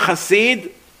 Everyone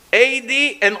Hasid,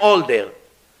 80 and older.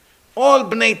 All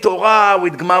Bnei Torah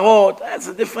with Gemarot. That's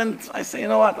a different, I say, you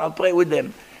know what, I'll pray with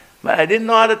them. But I didn't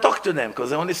know how to talk to them because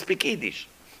they only speak Yiddish.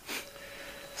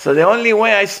 So the only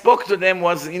way I spoke to them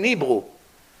was in Hebrew.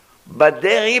 But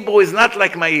their Hebrew is not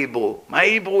like my Hebrew. My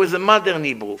Hebrew is a modern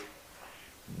Hebrew.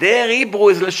 Their Hebrew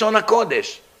is Lashon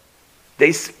HaKodesh.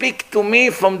 They speak to me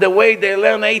from the way they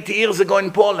learned 80 years ago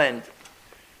in Poland,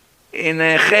 in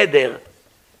a cheder.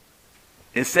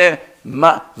 They say,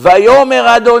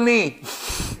 Vayomer Adoni.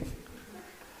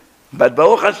 But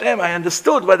Baruch Hashem, I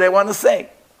understood what they want to say.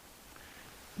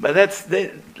 But that's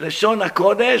the Lashon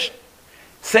HaKodesh.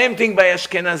 Same thing by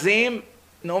Ashkenazim.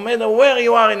 No matter where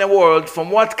you are in the world,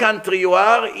 from what country you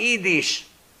are, Yiddish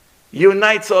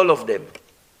unites all of them.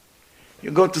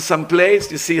 You go to some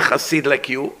place, you see a Hasid like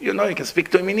you know, you can speak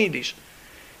to him in Yiddish.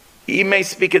 He may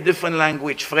speak a different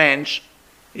language, French.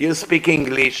 You speak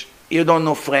English. You don't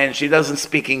know French. He doesn't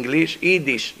speak English.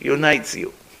 Yiddish unites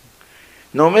you.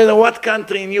 No matter what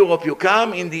country in Europe you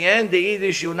come, in the end, the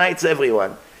Yiddish unites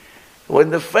everyone. When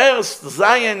the first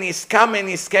Zionists,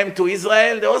 communists came to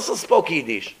Israel, they also spoke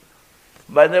Yiddish.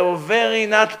 But they were very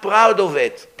not proud of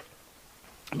it,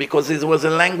 because it was a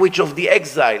language of the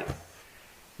exile.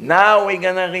 Now we're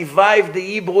going to revive the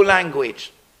Hebrew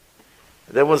language.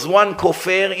 There was one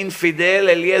kofar, infidel,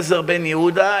 Eliezer ben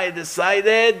Yehuda, he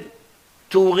decided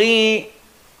to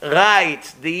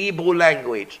rewrite the Hebrew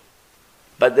language.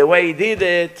 But the way he did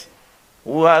it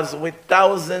was with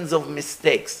thousands of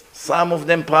mistakes, some of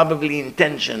them probably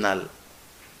intentional.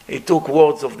 He took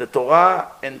words of the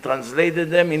Torah and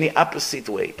translated them in the opposite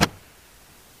way.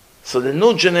 So the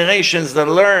new generations that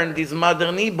learn this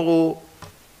modern Hebrew,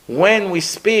 when we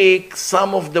speak,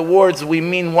 some of the words we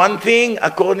mean one thing,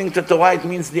 according to Torah it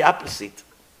means the opposite.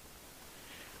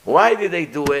 Why did they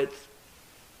do it?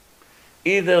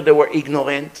 Either they were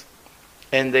ignorant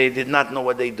and they did not know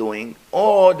what they're doing,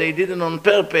 or they did it on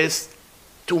purpose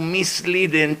to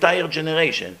mislead the entire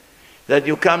generation. That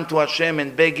you come to Hashem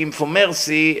and beg Him for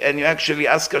mercy, and you actually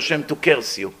ask Hashem to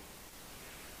curse you.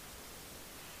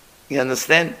 You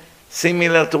understand?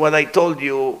 Similar to what I told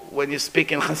you, when you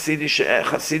speak in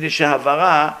Hasidic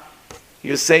Havara,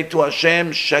 you say to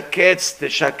Hashem, Shaketz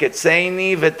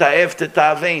teshaketzeini v'ta'ev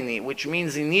teta'aveini, which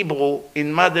means in Hebrew,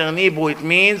 in modern Hebrew, it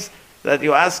means that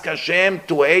you ask Hashem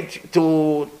to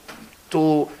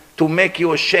make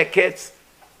you a sheketz,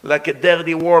 like a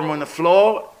dirty worm on the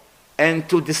floor, and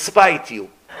to despite you.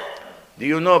 Do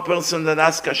you know a person that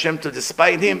asks Hashem to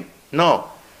despite him? No.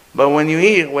 But when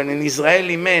an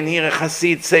Israeli man hear a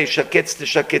Hasid say, Shaketz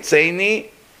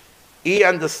teshaketzeini, he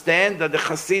understands that the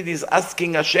Hasid is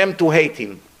asking Hashem to hate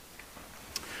him.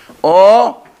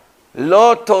 Or,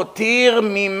 Lo totir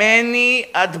mimeni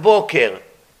ad boker.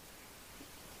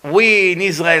 We in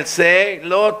Israel say,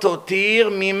 Lo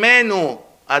totir mimenu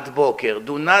ad boker.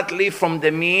 Do not leave from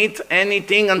the meat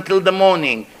anything until the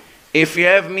morning. If you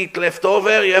have meat left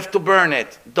over, you have to burn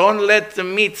it. Don't let the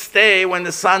meat stay when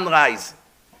the sun rises.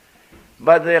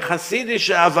 But the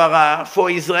Hasidic Havara for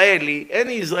Israeli,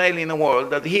 any Israeli in the world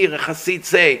that hear a Hasid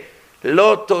say,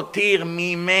 Lo totir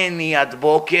mimeni ad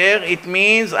boker, it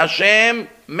means, Hashem,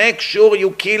 make sure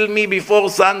you kill me before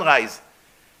sunrise.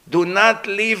 Do not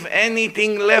leave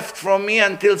anything left from me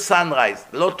until sunrise.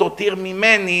 Lo totir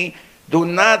mimeni, do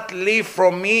not leave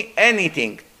from me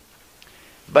anything.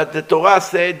 But the Torah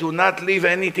said, do not leave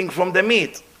anything from the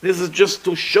meat. This is just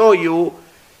to show you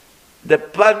the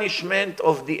punishment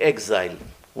of the exile.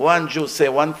 One Jew say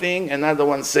one thing, another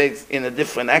one says in a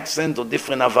different accent or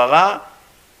different avara,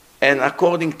 and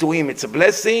according to him it's a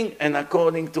blessing, and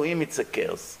according to him it's a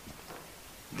curse.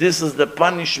 This is the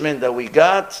punishment that we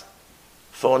got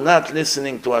for not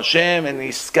listening to Hashem, and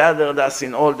He scattered us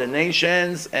in all the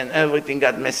nations, and everything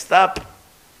got messed up.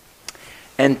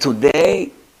 And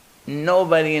today,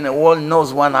 nobody in the world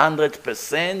knows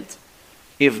 100%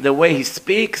 if the way he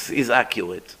speaks is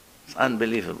accurate. It's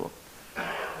unbelievable.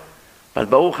 But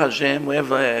Baruch Hashem, we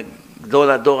have a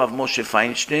Gdol Ador of Moshe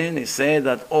Feinstein. He said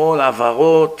that all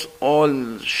avarot, all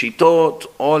shitot,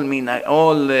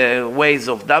 all ways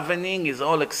of davening is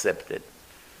all accepted.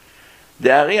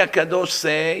 The Ari HaKadosh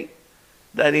say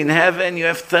that in heaven you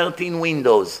have 13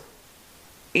 windows.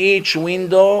 Each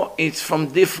window is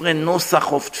from different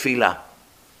nusach of tefillah.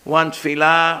 One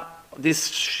tefillah,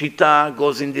 this shita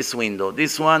goes in this window.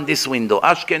 This one, this window.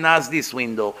 Ashkenaz, this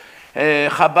window.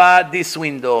 Chabad, this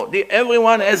window.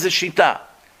 Everyone has a shita.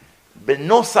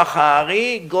 B'nosach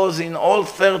ha'ari goes in all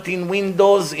 13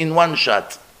 windows in one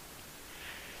shot.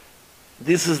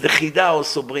 This is the Chida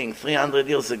also bring 300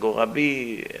 years ago.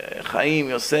 Rabbi Chaim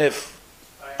Yosef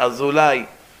Azulai,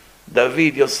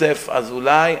 David Yosef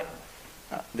Azulai,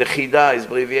 the Chida is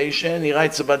abbreviation. He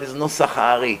writes about his Nosach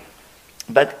ha'ari.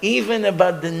 But even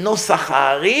about the Nosach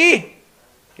ha'ari,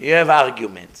 you have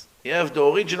arguments. You have the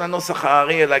original Nosach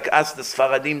ha'ari, like us, the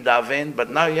Sfaradim daven,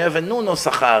 but now you have a new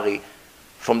Nosach ha'ari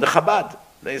from the Chabad.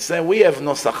 They say, we have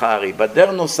Nosach ha'ari, but their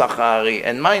Nosach ha'ari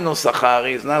and my Nosach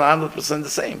ha'ari is not 100% the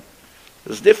same.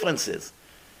 There's differences.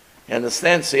 You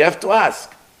understand? So you have to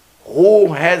ask,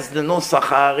 who has the Nosach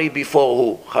ha'ari before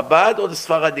who? Chabad or the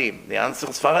Sfaradim? The answer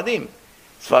is Sfaradim.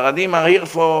 Sfaradim are here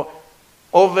for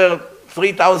over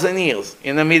 3,000 years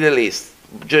in the Middle East.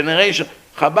 Generation.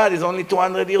 Chabad is only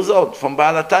 200 years old, from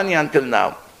Baal HaTanya until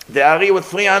now. The Ari was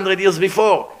 300 years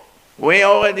before. We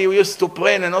already used to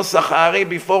pray in the Nosach ha'ari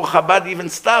before Chabad even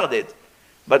started.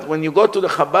 But when you go to the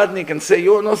Chabadnik and say,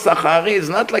 your Nosach Ari is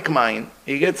not like mine,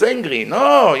 he gets angry.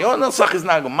 No, your Nosach is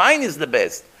not good. Mine is the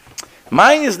best.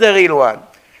 Mine is the real one.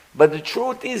 But the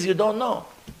truth is, you don't know.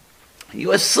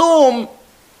 You assume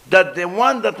that the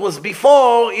one that was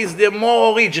before is the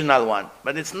more original one.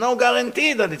 But it's no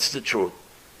guarantee that it's the truth.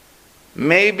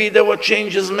 Maybe there were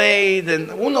changes made, and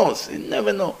who knows? You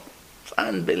never know. It's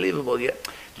unbelievable. Yeah.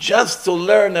 Just to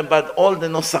learn about all the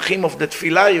Nosachim of the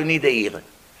Tefillah, you need a year.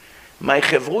 My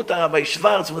Chevruta Rabbi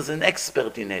Schwartz was an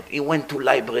expert in it. He went to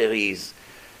libraries.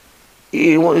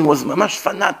 He was mamash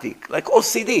fanatic, like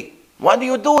OCD. What are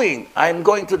you doing? I'm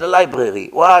going to the library.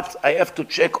 What? I have to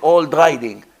check old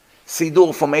writing.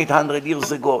 Sidur from 800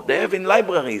 years ago. They have in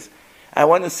libraries. I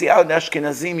want to see how the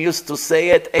Ashkenazim used to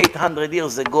say it 800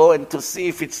 years ago and to see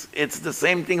if it's the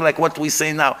same thing like what we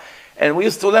say now. And we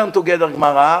used to learn together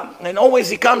Gemara, and always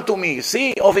he come to me.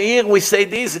 See, over here we say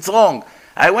this, it's wrong.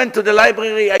 I went to the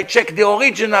library, I checked the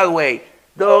original way.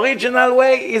 The original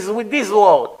way is with this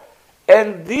word.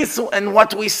 And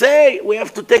what we say, we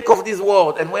have to take off this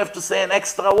word, and we have to say an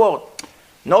extra word.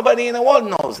 Nobody in the world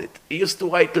knows it. He used to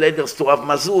write letters to Rav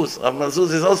Mazuz. Rav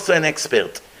Mazuz is also an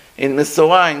expert in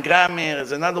Mesorah, in grammar.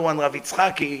 There's another one, Rav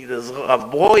Yitzchaki, there's Rav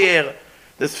Breuer.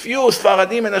 There's few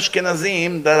Sfaradim and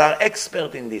Ashkenazim that are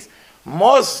expert in this.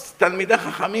 Most Talmidei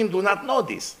Chachamim do not know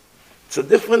this. It's a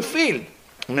different field.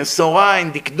 Mesorah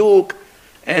and Dikduk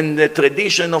and the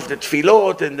tradition of the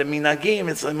Tfilot and the Minagim,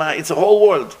 it's a whole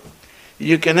world.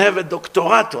 You can have a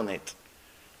doctorate on it.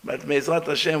 But Be'ezrat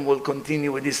Hashem will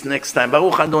continue with this next time.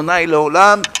 Baruch Adonai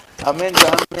Leolam. Amen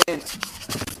Amen.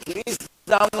 Please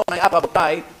download my app,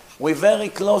 Rabotai. We're very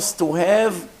close to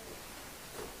have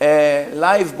a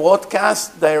live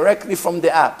broadcast directly from the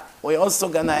app. We're also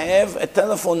going to have a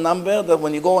telephone number that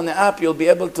when you go on the app, you'll be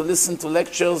able to listen to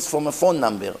lectures from a phone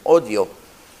number, audio.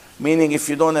 Meaning if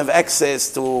you don't have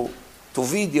access to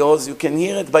videos, you can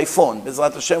hear it by phone.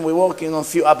 Be'ezrat Hashem, we're working on a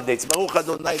few updates. Baruch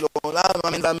Adonai Leolam.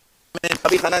 Amen.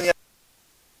 Amen.